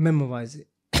 memorize it.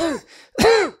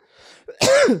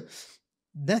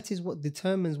 That is what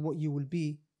determines what you will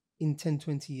be in 10,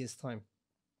 20 years' time.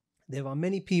 There are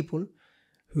many people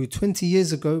who 20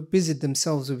 years ago busied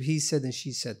themselves with he said and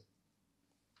she said.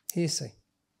 Hearsay.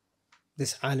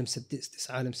 This alim said this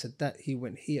alim said that, he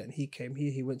went here and he came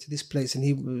here, he went to this place and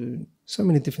he... so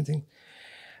many different things.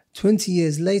 20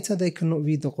 years later, they cannot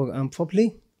read the Quran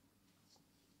properly.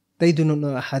 They do not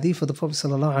know a hadith of the Prophet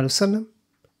ﷺ.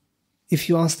 If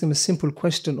you ask them a simple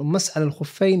question on mas'al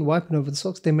al-khuffayn, wiping over the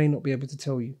socks, they may not be able to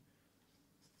tell you.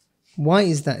 Why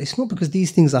is that? It's not because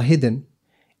these things are hidden.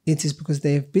 It is because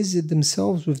they have busied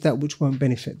themselves with that which won't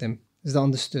benefit them. Is that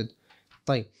understood?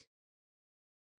 طيب.